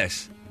remember it,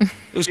 yes. It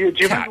was do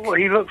you remember what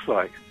he looks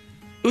like?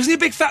 Was he a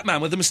big fat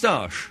man with a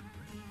moustache?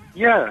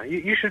 Yeah,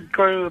 you should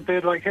grow a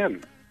beard like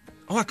him.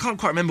 Oh, I can't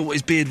quite remember what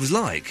his beard was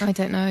like. I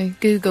don't know.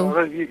 Google.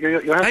 Well,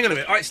 Hang on a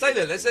minute. All right, stay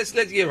there. Let's.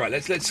 Yeah, right.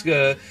 Let's.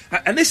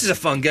 And this is a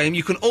fun game.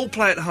 You can all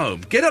play at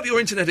home. Get up your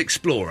Internet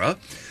Explorer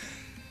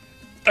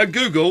and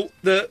Google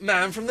the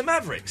man from the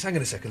Mavericks. Hang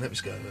on a second. Let me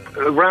just go.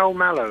 Raoul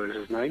Mallow is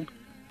his name.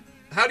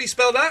 How do you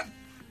spell that?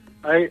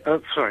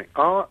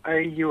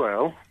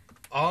 R-A-U-L.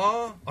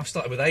 I've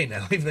started with A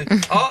now. Even though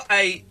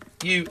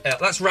R-A-U-L.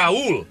 That's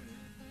Raoul.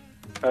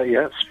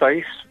 Yeah.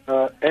 Space.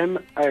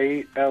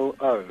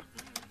 M-A-L-O.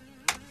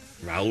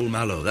 Raoul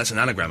Mallow. That's an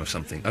anagram of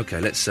something.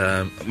 Okay, let's...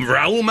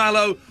 Raoul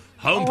Mallow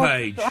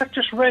homepage. Oh, I've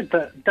just read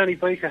that Danny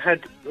Baker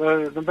had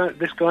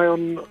this guy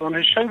on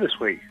his show this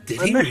week.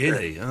 Did he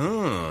really?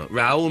 Oh,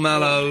 Raoul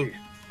Mallow.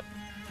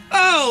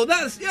 Oh,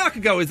 that's... Yeah, I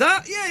could go with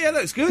that. Yeah,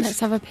 that's good.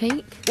 Let's have a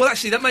peek. Well,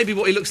 actually, that may be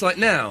what he looks like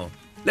now.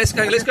 Let's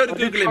go to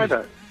Google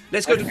Images.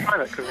 Let's go to... try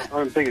that, because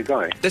I'm a bigger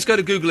guy. Let's go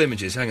to Google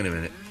Images. Hang on a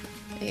minute.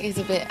 It is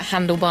a bit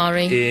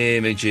handlebar-y.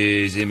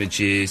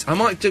 Images. I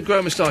might grow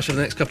a moustache over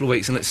the next couple of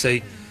weeks and let's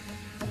see...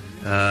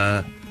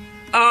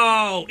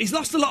 he's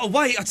lost a lot of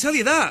weight, I tell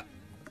you that.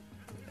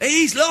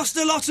 He's lost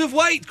a lot of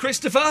weight,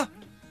 Christopher.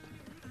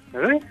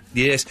 Really?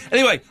 Yes.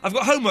 Anyway, I've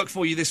got homework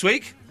for you this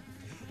week.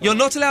 You're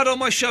not allowed on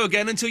my show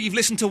again until you've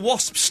listened to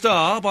Wasp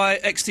Star by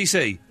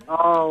XTC.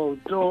 Oh,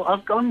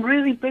 I'm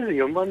really busy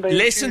on Monday.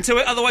 Listen to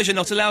it, otherwise you're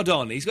not allowed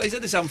on. He's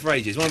had this album for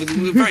ages. One of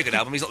the very good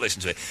album. He's not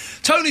listened to it.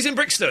 Tony's in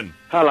Brixton.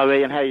 Hello,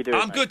 Ian. How you doing?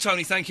 I'm good,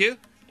 Tony. Thank you.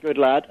 Good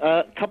lad.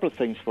 Couple of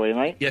things for you,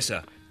 mate. Yes,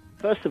 sir.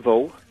 First of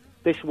all,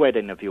 this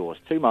wedding of yours,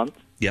 2 months.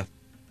 Yeah.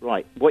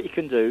 Right, what you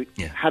can do,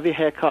 have your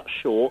hair cut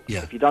short.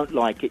 Yeah. If you don't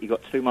like it, you've got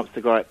 2 months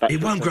to grow it back.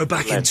 It won't grow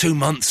back in 2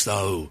 months,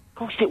 though. Of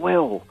course it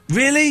will.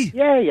 Really?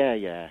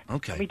 Yeah.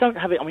 Okay. I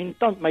mean,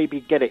 don't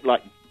maybe get it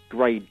like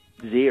grade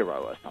 0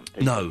 or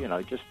something.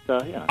 No. Just.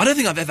 I don't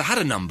think I've ever had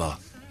a number.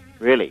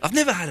 Really? I've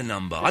never had a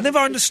number. I never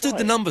understood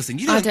the number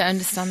thing. I don't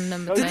understand the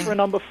number Go thing. for a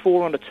number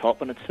 4 on the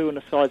top and a 2 on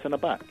the sides and the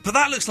back. But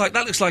that looks like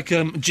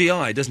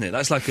GI, doesn't it?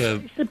 That's like a...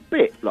 It's a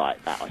bit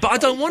like that. But I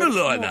don't want to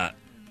look like that.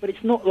 But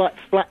it's not like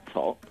flat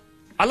top.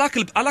 I like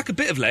a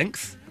bit of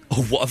length.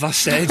 Oh, what have I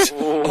said?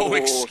 Oh,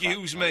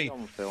 excuse me.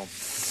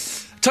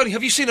 Tony,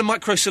 have you seen a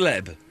micro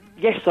celeb?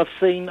 Yes, I've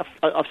seen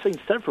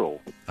several.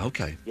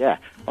 Okay. Yeah,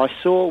 I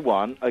saw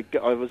one. I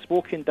was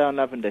walking down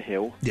Lavender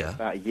Hill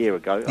about a year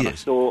ago, and I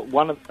saw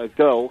a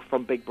girl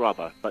from Big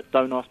Brother. But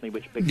don't ask me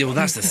which Big Brother. Yeah, well,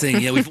 that's the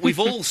thing. Yeah, we've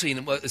all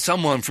seen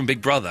someone from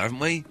Big Brother, haven't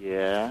we?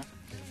 Yeah.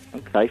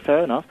 Okay,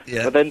 fair enough.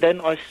 Yeah. But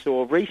then I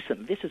saw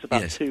recently. This is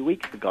about 2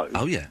 weeks ago.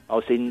 Oh yeah. I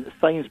was in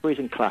Sainsbury's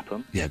in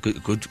Clapham. Yeah, good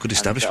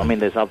establishment. I mean,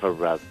 there's other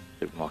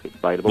supermarkets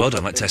available. Well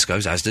done, like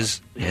Tesco's, Asda's.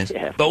 Yes.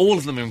 Yeah. But all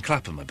of them are in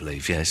Clapham, I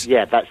believe. Yes.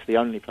 Yeah, that's the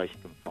only place you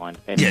can find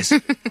any. Yes.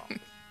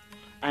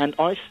 And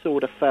I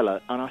saw the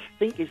fella, and I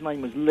think his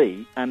name was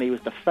Lee, and he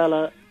was the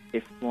fella,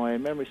 if my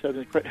memory serves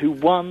me correct, who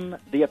won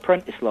The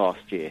Apprentice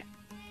last year.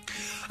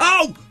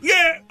 Oh,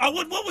 yeah!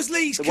 What was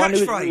Lee's the catchphrase? one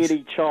who was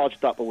really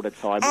charged up all the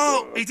time.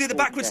 Oh, he did the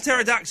backwards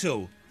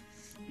pterodactyl.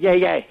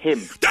 Yeah,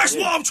 him. That's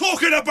what I'm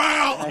talking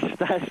about!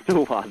 That's the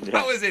one. Yeah.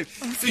 That was him.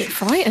 I was a bit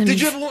frightened. Did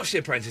you ever watch The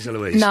Apprentice,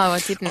 Eloise? No, I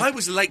didn't. I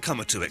was a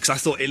latecomer to it because I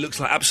thought it looks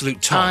like absolute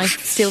I tosh.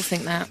 still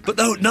think that. But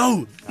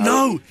no.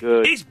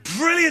 Good. It's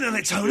brilliant, isn't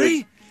it,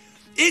 Tony?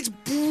 It's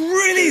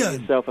brilliant.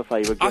 Do yourself a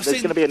favour. There's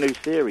going to be a new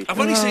series. I've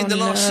only seen the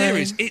last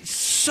series. It's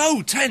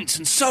so tense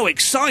and so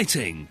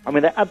exciting. I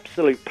mean, they're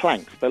absolute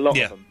planks, a lot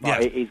of them,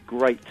 but it is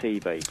great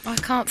TV. I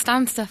can't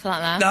stand stuff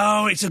like that.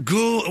 No, it's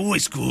good. Oh,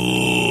 it's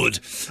good.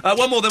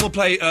 One more, then we'll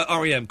play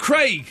R.E.M.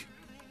 Craig.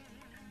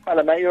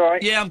 Hello, mate. You all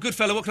right? Yeah, I'm good,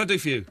 fella. What can I do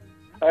for you?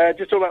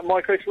 Just talk about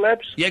micro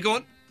celebs. Yeah, go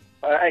on.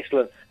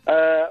 Excellent.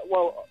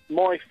 Well,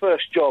 my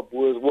first job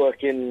was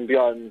working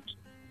behind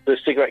the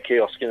cigarette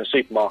kiosk in a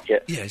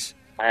supermarket. Yes.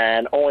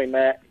 And I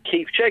met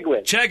Keith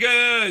Chegwin.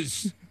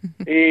 Cheggers!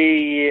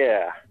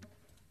 Yeah.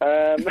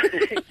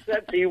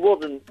 Except he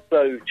wasn't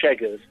so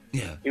Cheggers.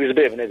 Yeah. He was a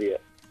bit of an idiot.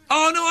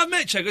 Oh, no, I've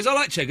met Cheggers. I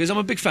like Cheggers. I'm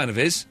a big fan of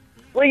his.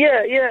 Well,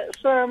 yeah,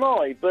 so am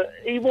I. But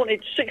he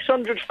wanted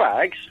 600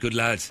 fags. Good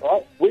lad.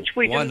 Right, which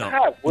we Why didn't not?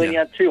 have when he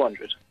had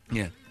 200.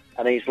 Yeah.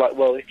 And he's like,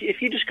 well,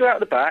 if you just go out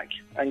the back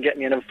and get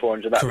me another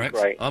 400, that'd Correct. be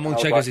great. I'm on And I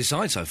was Cheggers' like-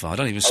 side so far. I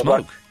don't even I was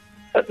smoke.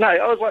 No,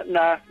 I was like,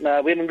 nah,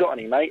 we haven't got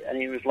any, mate. And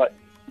he was like,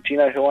 do you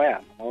know who I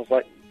am? I was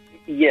like,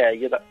 yeah,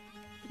 you're that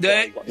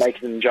guy who got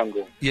naked in the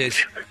jungle.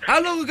 Yes.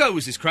 How long ago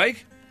was this,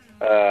 Craig?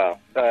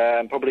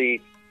 Probably,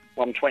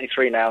 I'm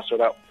 23 now, so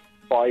about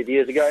 5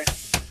 years ago.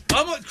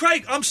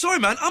 Craig, I'm sorry,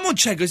 man. I'm on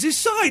Cheggers'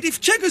 side. If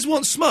Cheggers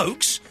wants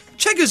smokes,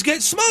 Cheggers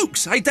gets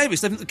smokes. Hey,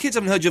 Davis, the kids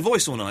haven't heard your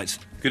voice all night.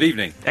 Good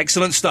evening.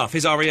 Excellent stuff.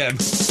 Here's R.E.M.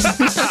 That's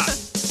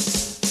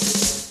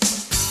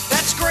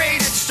great,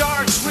 it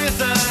starts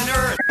with an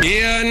earth.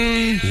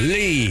 Ian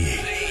Lee.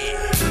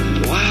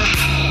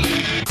 Wow.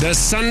 The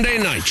Sunday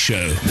Night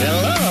Show.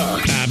 Hello.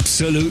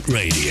 Absolute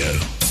Radio.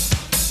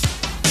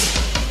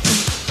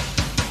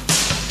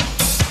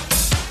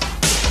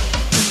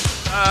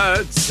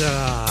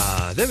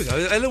 There we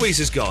go. Eloise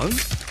has gone.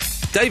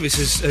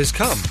 Davis has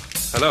come.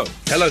 Hello.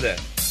 Hello there.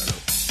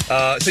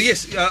 So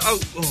yes.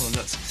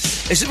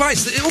 Nuts. It's right.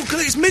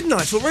 It's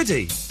midnight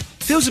already.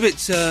 Feels a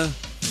bit.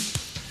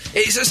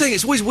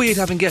 It's always weird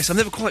having guests. I'm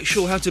never quite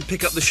sure how to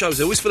pick up the shows.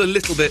 They always feel a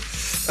little bit.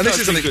 And this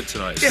is something good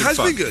tonight. It has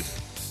been good.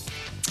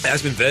 It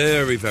has been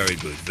very, very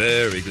good.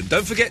 Very good.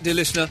 Don't forget, dear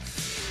listener,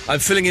 I'm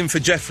filling in for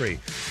Jeffrey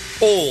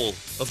all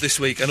of this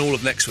week and all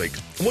of next week.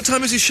 And what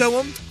time is his show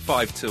on?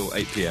 5 till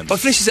 8 p.m. Oh, it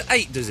finishes at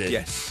 8, does it?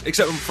 Yes.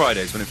 Except on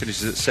Fridays when it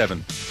finishes at 7.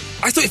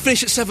 I thought it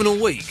finished at 7 all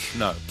week.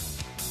 No.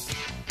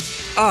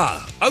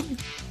 I don't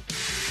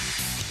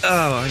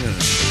know.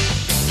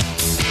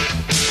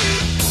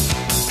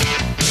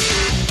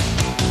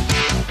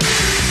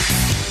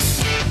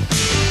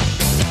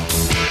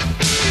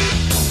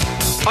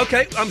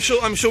 Okay, I'm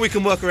sure we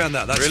can work around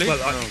that. That's really?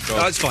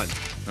 That's fine.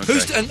 Okay.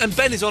 And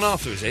Ben is on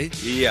after, is he?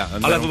 Yeah,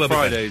 and I'll then have a on word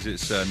Fridays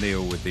it's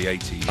Neil with the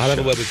 80s. I'll have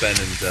a word with Ben,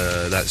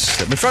 and that's...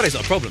 I mean, Friday's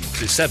not a problem,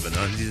 because it's 7.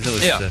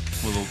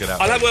 We'll all get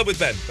out. I'll have a word with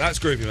Ben. That's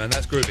groovy, man,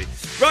 that's groovy.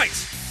 Right,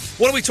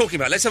 what are we talking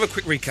about? Let's have a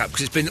quick recap,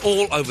 because it's been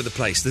all over the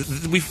place.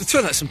 We've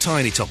thrown out some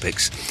tiny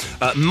topics.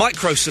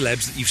 Micro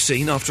celebs that you've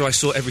seen after I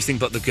saw Everything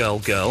But the Girl.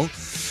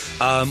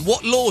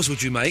 What laws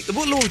would you make?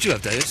 What law would you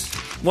have, Davis?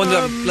 One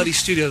bloody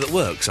studio that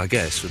works, I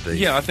guess, would be.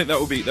 Yeah, I think that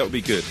would be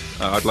good.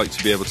 I'd like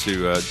to be able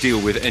to deal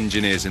with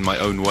engineers in my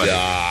own way,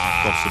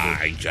 possible.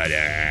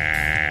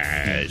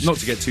 Engineers. Not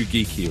to get too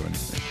geeky or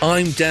anything.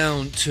 I'm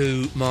down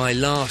to my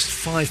last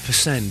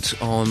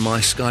 5% on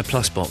my Sky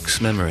Plus box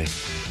memory.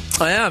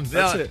 I am.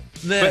 That's it.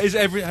 But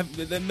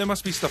there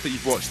must be stuff that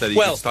you've watched there that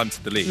it's time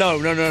to delete. No.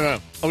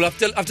 Well, I've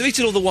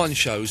deleted all the One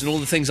shows and all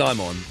the things I'm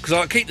on, because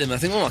I keep them. I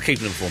think, what am I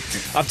keeping them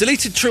for? I've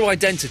deleted True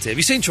Identity. Have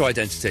you seen True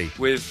Identity?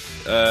 With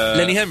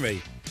Lenny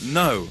Henry?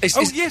 No.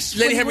 Yes.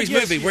 Lenny Henry's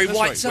movie where he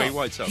whites up. He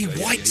whites up. He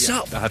whites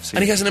up. I have seen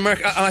and he has an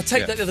American... And I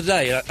taped that the other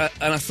day,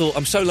 and I thought,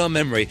 I'm so low on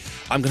memory,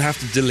 I'm going to have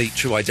to delete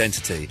True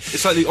Identity.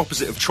 It's like the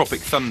opposite of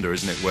Tropic Thunder,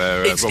 isn't it,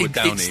 where Robert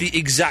Downey... It's the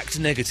exact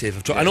negative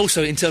of... And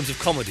also, in terms of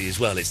comedy as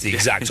well, it's the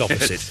exact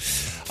opposite.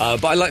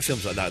 But I like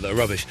films like that are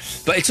rubbish.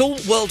 But it's all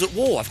World at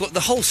War. I've got the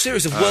whole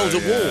series of World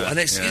at War, and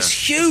it's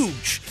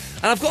huge.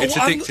 And I've got... It's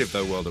addictive,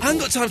 though, World at War. I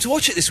haven't got time to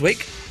watch it this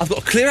week. I've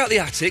got to clear out the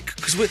attic,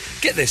 because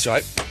get this,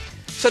 right?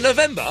 So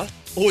November...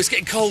 Oh, it's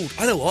getting cold.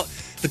 I know what.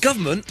 The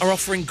government are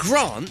offering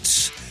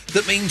grants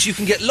that means you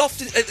can get loft...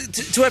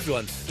 to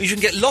everyone. You can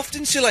get loft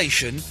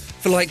insulation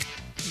for,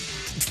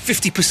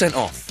 50%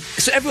 off.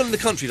 So everyone in the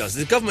country does.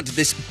 The government did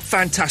this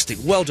fantastic.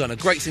 Well done. A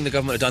great thing the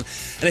government have done.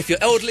 And if you're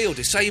elderly or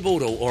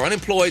disabled or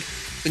unemployed,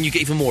 then you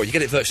get even more. You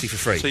get it virtually for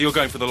free. So you're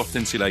going for the loft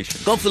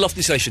insulation? Gone for the loft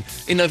insulation.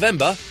 In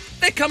November,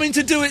 they're coming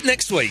to do it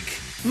next week.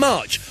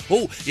 March.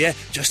 Oh, yeah,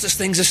 just as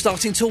things are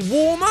starting to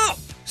warm up.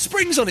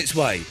 Spring's on its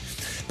way.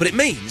 But it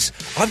means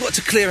I've got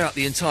to clear out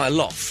the entire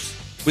loft.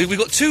 We've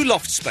got 2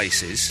 loft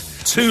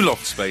spaces. 2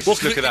 loft spaces? Well,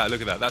 look at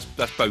that.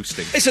 That's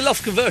boasting. It's a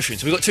loft conversion,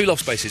 so we've got 2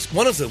 loft spaces.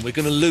 One of them we're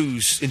going to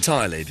lose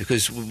entirely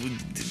because we're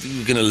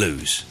going to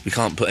lose. We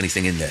can't put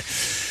anything in there.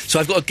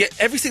 So I've got to get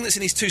everything that's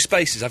in these 2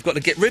 spaces, I've got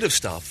to get rid of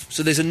stuff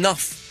so there's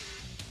enough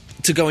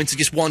to go into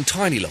just one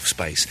tiny loft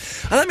space.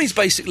 And that means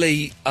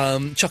basically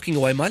chucking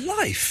away my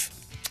life.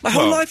 My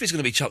whole life is going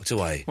to be chucked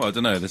away. Well, I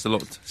don't know. There's a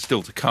lot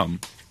still to come.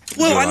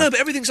 Well, I know, but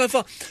everything so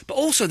far. But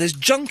also, there's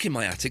junk in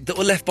my attic that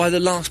were left by the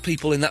last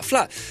people in that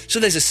flat.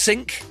 So there's a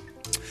sink.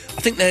 I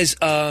think there's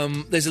a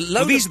load.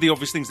 Well, these are the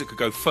obvious things that could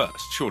go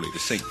first. Surely the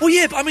sink. Well,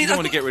 yeah, but I mean, you don't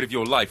want to get rid of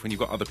your life when you've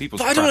got other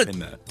people's crap in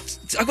there.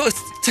 I've got to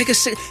take a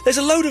sink. There's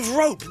a load of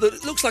rope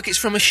that looks like it's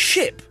from a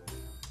ship.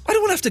 I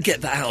don't want to have to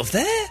get that out of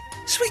there.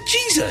 Sweet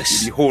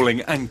Jesus! You're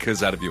hauling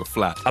anchors out of your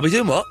flat. I'll be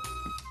doing what?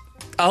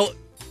 Oh,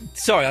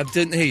 sorry, I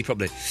didn't hear you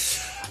properly.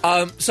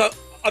 So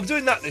I'm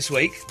doing that this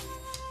week.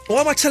 Why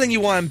am I telling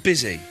you why I'm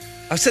busy?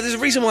 I said there's a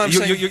reason why I'm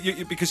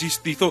saying... Because you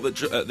thought that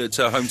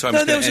Home Time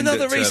was there was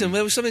another reason.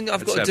 There was something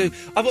I've got to do.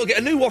 I've got to get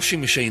a new washing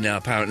machine now,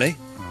 apparently.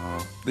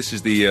 Oh, this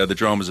is the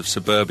dramas of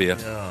suburbia.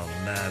 Oh,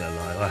 man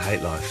alive. I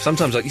hate life.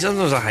 Sometimes I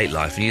hate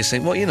life, and you just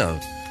think, well, you know...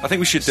 I think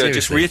we should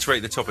just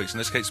reiterate the topics and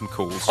let's get some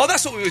calls. Oh,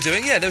 that's what we were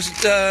doing, yeah. There was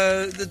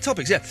the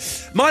topics, yeah.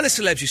 Minor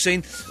celebs you've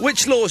seen.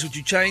 Which laws would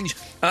you change?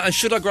 And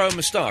should I grow a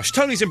moustache?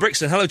 Tony's in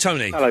Brixton. Hello,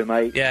 Tony. Hello,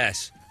 mate.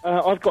 Yes.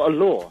 I've got a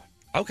law.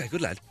 OK,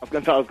 good lad. I've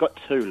got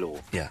 2 law.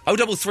 Yeah.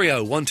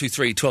 0330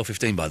 123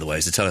 1215, by the way,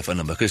 is the telephone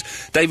number, because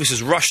Davis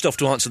has rushed off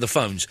to answer the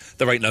phones.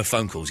 There ain't no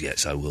phone calls yet,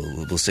 so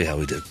we'll see how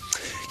we do.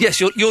 Yes,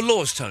 your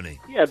laws, Tony.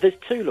 Yeah, there's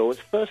 2 laws.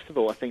 First of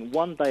all, I think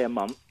one day a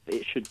month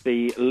it should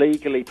be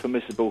legally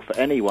permissible for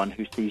anyone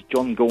who sees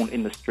John Gaunt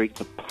in the street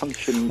to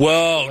punch him.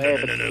 Well,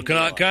 no.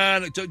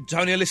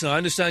 Tony, listen, I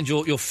understand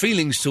your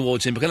feelings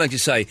towards him, but can I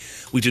just say,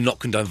 we do not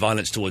condone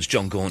violence towards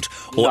John Gaunt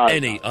or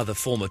any other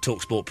former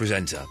TalkSport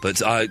presenter.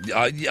 But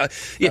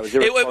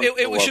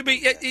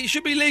it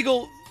should be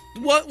legal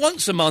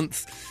once a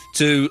month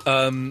to.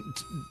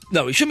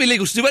 No, it shouldn't be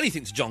illegal to do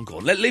anything to John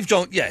Gordon. Leave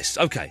John. Yes,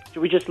 okay.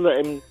 Should we just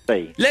let him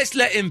be? Let's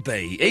let him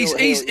be.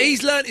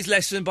 He's learnt his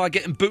lesson by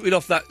getting booted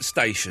off that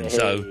station.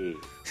 So.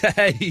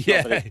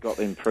 Yeah. It's got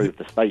to improve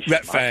the station.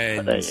 Rat much, fans.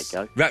 but there you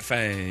go. Rat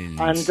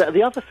fans. And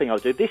the other thing I'll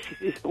do, this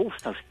is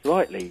also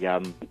slightly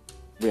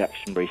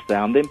reactionary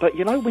sounding, but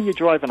you know when you're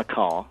driving a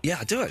car? Yeah,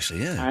 I do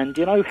actually, yeah. And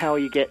you know how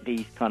you get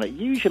these kind of,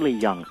 usually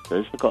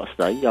youngsters, I've got to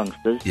say,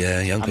 youngsters.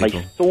 Yeah, young and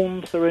people. They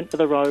saunter into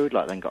the road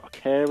like they ain't got a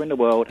care in the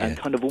world and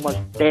kind of almost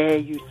dare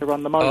you to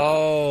run them over.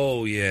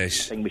 Oh,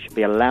 yes. I think we should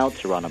be allowed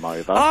to run them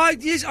over.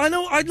 Yes, I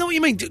know what you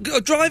mean.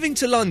 Driving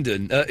to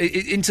London,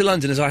 into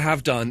London as I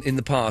have done in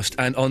the past,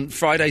 and on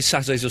Fridays,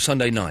 Saturdays or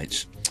Sunday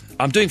nights.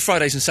 I'm doing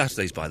Fridays and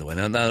Saturdays, by the way,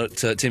 now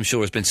that Tim Shaw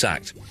has been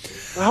sacked.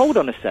 Well, hold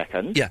on a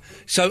second. Yeah,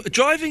 so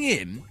driving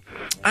in,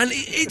 and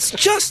it's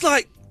just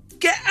like,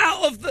 get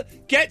out of the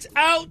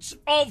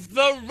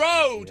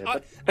road! Yeah,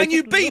 and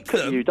you beep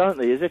them. You don't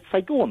they? As if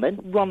say, go on then,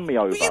 run me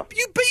over.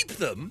 You beep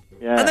them,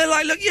 yeah. And they're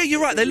like, look, yeah,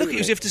 you're right. They look at you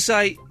as if to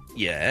say,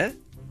 yeah,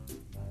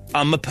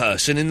 I'm a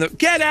person in the...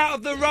 Get out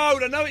of the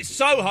road! I know it's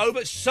Soho,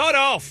 but sod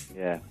off!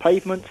 Yeah,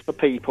 pavements for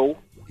people.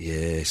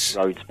 Yes.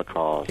 Roads for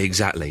cars.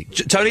 Exactly.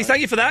 Tony,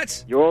 thank you for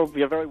that. You're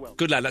very welcome.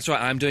 Good lad, that's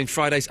right. I'm doing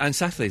Fridays and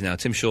Saturdays now.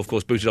 Tim Shaw, of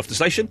course, booted off the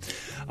station.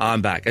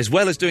 I'm back. As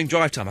well as doing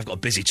drive time. I've got a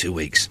busy 2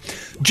 weeks.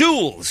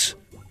 Jules!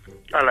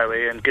 Hello,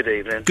 Ian. Good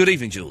evening. Good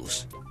evening,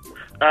 Jules.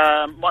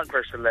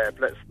 Micro celeb.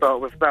 Let's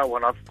start with that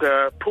one. I've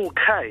Paul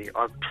Kay.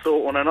 I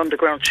saw on an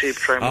underground tube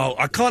train. Oh,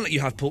 I can't let you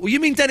have Paul. Well, you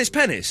mean Dennis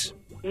Pennis?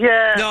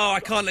 Yeah. No, I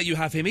can't let you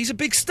have him. He's a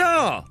big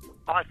star.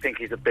 I think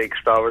he's a big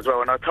star as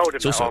well, and I told him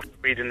that after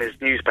reading his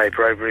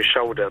newspaper over his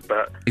shoulder,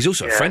 but... He's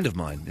also a friend of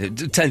mine.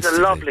 He's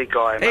a lovely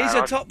guy, man. He's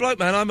a top bloke,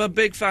 man. I'm a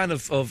big fan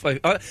of I'm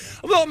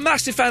not a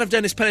massive fan of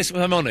Dennis Pennis, if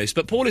I'm honest,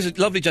 but Paul is a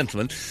lovely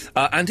gentleman,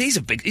 and he's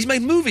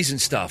made movies and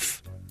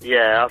stuff.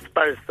 Yeah, I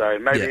suppose so.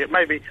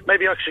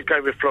 Maybe I should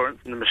go with Florence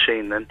and the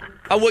Machine then.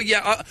 Oh well,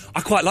 yeah,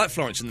 I quite like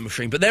Florence and the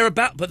Machine, but they're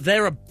about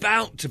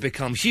to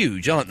become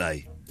huge, aren't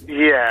they?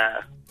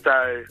 Yeah.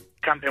 So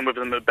camping with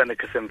them at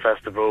Benicassim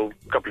Festival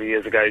a couple of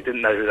years ago,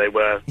 didn't know who they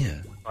were.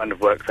 Yeah. Kind of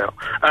works out.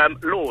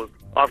 Laws.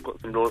 I've got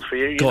some laws for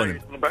you. Go on.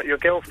 Know about your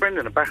girlfriend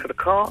in the back of the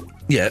car?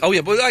 Yeah. Oh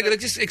yeah. But I gotta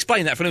just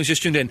explain that for anyone who's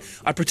just tuned in.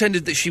 I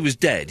pretended that she was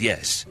dead.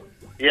 Yes.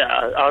 Yeah,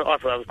 I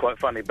thought that was quite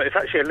funny, but it's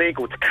actually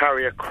illegal to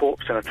carry a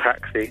corpse in a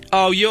taxi.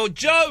 Oh, you're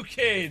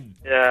joking!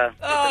 Yeah.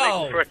 It's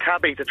illegal for a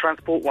cabbie to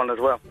transport one as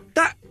well.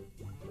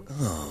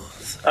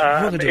 It's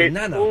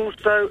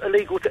also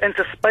illegal to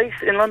enter space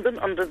in London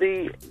under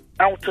the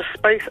Outer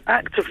Space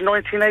Act of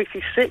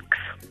 1986.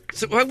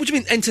 So, what do you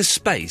mean, enter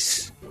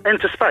space?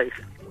 Enter space.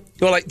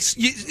 Well, like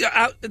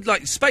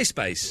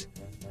space?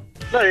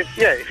 No,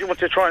 yeah, if you want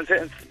to try and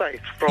get into space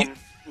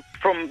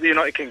from the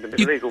United Kingdom,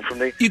 it's illegal from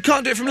the... You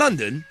can't do it from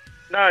London?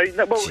 No,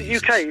 well,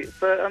 UK,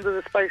 but under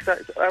the Space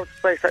Act, Outer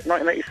Space Act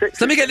 1986.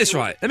 So let me get this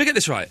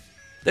right.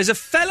 There's a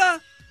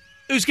fella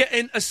who's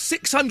getting a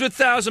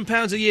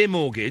 £600,000 a year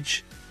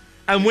mortgage,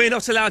 and we're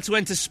not allowed to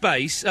enter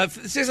space.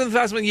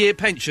 £600,000 a year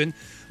pension.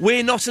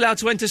 We're not allowed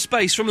to enter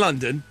space from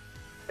London.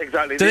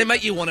 Exactly. Does it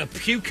make you want to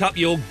puke up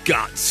your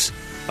guts?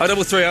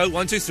 0330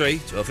 123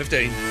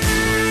 1215.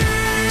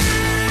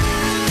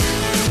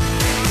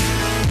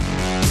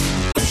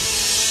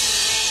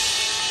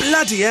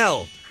 Bloody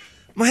hell.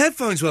 My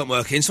headphones weren't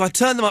working, so I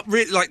turned them up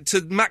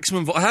to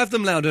maximum I have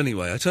them loud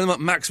anyway. I turned them up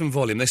maximum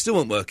volume. They still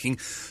weren't working,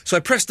 so I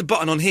pressed the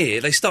button on here.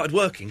 They started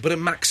working, but at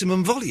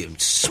maximum volume.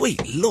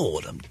 Sweet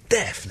Lord, I'm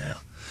deaf now.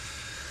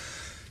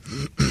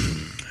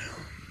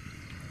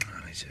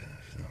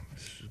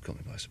 Got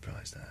me by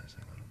surprise,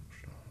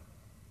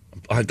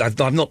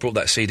 I've not brought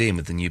that CD in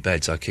with the new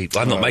beds. I've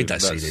not made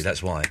that CD,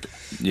 that's why.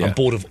 Yeah. I'm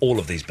bored of all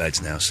of these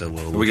beds now, so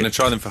we'll... Are we going to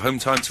try them for home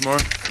time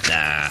tomorrow?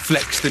 Nah.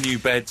 Flex the new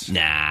beds?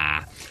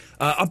 Nah.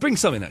 I'll bring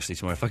some in, actually,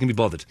 tomorrow, if I can be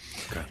bothered.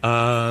 Okay.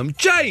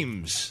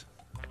 James!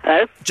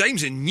 Hello?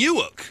 James in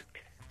Newark.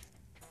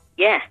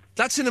 Yeah.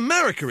 That's in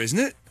America, isn't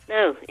it?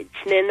 No, it's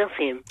near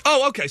Nottingham.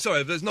 Oh, OK,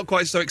 sorry, that's not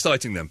quite so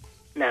exciting, then.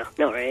 No,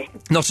 not really.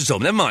 Not at all,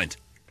 never mind.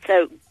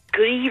 So,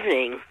 good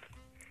evening.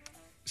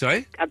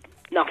 Sorry?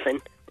 Nothing.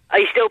 Are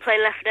you still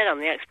playing Left 4 Dead on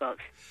the Xbox?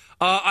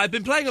 I've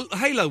been playing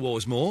Halo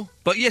Wars more,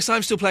 but yes,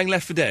 I'm still playing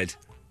Left 4 Dead.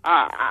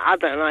 I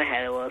don't like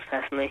Halo Wars,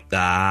 personally.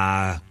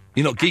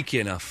 You're not geeky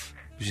enough.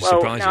 Which is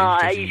well, surprising. No,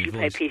 I usually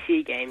play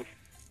PC games.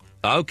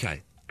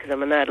 OK. Because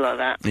I'm a nerd like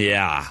that.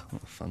 Yeah.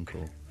 Fun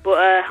call. But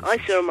I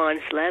saw a minor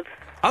celeb.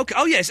 OK.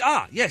 Oh, yes.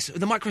 Yes.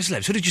 The micro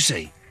celebs. Who did you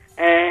see?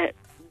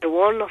 The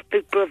one off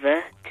Big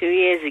Brother 2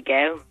 years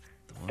ago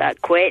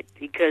that quit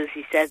because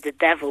he said the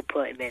devil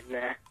put him in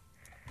there.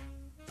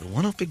 The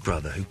one off Big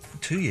Brother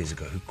 2 years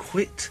ago who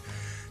quit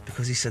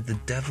because he said the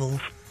devil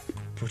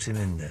put him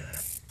in there.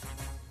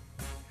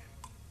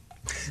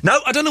 No,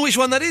 I don't know which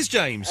one that is,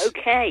 James.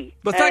 OK.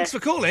 But thanks for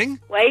calling.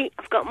 Wait,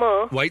 I've got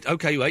more. Wait,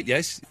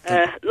 yes.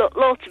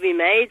 Law to be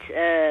made,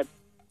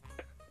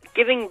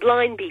 giving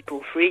blind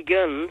people free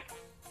guns.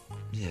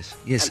 Yes.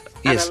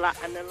 And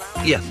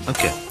Yeah,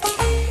 OK.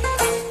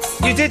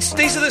 You did.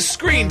 These are the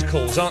screened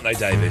calls, aren't they,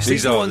 Davis?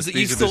 These are the ones that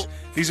you thought.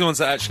 These are the ones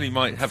that actually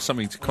might have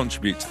something to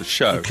contribute to the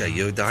show.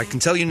 Okay, I can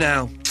tell you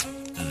now,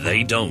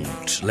 they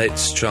don't.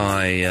 Let's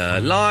try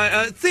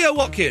Theo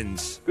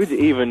Watkins. Good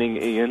evening,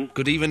 Ian.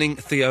 Good evening,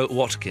 Theo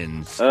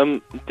Watkins.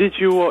 Did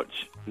you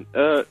watch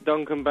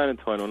Duncan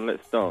Bannatyne on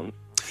Let's Dance?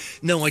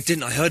 No, I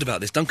didn't. I heard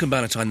about this. Duncan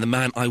Bannatyne, the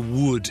man I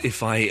would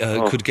if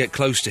I could get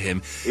close to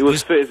him. He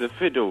was fit as a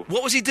fiddle.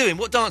 What was he doing?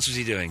 What dance was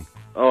he doing?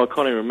 Oh, I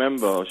can't even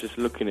remember. I was just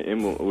looking at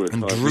him all the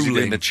time. And Was he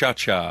doing the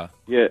cha-cha?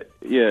 Yeah.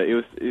 It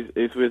was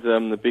with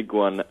the big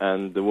one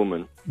and the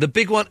woman. The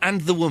big one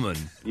and the woman?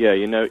 Yeah,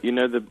 you know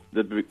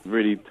the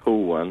really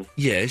tall one?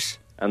 Yes.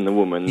 And the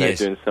woman, Yes.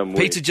 they're doing some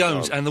Peter weird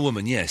Jones dance. and the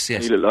woman, yes. He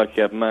looked like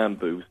he had man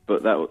boobs,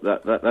 but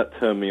that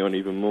turned me on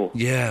even more.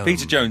 Yeah.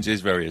 Peter Jones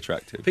is very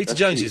attractive. Peter That's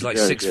Jones Peter is like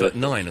Jones,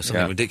 6'9" or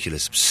something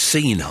ridiculous.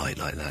 Obscene height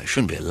like that. It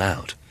shouldn't be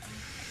allowed.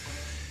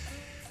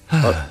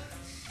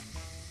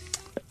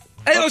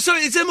 Hey,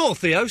 sorry, is there more,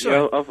 Theo? Sorry.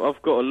 Yeah,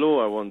 I've got a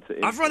law I want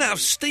to... I've run out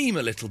of steam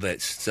a little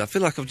bit. So I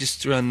feel like I've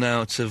just run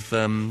out of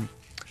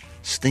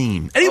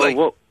steam. Anyway...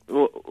 Oh,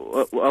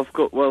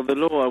 the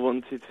law I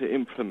wanted to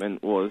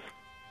implement was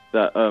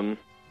that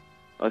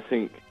I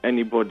think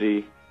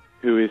anybody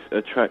who is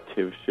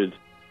attractive should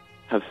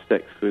have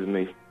sex with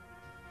me.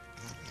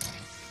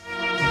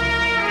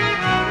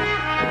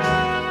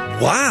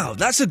 Wow,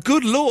 that's a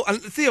good law. And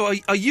Theo,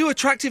 are you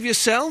attractive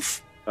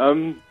yourself?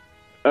 Not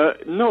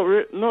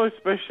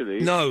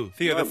especially. No.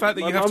 Theo, the fact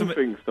that you have to... My mum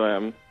thinks I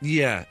am.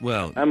 Yeah,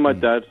 well... And my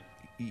dad.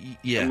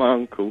 Yeah. And my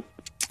uncle.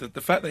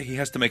 The fact that he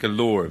has to make a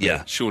law of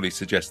it surely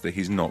suggests that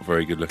he's not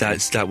very good looking.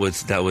 That would...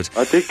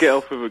 I did get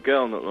off with a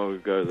girl not long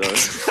ago, though.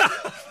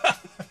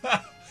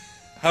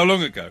 How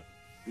long ago?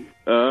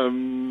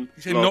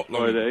 Last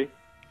Friday.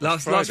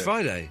 Last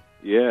Friday?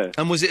 Yeah.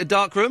 And was it a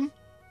dark room?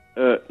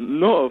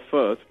 Not at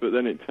first, but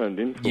then it turned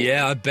into...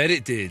 Yeah, I bet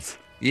it did.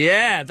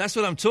 Yeah, that's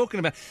what I'm talking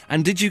about.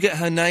 And did you get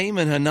her name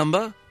and her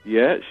number?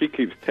 Yeah, she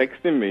keeps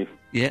texting me.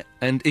 Yeah,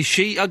 and is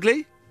she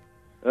ugly?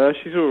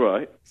 She's all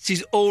right.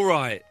 She's all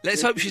right.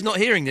 Let's hope she's not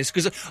hearing this,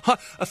 because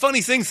a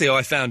funny thing, Theo,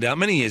 I found out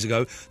many years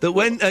ago, that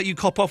when you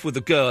cop off with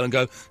a girl and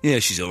go, yeah,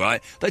 she's all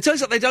right, it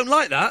turns out they don't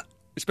like that.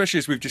 Especially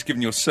as we've just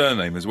given your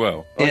surname as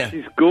well. Oh, yeah.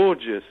 She's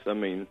gorgeous, I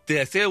mean.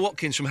 Yeah, Theo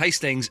Watkins from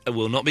Hastings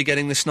will not be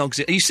getting the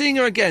snogs. Are you seeing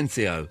her again,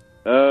 Theo?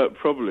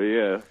 Probably,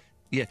 yeah.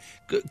 Yeah.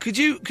 Could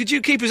you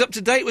keep us up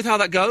to date with how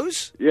that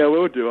goes? Yeah,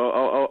 we'll do.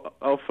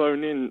 I'll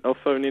phone in. I'll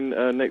phone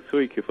in next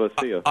week if I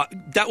see her.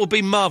 That would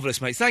be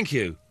marvellous, mate. Thank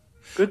you.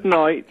 Good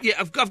night. Yeah,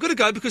 I've got to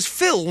go because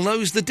Phil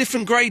knows the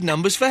different grade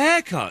numbers for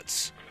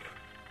haircuts.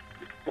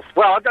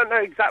 Well, I don't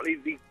know exactly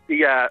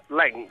the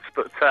lengths,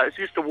 but it's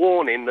just a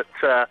warning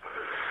that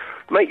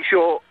make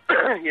sure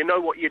you know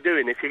what you're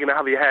doing if you're going to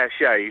have your hair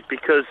shaved,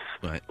 because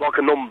like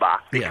a number.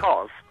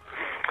 Because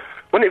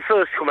when it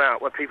first come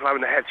out, where people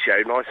having their head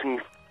shaved nice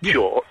and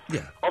short,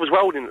 I was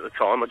welding at the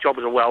time. My job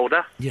as a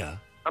welder. Yeah.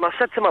 And I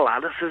said to my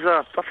lad, I says,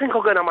 I think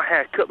I'll go and have my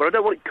hair cut, but I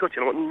don't want it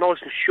cutting. I want it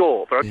nice and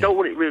short, but I don't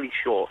want it really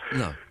short.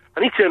 No.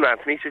 And he turned around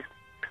to me, he says,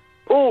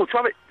 oh, to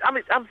have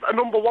a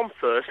number one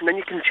first, and then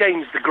you can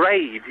change the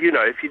grade, you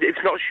know, if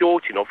it's not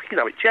short enough, you can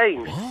have it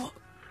changed. What?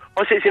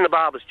 I sits in the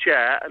barber's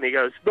chair, and he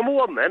goes, number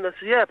one then? I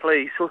said, yeah,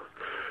 please. So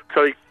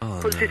he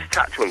puts his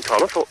attachment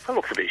on. I thought, that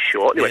looks a bit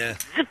short. Anyway,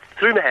 zip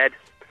through my head,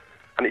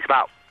 and it's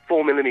about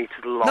 4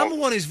 millimetres long. Number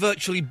one is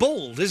virtually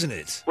bald, isn't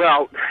it?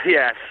 Well,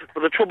 yes, but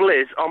the trouble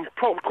is, I'm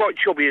probably quite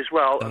chubby as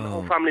well, and the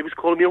whole family was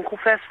calling me Uncle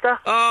Fester.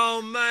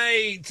 Oh,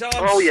 mate, I'm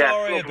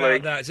sorry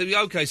about that. So,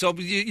 okay, so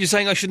you're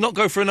saying I should not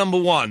go for a number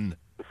one?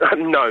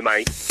 No,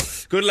 mate.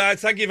 Good lad,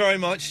 thank you very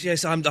much.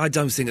 Yes, I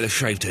don't think that a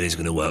shaved head is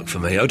going to work for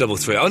me.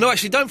 033. Oh, no,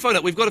 actually, don't phone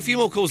up. We've got a few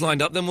more calls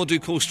lined up, then we'll do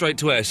calls straight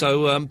to air.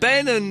 So,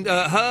 Ben and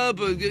Herb,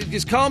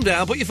 just calm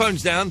down, put your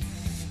phones down,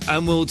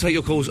 and we'll take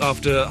your calls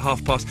after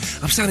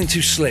past. I'm sounding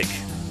too slick.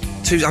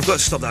 I've got to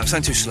stop that. I'm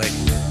sounding too slick.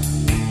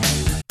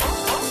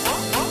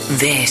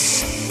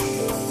 This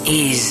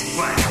is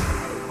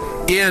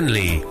Ian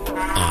Lee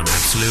on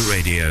Absolute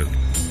Radio.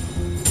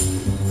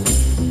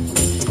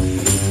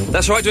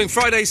 That's right, doing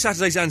Fridays,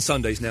 Saturdays and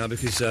Sundays now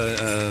because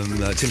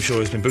Tim Shaw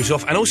has been booted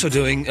off, and also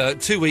doing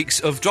 2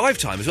 weeks of drive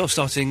time as well,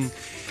 starting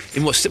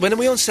in when are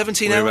we on?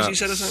 17 hours, you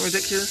said, or something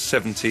ridiculous?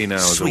 17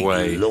 hours Sweet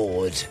away.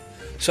 Lord.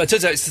 So it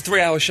turns out it's a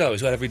 3-hour show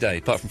as well every day,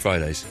 apart from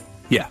Fridays.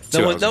 Yeah.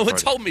 No one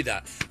told me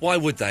that. Why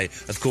would they?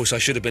 Of course, I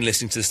should have been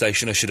listening to the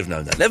station. I should have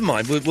known that. Never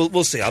mind.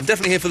 We'll see. I'm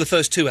definitely here for the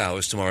first 2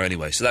 hours tomorrow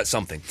anyway, so that's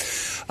something.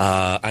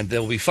 And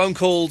there will be phone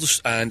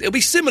calls, and it'll be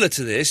similar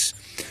to this,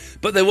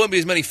 but there won't be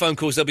as many phone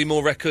calls. There'll be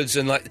more records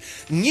and, like,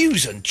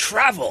 news and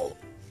travel.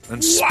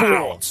 And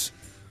sports.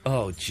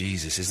 Oh,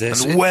 Jesus. Is there...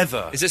 And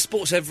weather. Is there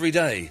sports every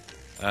day?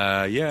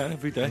 Yeah,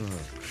 every day. Oh,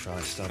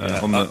 Christ.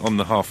 On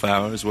the half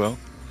hour as well.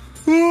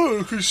 Oh,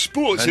 because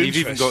sports and you've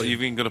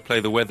even got to play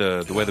the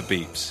weather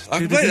beeps. I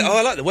can play that. Oh,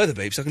 I like the weather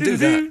beeps. I can do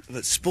that.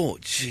 But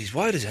sport, jeez,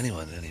 why does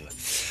anyone anyway?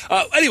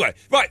 Anyway,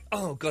 right.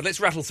 Oh God, let's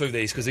rattle through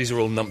these because these are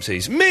all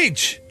numpties.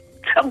 Midge.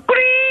 Good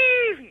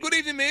evening. Good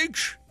evening,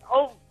 Midge.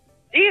 Oh,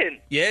 Ian.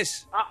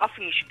 Yes. I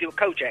think you should do a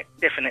Kojak,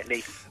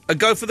 definitely.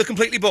 Go for the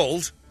completely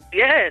bald.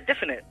 Yeah,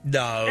 definite.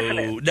 No,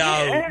 Definite.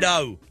 no, Yeah.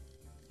 no.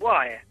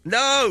 Why?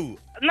 No.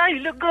 No, you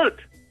look good.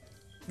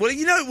 Well,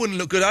 you know it wouldn't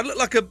look good. I'd look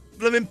like a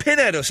blooming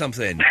pinhead or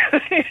something.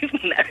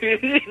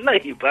 No,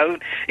 you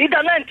won't. You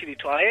don't know until you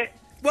try it.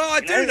 Well,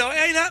 I do know. It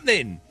ain't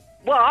happening.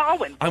 Well, I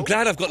went. I'm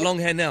glad I've got long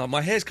hair now.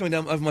 My hair's coming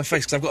down over my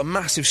face because I've got a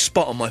massive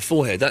spot on my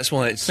forehead. That's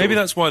why it's... Maybe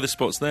that's why the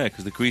spot's there,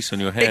 because the grease on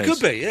your hair. It could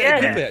be, yeah,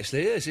 it could be,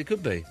 actually. Yes, it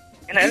could be.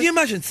 Can you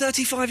imagine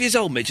 35 years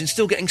old, Midge, and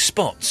still getting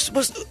spots?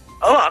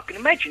 Oh, I can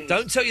imagine.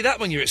 Don't tell you that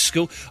when you're at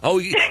school. Oh,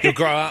 you'll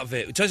grow out of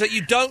it. It turns out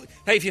you don't...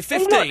 Hey, if you're I'm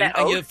 15 not that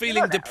and old. you're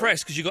feeling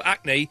depressed because you've got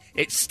acne,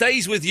 it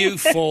stays with you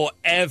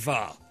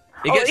forever.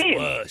 It gets Ian.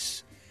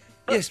 worse.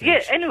 But, Yes, yeah,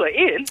 Midge. anyway,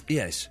 Ian.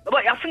 Yes. But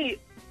I think...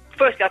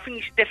 Firstly, I think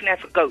you should definitely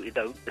have a goatee,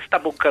 though. A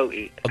stubble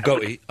goatee. A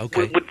goatee,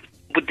 okay.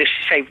 With the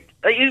shave.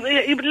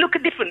 You would look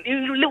different.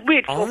 You look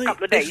weird for a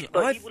couple of days,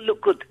 but you would look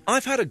good.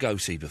 I've had a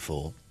goatee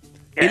before.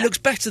 Yeah. It looks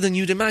better than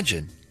you'd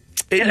imagine.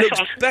 It Yeah, that's looks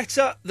what I'm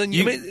better than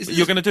you...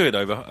 You're going to do it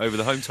over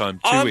the home time,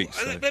 2 weeks.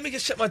 So. Let me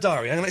just check my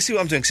diary. Hang on, let's see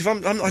what I'm doing. 'Cause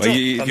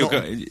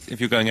If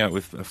you're going out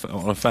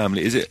on a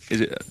family, is it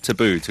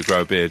taboo to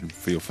grow a beard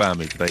for your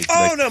family? Do they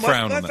Oh no,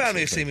 frown my on that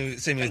family sort have of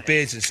seen me with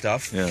beards and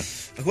stuff. Yeah.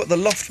 I've got the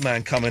loft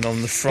man coming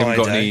on the thing?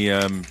 Friday. You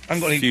haven't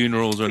got any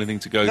funerals or anything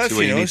to go no to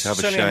where you need funerals, to have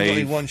a certainly haven't got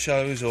any shave? one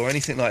shows or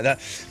anything like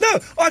that. No,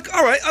 all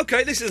right,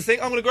 okay. This is the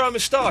thing. I'm going to grow a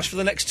moustache for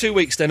the next 2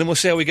 weeks, then, and we'll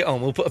see how we get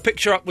on. We'll put a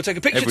picture up. We'll take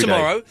a picture Every day.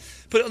 tomorrow,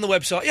 put it on the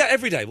website. Yeah,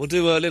 every day we'll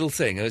do a little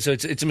thing. So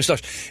it's a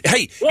moustache.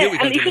 Hey, Yeah, here we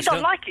go. and if you listener.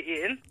 don't like it,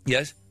 Ian,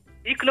 Yes.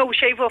 you can always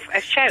shave off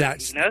as charity,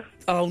 That's- you know?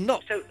 Oh,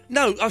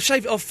 no, I'll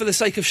shave it off for the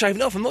sake of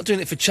shaving it off. I'm not doing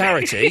it for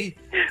charity.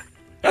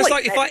 That's Wait,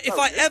 like if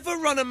no, I ever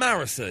run a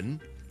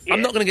marathon,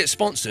 I'm not going to get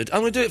sponsored.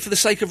 I'm going to do it for the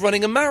sake of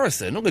running a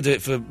marathon. I'm not going to do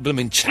it for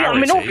blooming Yeah, charity.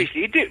 I mean,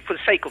 obviously, you do it for the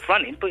sake of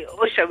running, but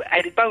also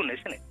added bonus,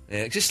 isn't it?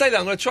 Yeah, just stay there.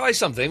 I'm going to try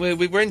something.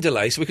 We're in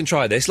delay, so we can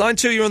try this. Line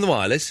 2, you're on the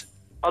wireless.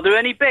 Are there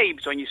any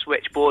babes on your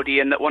switchboard,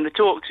 Ian, that want to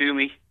talk to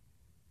me?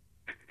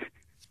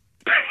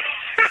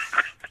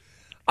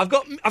 I've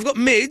got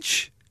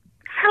Midge.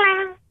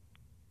 Hello.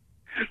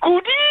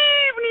 Good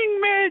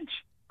evening, Midge.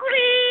 Good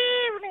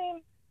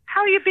evening.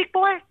 How are you, big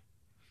boy?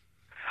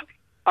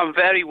 I'm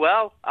very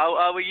well. How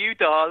are you,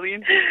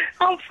 darling?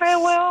 I'm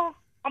very well.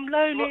 I'm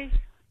lonely. Do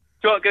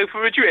you want to go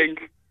for a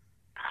drink?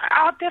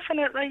 Oh,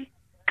 definitely.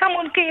 Come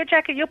on, get your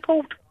jacket. You're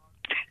pulled.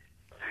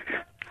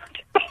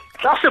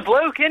 That's a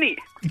bloke, isn't it?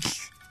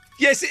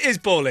 Yes, it is,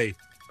 Paulie.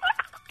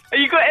 Have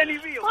you got any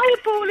real? Hiya,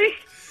 Paulie.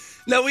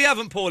 No, we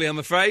haven't, Paulie, I'm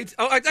afraid.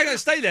 Oh, hang on,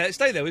 stay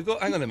there. We've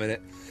got... Hang on a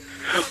minute.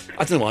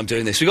 I don't know why I'm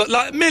doing this. We've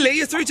got, Millie,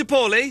 you're through to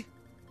Paulie.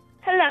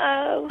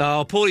 Hello.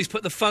 Oh, Paulie's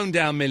put the phone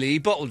down, Millie. He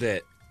bottled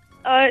it.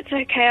 Oh, it's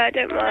okay, I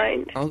don't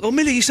mind. Oh,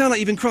 Millie, you sound like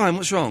you've been crying.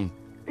 What's wrong?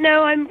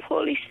 No, I'm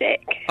poorly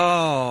sick.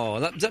 Oh,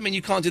 does that mean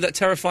you can't do that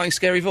terrifying,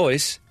 scary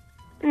voice?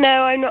 No,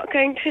 I'm not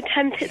going to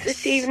attempt it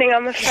this evening,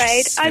 I'm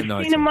afraid. I've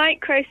Good seen a night.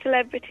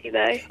 micro-celebrity,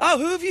 though. Oh,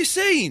 who have you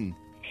seen?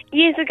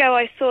 Years ago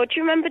I saw, do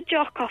you remember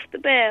Jock off the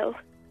bill?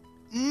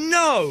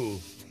 No.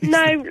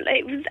 No,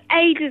 it was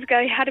ages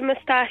ago. He had a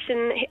moustache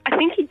and I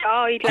think he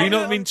died. Do you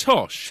not mean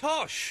Tosh?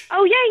 Tosh.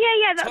 Oh,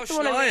 yeah, that's Tosh the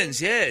one I mean.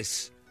 Lyons,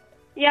 yes.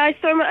 Yeah, I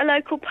saw him at a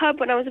local pub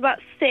when I was about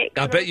 6.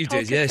 I and bet was you told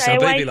did, to yes. stay I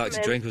bet away he from liked a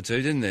him. drink or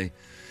two, didn't he?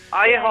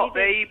 Are you hot,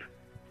 babe?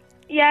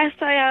 Yes,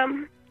 I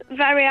am.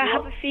 Very, I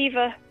have a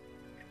fever.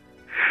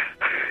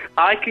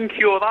 I can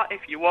cure that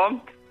if you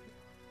want.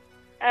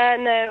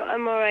 No,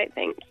 I'm alright,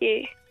 thank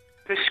you.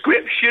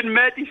 Prescription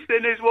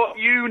medicine is what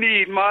you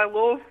need, my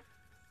love.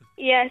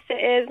 Yes, it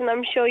is, and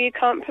I'm sure you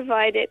can't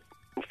provide it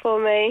for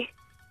me.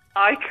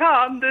 I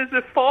can. There's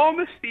a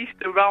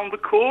pharmacist around the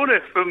corner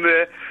from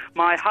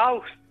my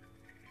house.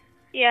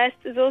 Yes,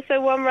 there's also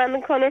one round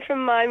the corner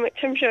from mine, which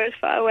I'm sure is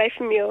far away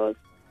from yours.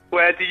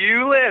 Where do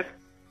you live?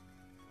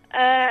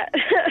 I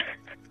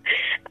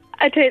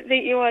don't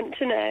think you want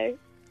to know.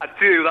 I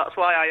do. That's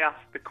why I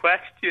asked the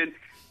question.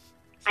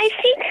 I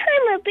think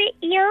I'm a bit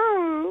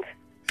young.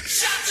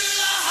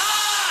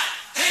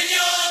 And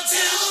you're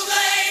too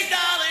late,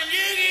 darling.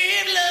 You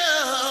give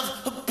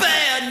love a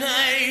bad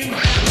name.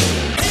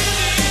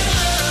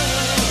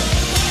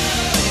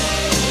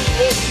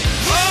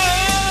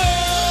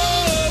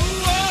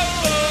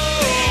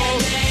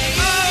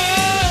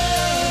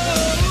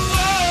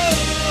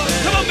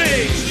 Come on,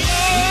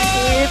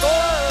 me!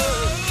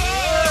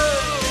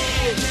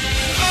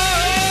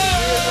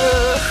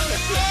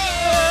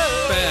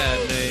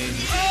 Bad name.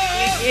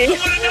 I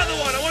want another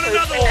one. I want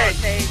another one.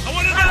 Come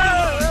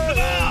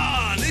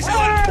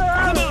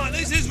on. Come on.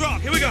 This is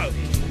rock. Here we go.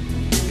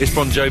 It's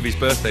Bon Jovi's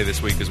birthday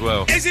this week as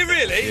well. Is it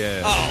really?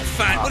 Yeah. Oh,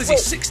 fan. What is he,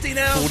 60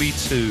 now?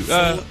 42.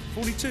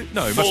 42?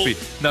 No,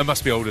 it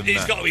must be older than He's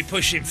that. got to be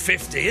pushing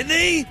 50, isn't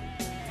he?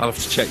 I'll have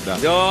to check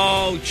that.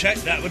 Oh, check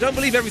that. Well, don't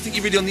believe everything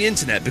you read on the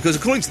internet, because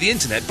according to the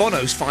internet,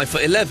 Bono's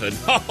 5'11".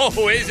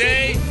 Oh, is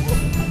he?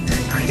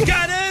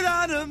 Got it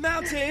on a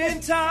mountain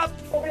top.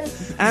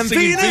 And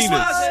Singing Venus Venus.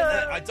 was in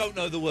there. I don't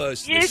know the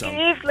words to You this song.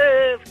 give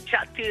love,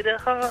 shot to the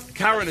heart.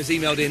 Karen has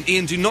emailed in,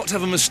 Ian, do not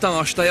have a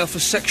moustache. They are for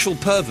sexual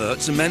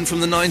perverts and men from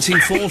the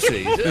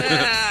 1940s.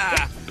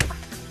 Ah.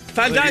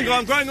 Fandango,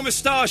 I'm growing a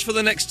moustache for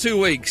the next 2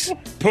 weeks.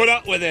 Put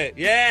up with it.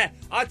 Yeah.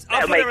 I'll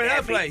put her in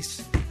her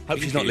place. Hope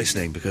she's not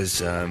listening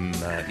because,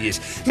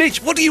 yes.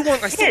 Mitch, what do you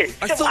want?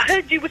 I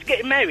heard you was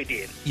getting married,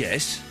 Ian.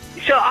 Yes.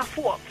 So I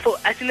thought,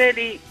 as an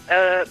early,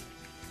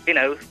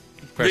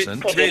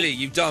 present. Really,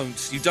 you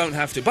don't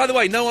have to. By the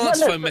way, no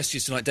answer phone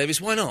messages tonight,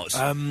 Davis. Why not?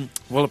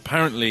 Well,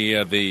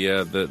 apparently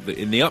the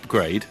in the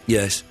upgrade.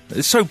 Yes.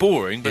 It's so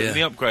boring, but in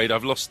the upgrade,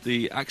 I've lost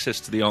the access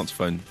to the answer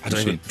phone. I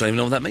don't even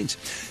know what that means.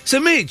 So,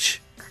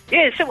 Mitch.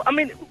 Yeah. So I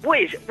mean,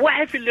 what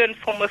have you learned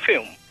from a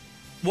film?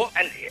 What?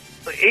 And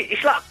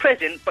it's like a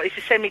present, but it's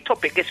a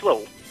semi-topic as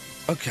well.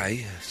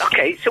 Okay.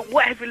 Okay. So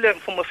what have you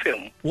learned from a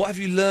film? What have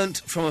you learnt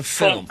from a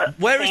film? From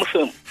a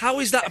film. How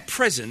is that a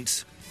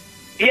present?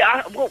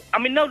 Yeah,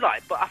 no lie,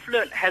 but I've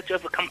learned how to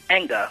overcome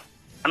anger,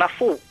 and I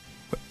thought,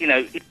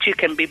 it too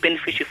can be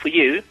beneficial for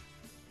you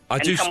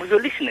and some of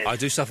your listeners. I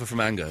do suffer from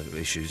anger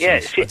issues.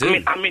 Yes, I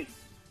do. I mean,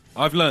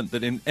 I've learnt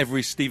that in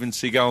every Steven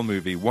Seagal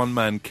movie, one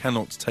man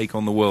cannot take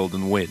on the world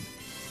and win.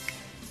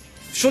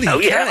 Surely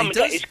he can.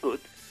 That is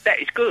good. That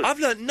is good. I've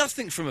learnt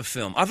nothing from a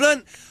film. I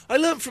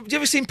learnt from. Have you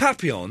ever seen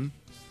Papillon?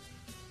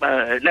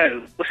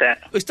 No, what's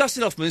that? It's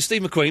Dustin Hoffman and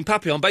Steve McQueen,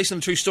 Papillon, based on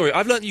a true story.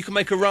 I've learnt you can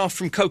make a raft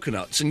from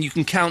coconuts and you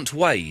can count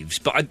waves,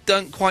 but I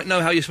don't quite know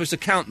how you're supposed to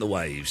count the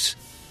waves.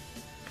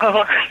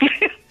 Oh.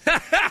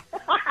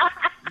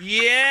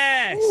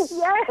 Yes!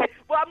 Yeah.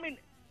 Well, I mean,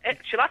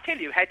 shall I tell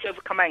you how to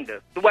overcome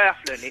anger? The way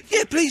I've learned it?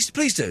 Yeah, please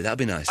do. That'd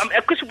be nice.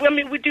 Because,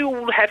 we do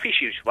all have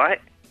issues,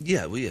 right?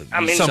 Yeah, we have.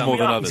 Some more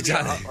than others.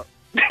 Exactly.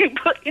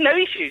 But,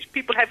 issues.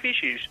 People have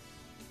issues.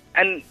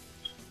 And,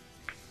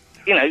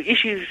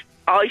 issues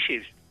are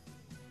issues.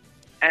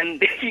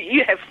 And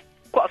you have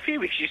quite a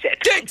few issues there.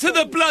 Get to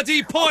the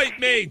bloody point,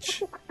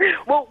 Midge!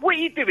 Well, what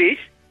you do is,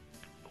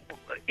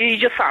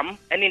 use your thumb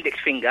and index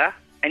finger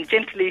and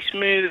gently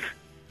soothe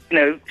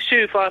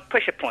our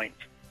pressure point.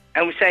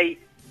 And we say,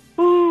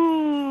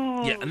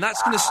 ooh. Yeah, and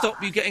that's going to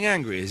stop you getting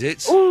angry, is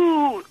it?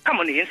 Ooh, come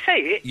on, Ian, say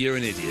it. You're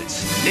an idiot.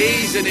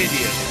 He's an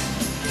idiot.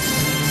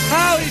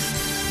 How is...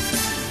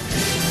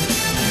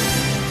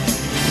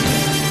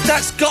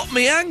 That's got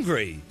me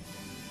angry.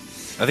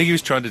 I think he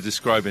was trying to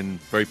describe in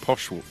very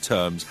posh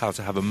terms how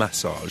to have a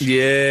massage.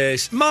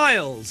 Yes.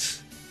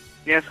 Miles.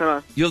 Yes,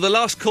 hello. You're the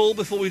last call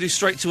before we do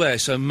straight to air,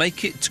 so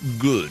make it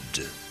good.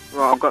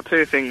 Right, I've got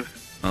two things.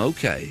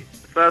 Okay.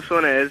 The first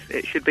one is,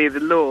 it should be the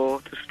law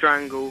to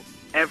strangle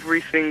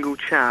every single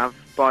chav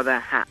by their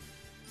hat.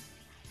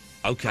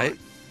 Okay.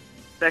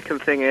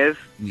 Second thing is,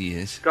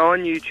 yes, go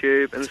on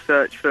YouTube and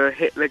search for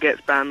Hitler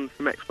Gets Banned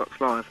from Xbox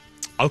Live.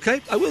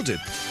 Okay, I will do.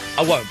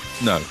 I won't.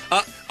 No.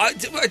 I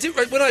did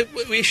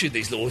when we issued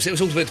these laws, it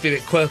was all meant to be a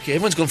bit quirky.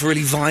 Everyone's gone for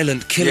really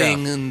violent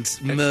killing and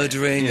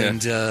murdering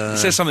and... It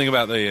says something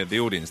about the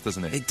audience,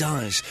 doesn't it? It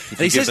does. If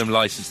you give them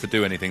license to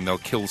do anything, they'll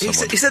kill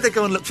someone. He said they'd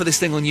go and look for this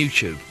thing on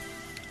YouTube.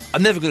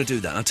 I'm never going to do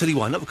that. I'll tell you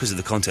why. Not because of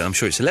the content. I'm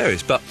sure it's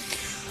hilarious. But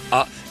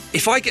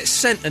if I get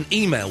sent an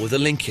email with a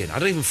link in, I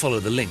don't even follow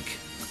the link.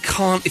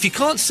 If you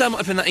can't sum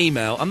up in that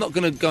email, I'm not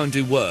going to go and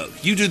do work.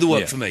 You do the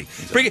work for me.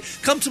 Exactly. Bring it.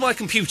 Come to my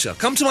computer.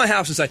 Come to my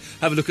house and say,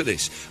 "Have a look at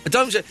this."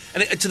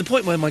 To the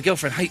point where my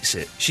girlfriend hates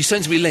it. She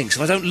sends me links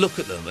and I don't look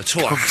at them at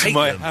all. I hate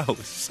them.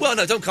 House. Well,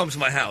 no, don't come to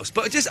my house.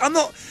 But I'm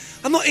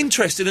not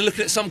interested in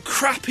looking at some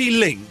crappy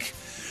link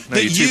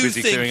that you're you too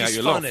busy think clearing is out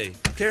your funny.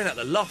 loft. Clearing out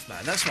the loft,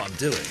 man. That's what I'm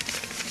doing.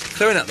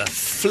 Clearing out the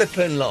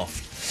flipping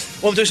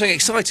loft. Well, I'm doing something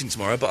exciting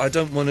tomorrow, but I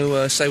don't want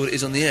to say what it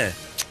is on the air.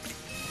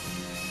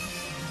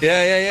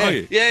 Yeah. Are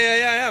you?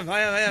 Yeah, I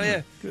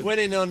am, yeah.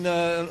 Went in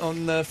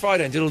on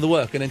Friday and did all the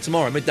work, and then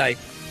tomorrow, midday.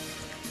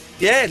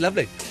 Yeah,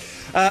 lovely.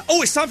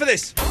 It's time for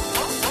this.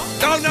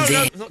 Oh, no,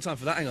 it's not time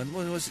for that. Hang on,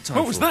 what was it time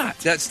for? What was that?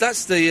 That's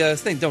the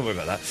thing, don't worry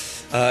about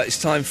that.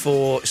 It's time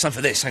for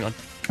this, hang on.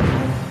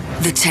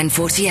 The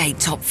 1048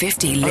 Top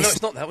 50 list. Oh, no,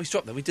 it's not that, we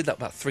dropped that. We did that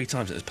about 3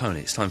 times at this pony.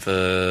 It's time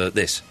for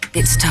this.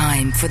 It's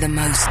time for the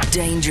most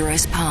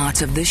dangerous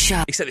part of the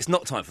show. Except it's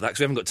not time for that,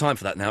 because we haven't got time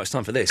for that now. It's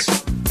time for this.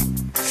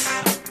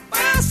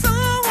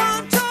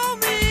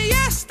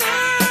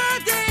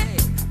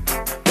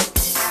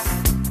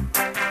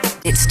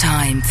 It's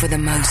time for the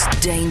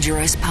most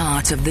dangerous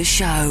part of the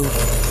show.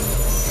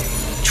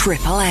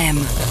 Triple M.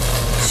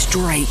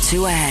 Straight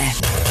to air.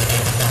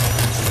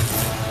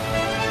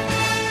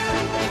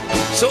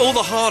 So all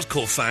the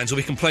hardcore fans will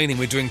be complaining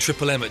we're doing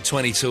Triple M at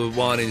 20 to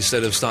 1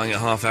 instead of starting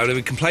at half hour. They'll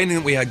be complaining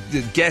that we had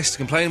guests,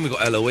 complaining we've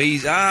got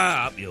Eloise.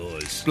 Up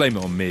yours. Blame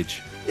it on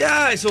Midge.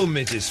 Yeah, it's all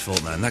Midge's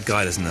fault, man. That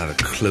guy doesn't have a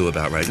clue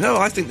about radio. No,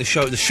 I think the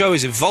show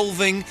is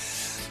evolving.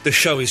 The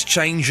show is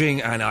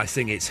changing, and I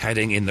think it's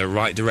heading in the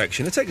right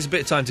direction. It'll take us a bit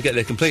of time to get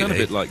there completely. You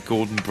sound a bit like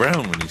Gordon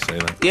Brown when you say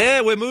that.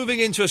 Yeah, we're moving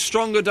into a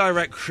stronger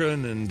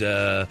direction, and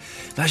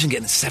imagine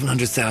getting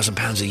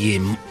 £700,000 a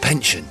year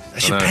pension.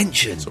 That's your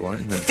pension. That's all right,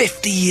 isn't it?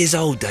 50 years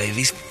old, Dave.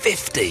 He's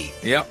 50.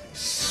 Yep.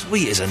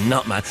 Sweet as a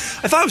nut, man.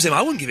 If I was him,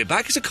 I wouldn't give it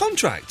back. It's a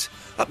contract.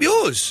 Up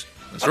yours.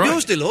 That's right.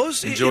 Yours,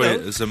 Delors. Enjoy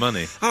it as the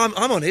money. I'm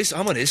on his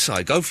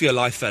side. Go for your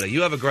life, fella.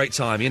 You have a great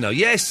time.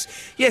 Yes,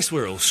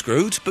 we're all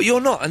screwed, but you're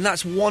not, and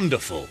that's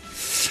wonderful.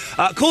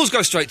 Calls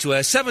go straight to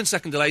air.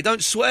 7-second delay.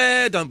 Don't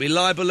swear. Don't be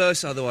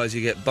libelous. Otherwise,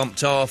 you get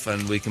bumped off,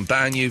 and we can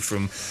ban you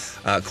from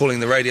calling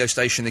the radio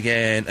station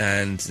again.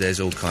 And there's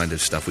all kind of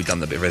stuff. We've done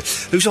that bit already.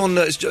 Who's on?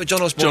 It's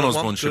John Osborne. John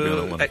Osborne should be on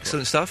at 1 o'clock.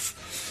 Excellent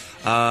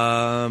stuff.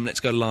 Let's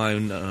go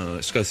line.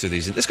 Let's go through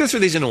these. Let's go through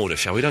these in order,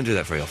 shall we? Don't do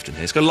that very often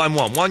here. Let's go to line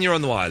 1. 1, you're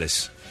on the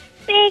wireless.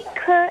 Big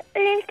cook,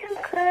 little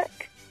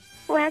cook,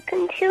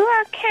 welcome to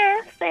our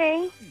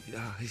cafe.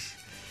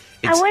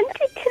 I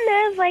wanted to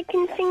know if I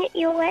can sing at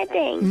your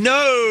wedding.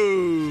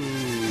 No!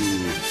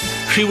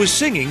 She was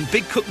singing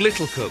Big Cook,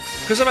 Little Cook.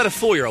 Because I've had a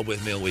 4-year-old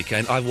with me all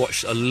weekend, I've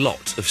watched a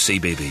lot of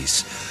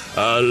CBeebies.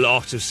 A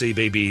lot of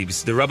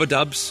CBeebies. The Rubber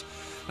Dubs.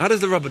 How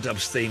does the Rubber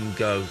Dubs theme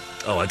go?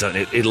 Oh, I don't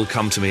know. It'll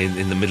come to me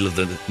in the middle of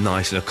the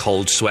night in a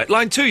cold sweat.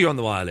 Line 2, you're on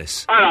the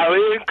wireless. Hello,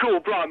 Ian. Cool,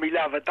 blimey,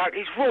 lover duck.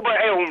 It's Robert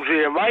Elms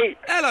here, mate.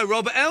 Hello,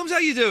 Robert Elms. How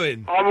you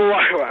doing? I'm all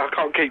right. Well, I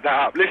can't keep that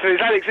up. Listen,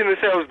 it's Alex in the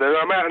Selsdon.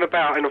 I'm out and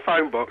about in a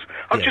phone box.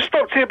 I've just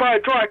stopped here by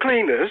a dry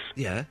cleaners.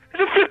 Yeah.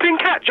 There's a flipping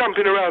cat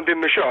jumping around in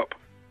the shop.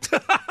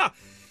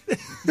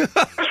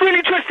 That's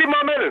really twisted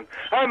my melon.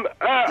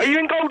 Are you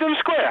in Golden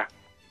Square?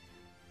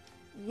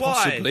 Why?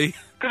 Possibly.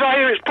 Because I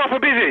hear it's proper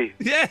busy.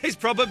 Yeah, it's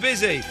proper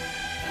busy.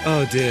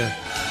 Oh, dear.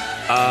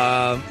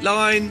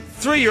 Line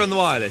 3, you're on the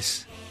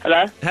wireless.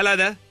 Hello? Hello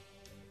there.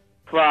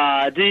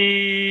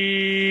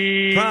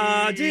 Pradeep.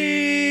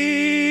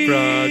 Pradeep.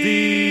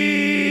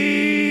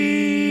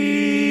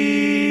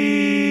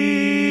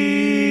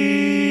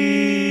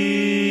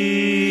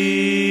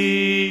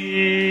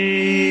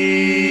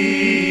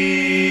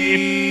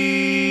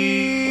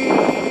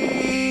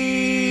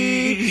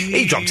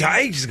 He dropped out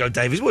ages ago,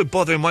 Davies. What are we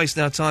bothering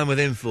wasting our time with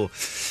him for?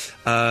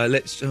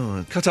 Let's...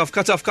 cut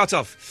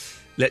off.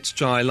 Let's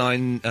try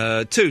line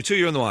 2. 2,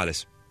 you're on the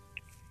wireless.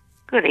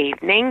 Good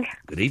evening.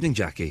 Good evening,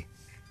 Jackie.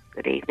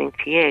 Good evening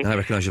to you. I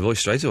recognise your voice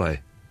straight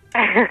away.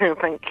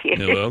 Thank you.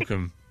 You're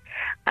welcome.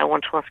 I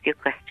want to ask you a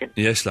question.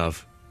 Yes,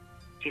 love.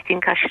 Do you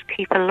think I should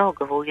keep a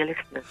log of all your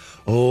listeners?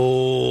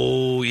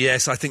 Oh,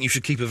 yes, I think you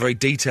should keep a very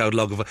detailed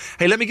log of...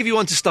 Hey, let me give you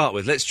one to start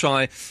with. Let's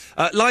try...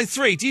 line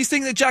 3, do you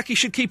think that Jackie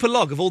should keep a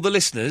log of all the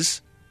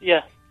listeners?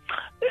 Yeah.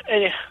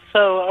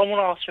 So, I want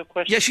to ask you a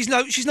question. Yeah, she's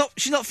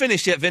not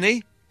finished yet,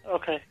 Vinny.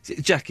 Okay.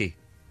 Jackie.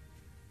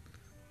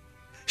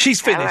 She's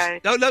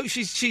finished. Hello. No,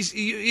 she's... Are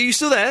you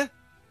still there?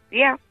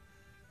 Yeah.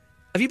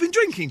 Have you been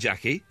drinking,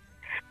 Jackie?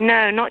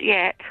 No, not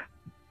yet.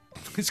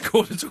 It's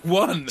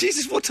 1:45.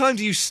 Jesus, what time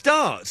do you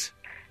start?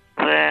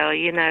 Well,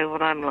 you know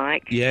what I'm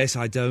like. Yes,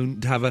 I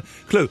don't have a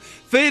clue.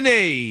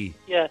 Vinny!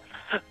 Yeah.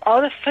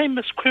 Are there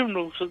famous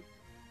criminals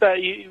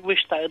that you wish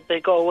that they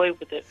got away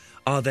with it?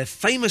 Are there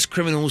famous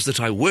criminals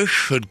that I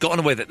wish had gotten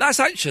away with it? That's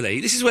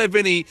actually... This is where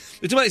Vinny...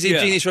 We're talking about is he a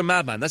genius or a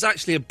madman? That's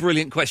actually a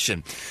brilliant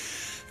question.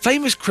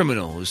 Famous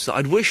criminals that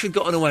I'd wish had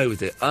gotten away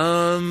with it.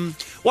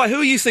 Why, who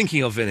are you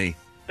thinking of, Vinny?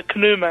 The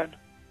Canoe Man.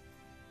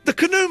 The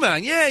Canoe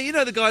Man, yeah, you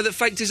know, the guy that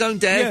faked his own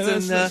death. Yeah,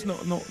 that's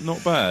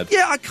not bad.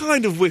 Yeah, I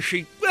kind of wish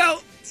he...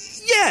 Well,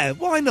 yeah,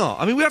 why not?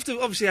 I mean, we have to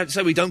obviously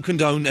say we don't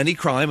condone any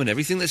crime and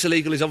everything that's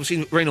illegal is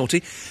obviously very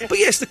naughty. But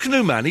yes, the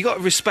Canoe Man, you've got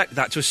to respect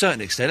that to a certain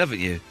extent, haven't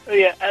you?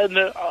 Yeah, and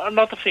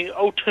another thing,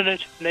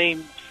 alternative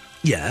names.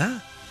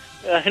 Yeah?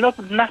 You know,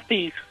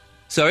 nappies.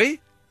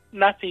 Sorry?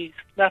 Nappies.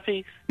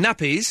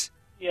 Nappies?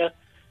 Yeah.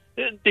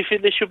 Do you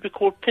think they should be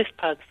called piss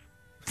pads?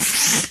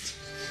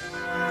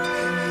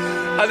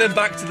 And then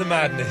back to the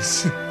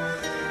madness.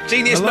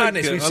 Genius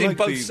madness. We've seen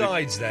both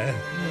sides there.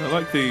 I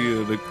like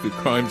the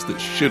crimes that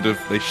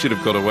they should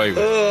have got away with.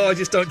 Oh, I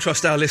just don't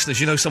trust our listeners.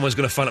 You know, someone's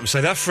going to phone up and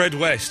say that Fred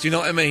West. Do you know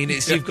what I mean?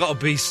 You've got to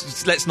be.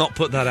 Let's not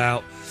put that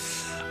out.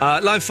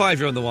 Line 5,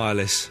 you're on the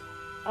wireless.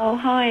 Oh,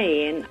 hi,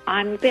 Ian.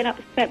 I'm a bit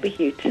upset with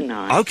you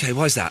tonight. Okay,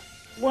 why's that?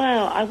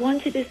 Well, I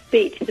wanted to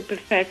speak to the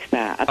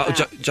professor about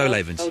Joe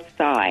Lavens.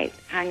 Side,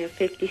 Hangar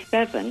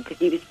 57, because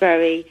he was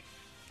very...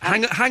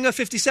 Hangar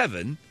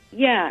 57?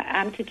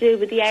 Yeah, to do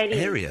with the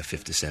aliens. Area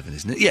 57,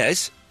 isn't it?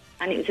 Yes.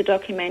 And it was a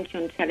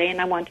documentary on telly,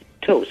 and I wanted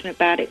to talk to him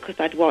about it because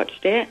I'd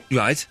watched it.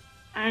 Right.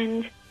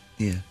 And...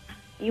 Yeah.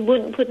 You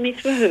wouldn't put me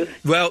through.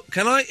 Well,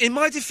 can I... In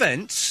my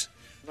defence...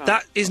 Right.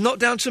 That is not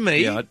down to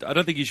me. Yeah, I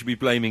don't think you should be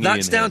blaming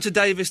That's Ian down to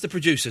Davis, the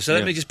producer. So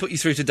let me just put you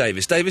through to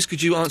Davis. Davis,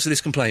 could you answer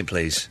this complaint,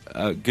 please?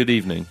 Good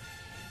evening.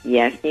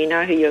 Yes, you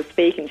know who you're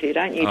speaking to,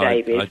 don't you,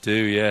 Davis? I do,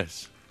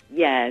 yes.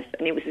 Yes,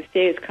 and it was a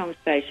serious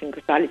conversation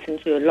because I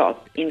listened to a lot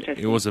of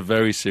interesting... It was a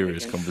very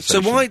serious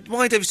conversation. So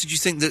why, Davis, did you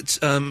think that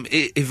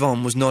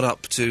Yvonne was not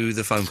up to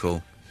the phone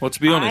call? Well, to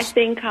be honest... I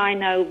think I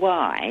know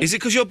why. Is it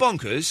because you're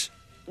bonkers?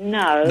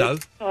 No.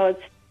 Because...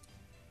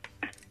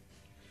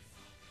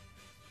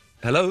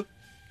 Hello?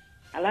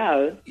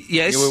 Hello?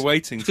 Yes? You were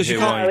waiting to hear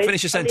why.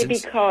 Finish your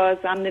sentence. Because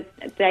I'm the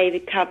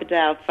David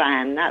Coverdale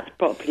fan. That's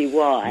probably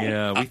why.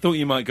 Yeah, we thought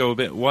you might go a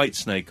bit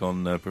Whitesnake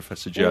on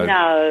Professor Joe.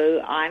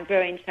 No, I'm a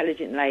very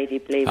intelligent lady,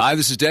 believe me. Hi,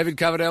 this is David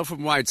Coverdale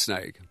from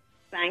Whitesnake.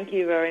 Thank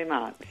you very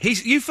much.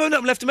 You phoned up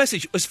and left a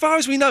message. As far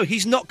as we know,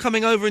 he's not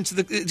coming over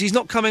he's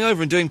not coming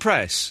over and doing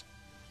press.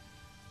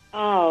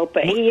 Oh,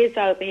 but he is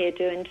over here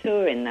doing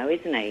touring, though,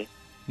 isn't he?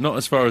 Not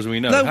as far as we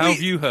know. No, How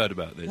have you heard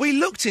about this? We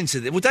looked into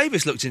this. Well,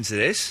 Davis looked into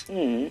this.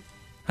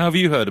 How have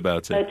you heard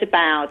about it? Heard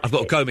about I've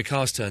got to go. My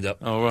car's turned up.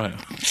 Oh, right.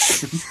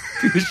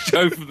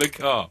 Show from the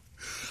car.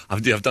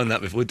 I've done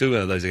that before. We'll do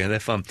one of those again. They're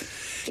fun.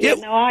 Yeah,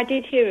 no, I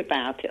did hear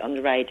about it on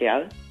the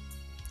radio.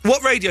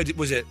 What radio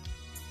was it?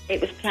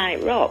 It was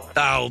Planet Rock.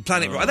 Oh,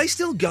 Planet Rock. Are they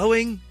still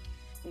going?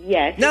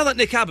 Yes. Now that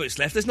Nick Abbott's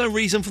left, there's no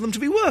reason for them to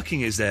be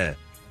working, is there?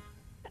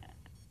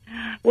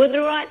 Well,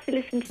 they're all right to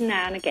listen to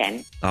now and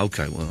again.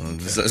 Okay, well,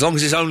 as long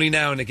as it's only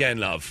now and again,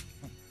 love.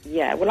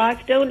 Yeah, well, I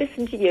still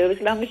listen to you as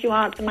long as you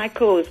answer my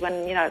calls when,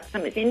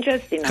 something's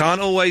interesting. Can't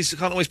always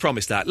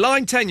promise that.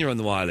 Line 10, you're on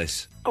the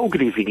wireless. Oh,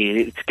 good evening, Ian.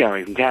 It's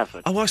Gary from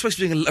Catford. Oh, I was supposed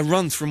to be doing a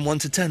run from 1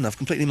 to 10. I've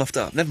completely muffed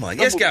up. Never mind.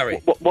 Yes, Gary.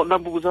 What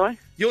number was I?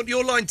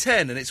 You're line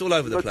 10, and it's all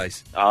over the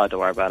place. Oh, don't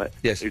worry about it.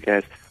 Yes. Who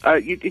cares?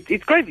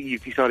 It's great that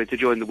you've decided to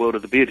join the world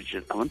of the bearded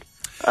gentleman.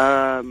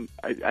 No.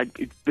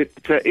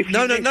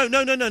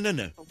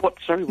 What?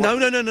 Sorry, what?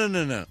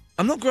 No.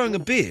 I'm not growing a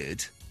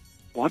beard.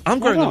 What? I'm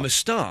growing Why a not?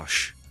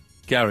 moustache.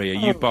 Gary, are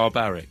you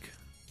barbaric?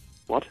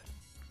 What?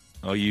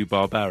 Are you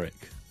barbaric?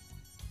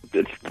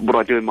 It's what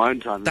I do in my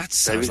own time. That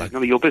sounds like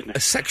none of your business. A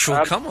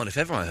sexual come-on, if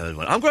ever I heard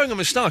one. I'm growing a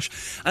moustache,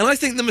 and I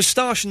think the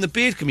moustache and the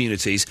beard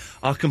communities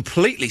are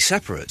completely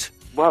separate.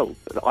 Well,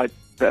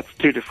 that's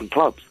two different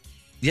clubs.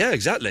 Yeah,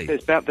 exactly.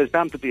 There's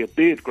bound to be a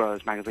beard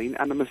growers magazine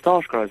and a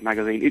moustache growers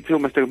magazine. It's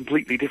almost a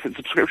completely different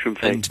subscription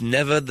fee. And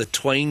never the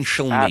twain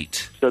shall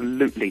meet.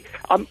 Absolutely.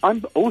 I'm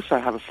also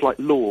have a slight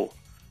law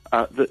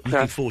that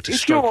looking forward to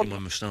stroking my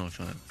moustache.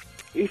 Right?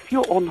 If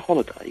you're on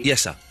holiday,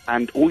 yes, sir,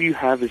 and all you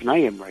have is an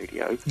AM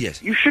radio,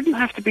 yes, you shouldn't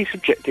have to be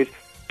subjected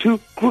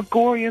to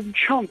Gregorian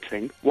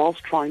chanting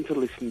whilst trying to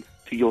listen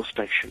to your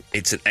station.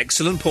 It's an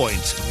excellent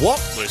point. What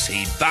was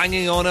he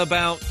banging on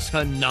about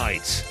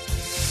tonight?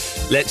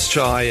 Let's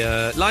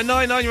try line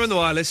 9. You're on the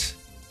wireless.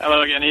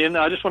 Hello again, Ian.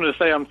 I just wanted to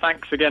say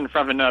thanks again for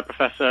having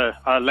Professor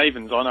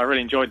Lavens on. I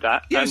really enjoyed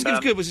that. Yeah, it was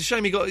good. It was a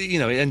shame he got, it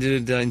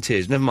ended in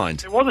tears. Never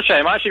mind. It was a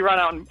shame. I actually ran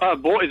out and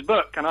bought his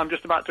book, and I'm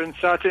just about to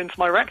insert it into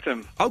my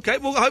rectum. Okay,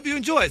 well, I hope you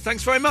enjoy it.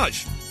 Thanks very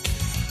much.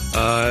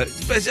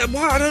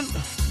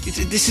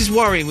 This is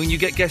worrying when you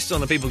get guests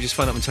on and people just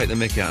phone up and take the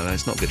mick out of that.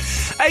 It's not good.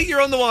 8,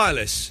 you're on the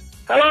wireless.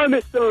 Hello,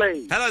 Mr.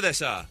 Lee. Hello there,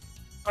 sir.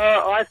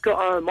 I've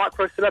got a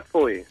micro celeb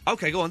for you.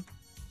 Okay, go on.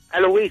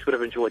 Eloise would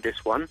have enjoyed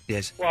this one.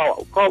 Yes.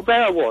 Well,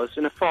 there I was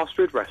in a fast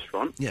food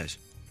restaurant. Yes.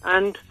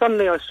 And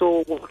suddenly I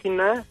saw walking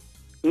there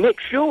Nick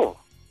Shaw.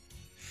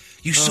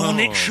 You saw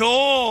Nick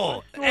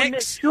Shaw,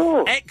 Nick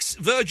Shaw,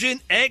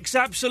 ex-Virgin,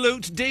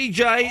 ex-Absolute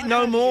DJ,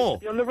 no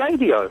more. On the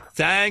radio.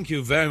 Thank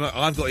you very much.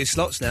 I've got his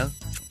slots now.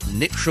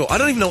 Nick Shaw. I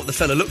don't even know what the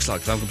fella looks like,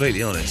 if I'm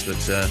completely honest. But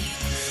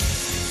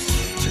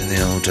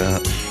the old.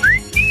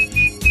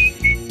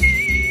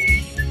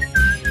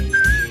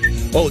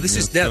 Oh, this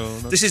is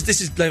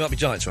Blame Up Your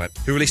Giants, right?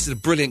 Who released a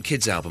brilliant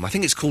kids album. I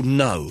think it's called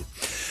No.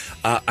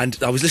 And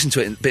I was listening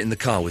to it a bit in the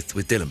car with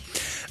Dylan.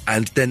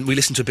 And then we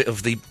listened to a bit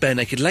of the Bare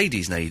Naked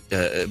Ladies.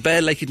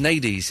 Bare Naked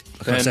Ladies.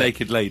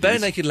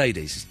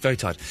 Very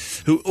tired.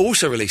 Who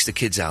also released a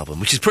kids album,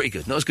 which is pretty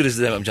good. Not as good as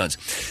the Blame Up Your Giants.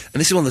 And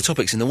this is one of the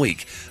topics in the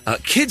week.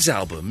 Kids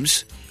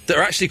albums that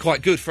are actually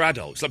quite good for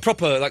adults, like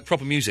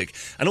proper music,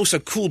 and also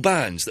cool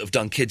bands that have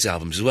done kids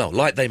albums as well,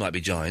 like They Might Be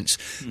Giants,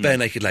 Bare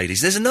Naked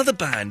Ladies. There's another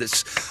band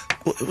that's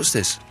what's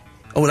this?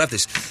 Oh, we'll have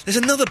this. There's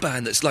another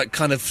band that's like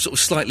kind of sort of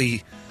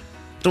slightly,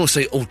 I don't want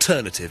to say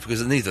alternative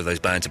because neither of those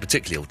bands are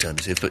particularly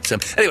alternative. But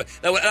anyway,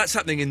 that's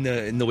happening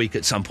in the week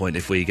at some point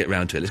if we get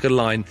round to it. Let's go to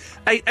line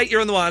 8.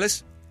 You're on the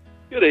wireless.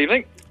 Good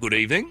evening. Good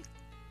evening.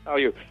 How are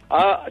you?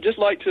 I'd just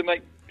like to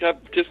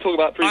just talk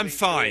about. I'm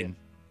fine.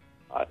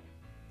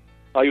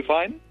 Are you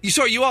fine?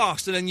 You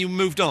asked and then you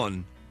moved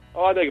on.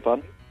 Oh, I beg your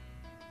pardon.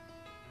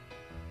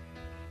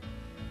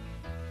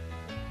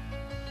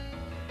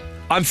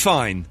 I'm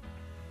fine.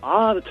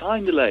 The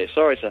time delay.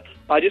 Sorry, sir.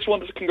 I just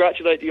wanted to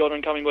congratulate you on your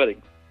incoming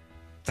wedding.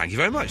 Thank you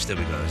very much. There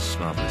we go. It's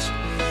marvellous.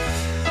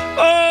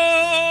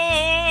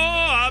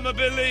 Oh, I'm a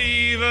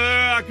believer.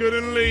 I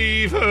couldn't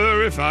leave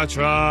her if I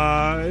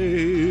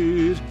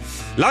tried.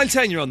 Line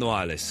 10, you're on the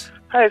wireless.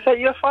 Hey, is that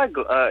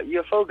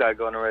UFO guy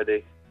gone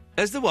already?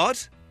 As the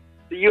what?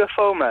 The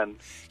UFO man.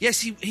 Yes,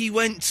 he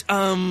went,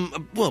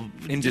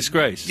 in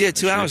disgrace. Yeah,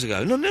 2 hours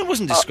ago. No, it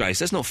wasn't disgrace.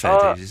 That's not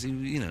fair,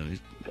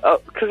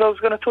 Because I was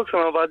going to talk to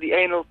him about the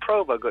anal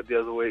probe I got the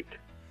other week.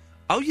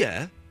 Oh,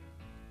 yeah?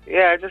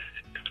 Yeah, I just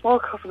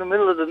woke up in the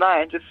middle of the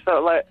night and just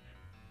felt like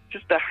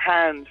just a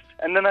hand.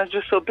 And then I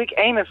just saw a big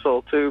anus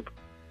hole tube.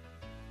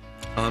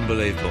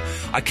 Unbelievable.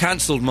 I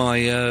cancelled my,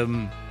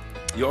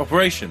 your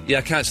operation? Yeah,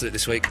 I cancelled it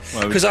this week.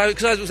 Because I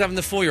was having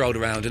the 4-year-old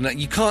around, and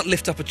you can't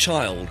lift up a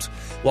child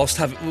whilst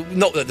having...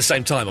 Not at the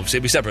same time, obviously,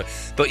 it'd be separate.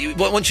 But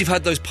once you've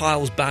had those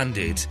piles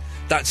banded,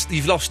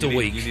 you've lost a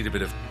week. You need a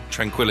bit of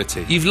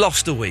tranquility. You've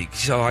lost a week,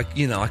 so I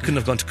couldn't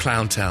have gone to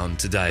Clown Town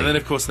today. And then,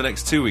 of course, the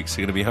next 2 weeks are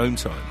going to be home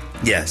time.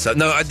 Yeah, so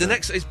no, the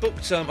next it's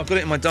booked. I've got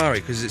it in my diary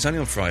because it's only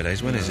on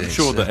Fridays. When is it? I'm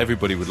sure that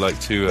everybody would like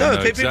to. No,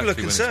 know people exactly are when it's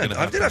concerned. gonna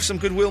I did happen. have some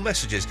goodwill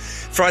messages.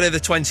 Friday the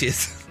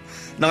 20th,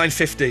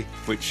 9:50.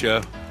 Which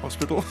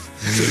hospital?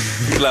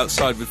 People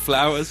outside with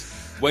flowers,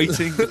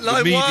 waiting. Line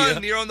the media.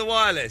 1, you're on the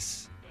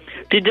wireless.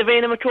 Did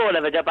Davina McCall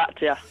ever get back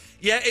to you?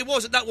 Yeah,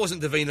 that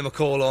wasn't Davina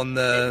McCall on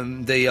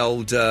the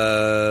old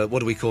what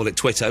do we call it?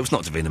 Twitter. It was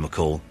not Davina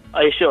McCall.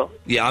 Are you sure?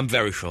 Yeah, I'm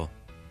very sure.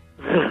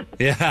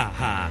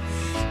 Yeah,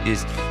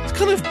 it's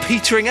kind of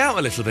petering out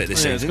a little bit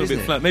this Yeah, season, it's got a isn't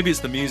bit it? flat. Maybe it's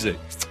the music.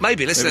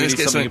 Maybe let's Maybe we get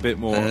need something a bit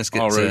more let's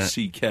get,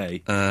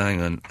 R-O-C-K.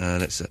 Hang on,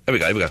 let's. Here we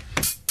go.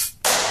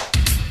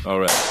 All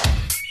right.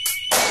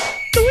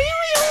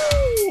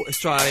 Let's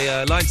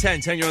try line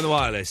 10. 10, you're on the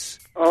wireless.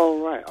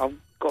 All right, I've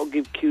got to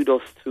give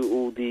kudos to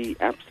all the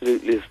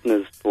Absolute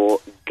listeners for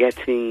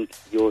getting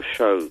your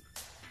show.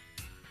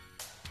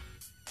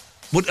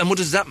 What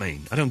does that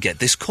mean? I don't get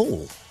this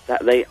call.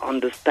 That they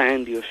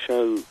understand your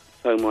show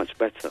so much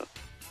better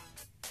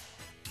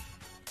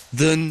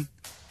than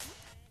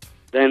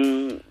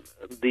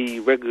the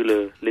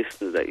regular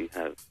listeners that you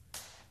have.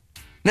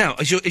 Now,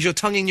 is your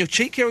tongue in your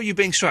cheek here, or are you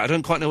being straight? I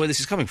don't quite know where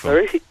this is coming from.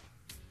 Sorry?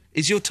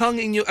 Is your tongue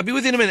in your... I'll be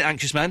with you in a minute,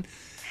 anxious man.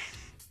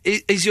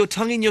 Is your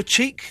tongue in your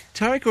cheek,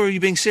 Tarek, or are you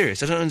being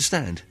serious? I don't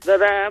understand.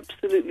 That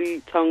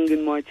absolutely tongue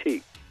in my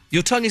cheek.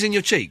 Your tongue is in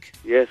your cheek?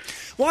 Yes.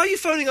 Why are you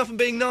phoning up and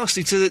being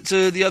nasty to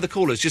the other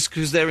callers just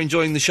because they're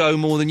enjoying the show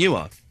more than you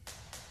are?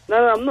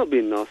 No, I'm not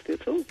being nasty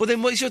at all. Well,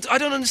 then what's your... I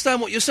don't understand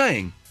what you're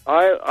saying.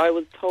 I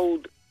was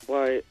told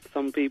by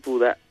some people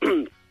that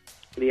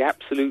the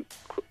Absolute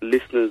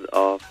listeners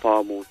are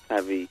far more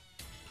savvy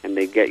and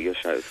they get your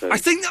show. So I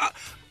think...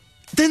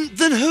 Then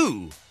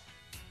who?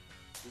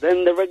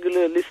 Then the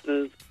regular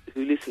listeners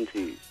who listen to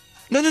you.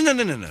 No.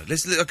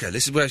 This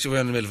is where we're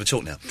in the middle of a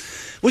talk now.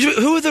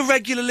 Who are the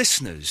regular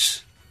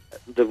listeners?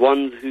 The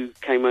ones who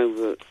came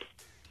over,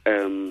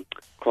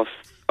 crossed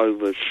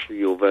over to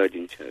your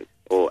Virgin show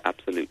or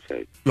Absolute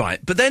show. Right,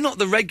 but they're not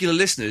the regular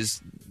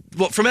listeners.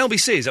 What, from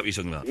LBC, is that what you're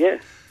talking about? Yeah.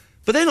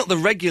 But they're not the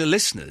regular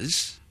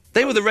listeners.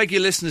 They were the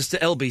regular listeners to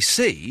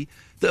LBC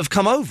that have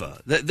come over.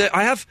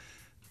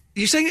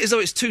 You're saying it as though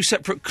it's two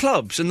separate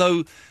clubs, and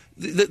though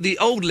the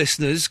old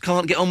listeners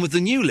can't get on with the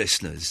new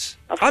listeners.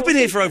 I've been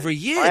here for over a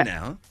year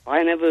now.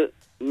 I never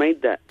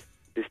made that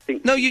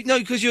distinction. No,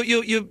 because you're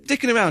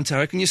dicking around,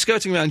 Tarek, and you're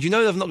skirting around. You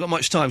know I've not got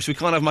much time, so we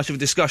can't have much of a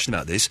discussion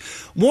about this.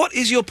 What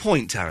is your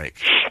point, Tarek?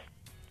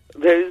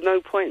 There is no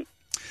point.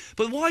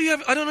 But why are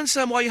you? I don't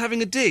understand why you're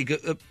having a dig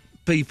at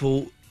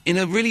people in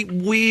a really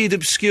weird,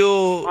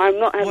 obscure. I'm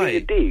not having way.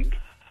 a dig.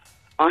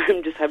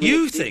 I'm just having.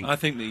 You a think? dig. I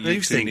think that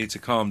you two need to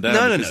calm down.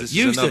 No. because this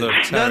You is another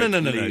think? No.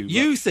 Tarek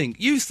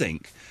You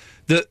think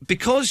that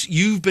because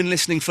you've been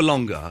listening for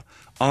longer,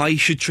 I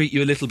should treat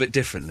you a little bit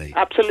differently.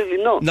 Absolutely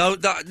not. No,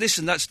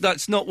 listen, that's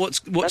not what's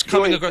That's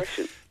coming your across.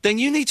 impression. Then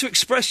you need to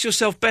express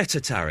yourself better,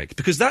 Tarek,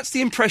 because that's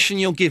the impression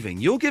you're giving.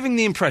 You're giving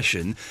the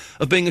impression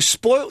of being a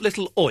spoilt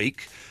little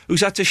oik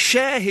who's had to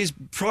share his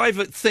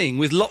private thing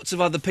with lots of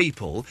other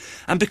people,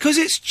 and because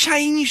it's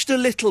changed a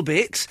little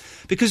bit,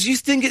 because you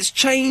think it's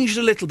changed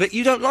a little bit,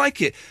 you don't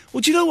like it.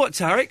 Well, do you know what,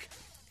 Tarek?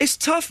 It's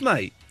tough,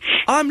 mate.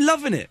 I'm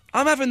loving it.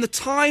 I'm having the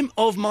time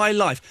of my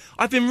life.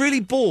 I've been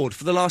really bored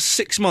for the last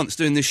 6 months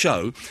doing this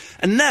show,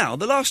 and now,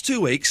 the last 2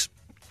 weeks,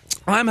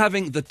 I'm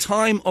having the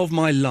time of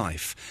my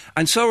life.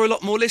 And so are a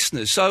lot more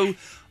listeners. So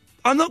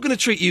I'm not going to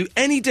treat you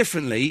any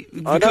differently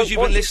because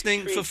you've been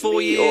listening for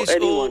 4 years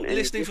or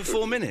listening for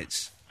 4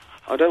 minutes.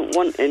 I don't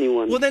want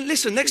anyone. Well, then,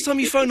 listen, next time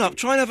you phone up,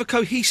 try and have a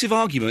cohesive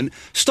argument.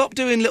 Stop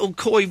doing little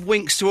coy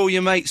winks to all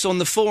your mates on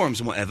the forums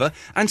and whatever,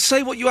 and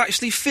say what you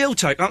actually feel,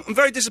 Tarek. I'm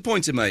very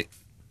disappointed, mate.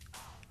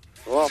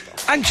 Well,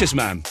 Anxious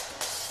man.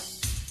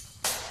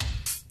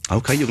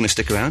 OK, you're going to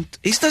stick around.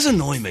 It does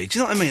annoy me. Do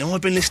you know what I mean? Oh,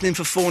 I've been listening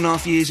for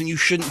 4.5 years and you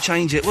shouldn't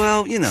change it.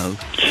 Well, you know.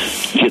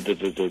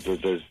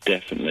 There's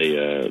definitely,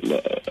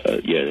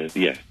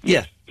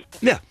 yeah.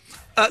 Yeah.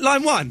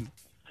 Line 1.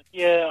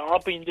 Yeah,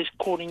 I've been just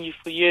calling you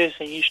for years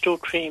and you're still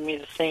treating me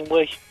the same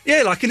way.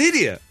 Yeah, like an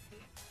idiot.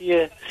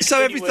 Yeah. So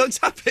everyone's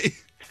happy.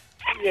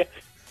 Yeah.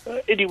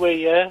 Anyway,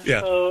 yeah.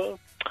 Yeah.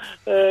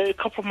 A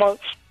couple of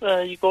months,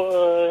 you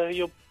got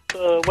your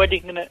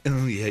wedding, innit?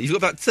 Oh, yeah. You've got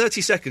about 30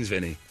 seconds,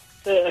 Vinny.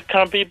 Can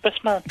I be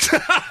best man?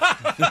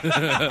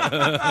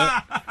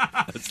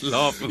 That's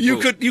laughable.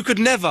 You could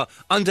never,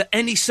 under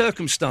any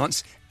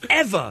circumstance,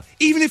 ever,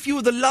 even if you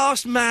were the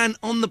last man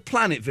on the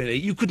planet, Vinny,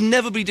 you could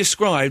never be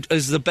described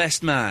as the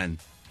best man.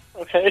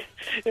 Okay.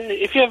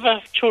 If you ever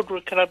have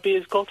children, can I be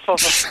his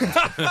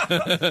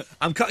godfather?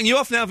 I'm cutting you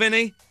off now,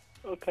 Vinny.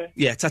 Okay.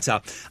 Yeah,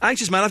 ta-ta.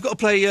 Anxious man, I've got to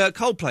play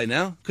Coldplay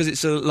now, because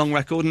it's a long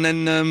record, and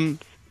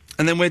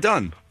then we're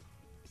done.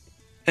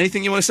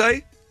 Anything you want to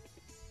say?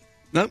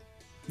 No?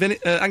 Vinny,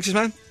 Anxious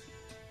man?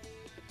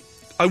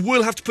 I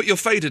will have to put your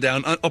fader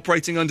down,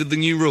 operating under the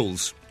new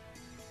rules.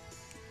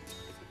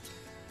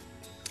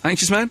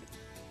 Anxious man?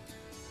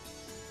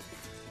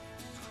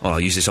 Oh, I'll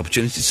use this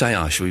opportunity to say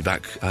I shall be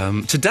back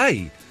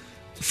today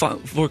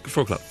 4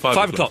 o'clock.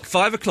 5 o'clock.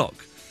 5 o'clock.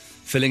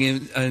 Filling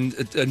in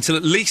until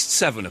at least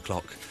 7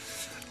 o'clock.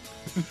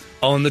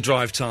 On the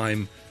drive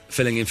time,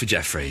 filling in for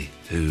Jeffrey,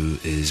 who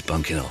is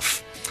bunking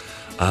off.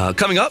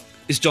 Coming up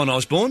is John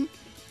Osborne.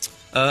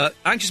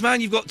 Anxious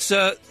Man, you've got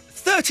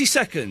 30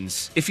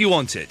 seconds if you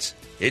want it.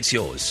 It's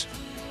yours.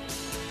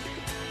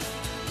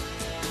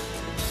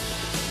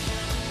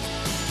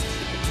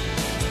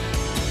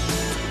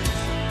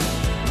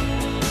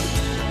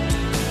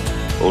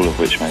 All of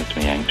which makes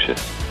me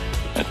anxious,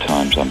 at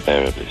times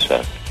unbearably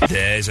so.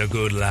 There's a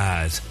good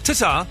lad.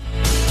 Ta-ta!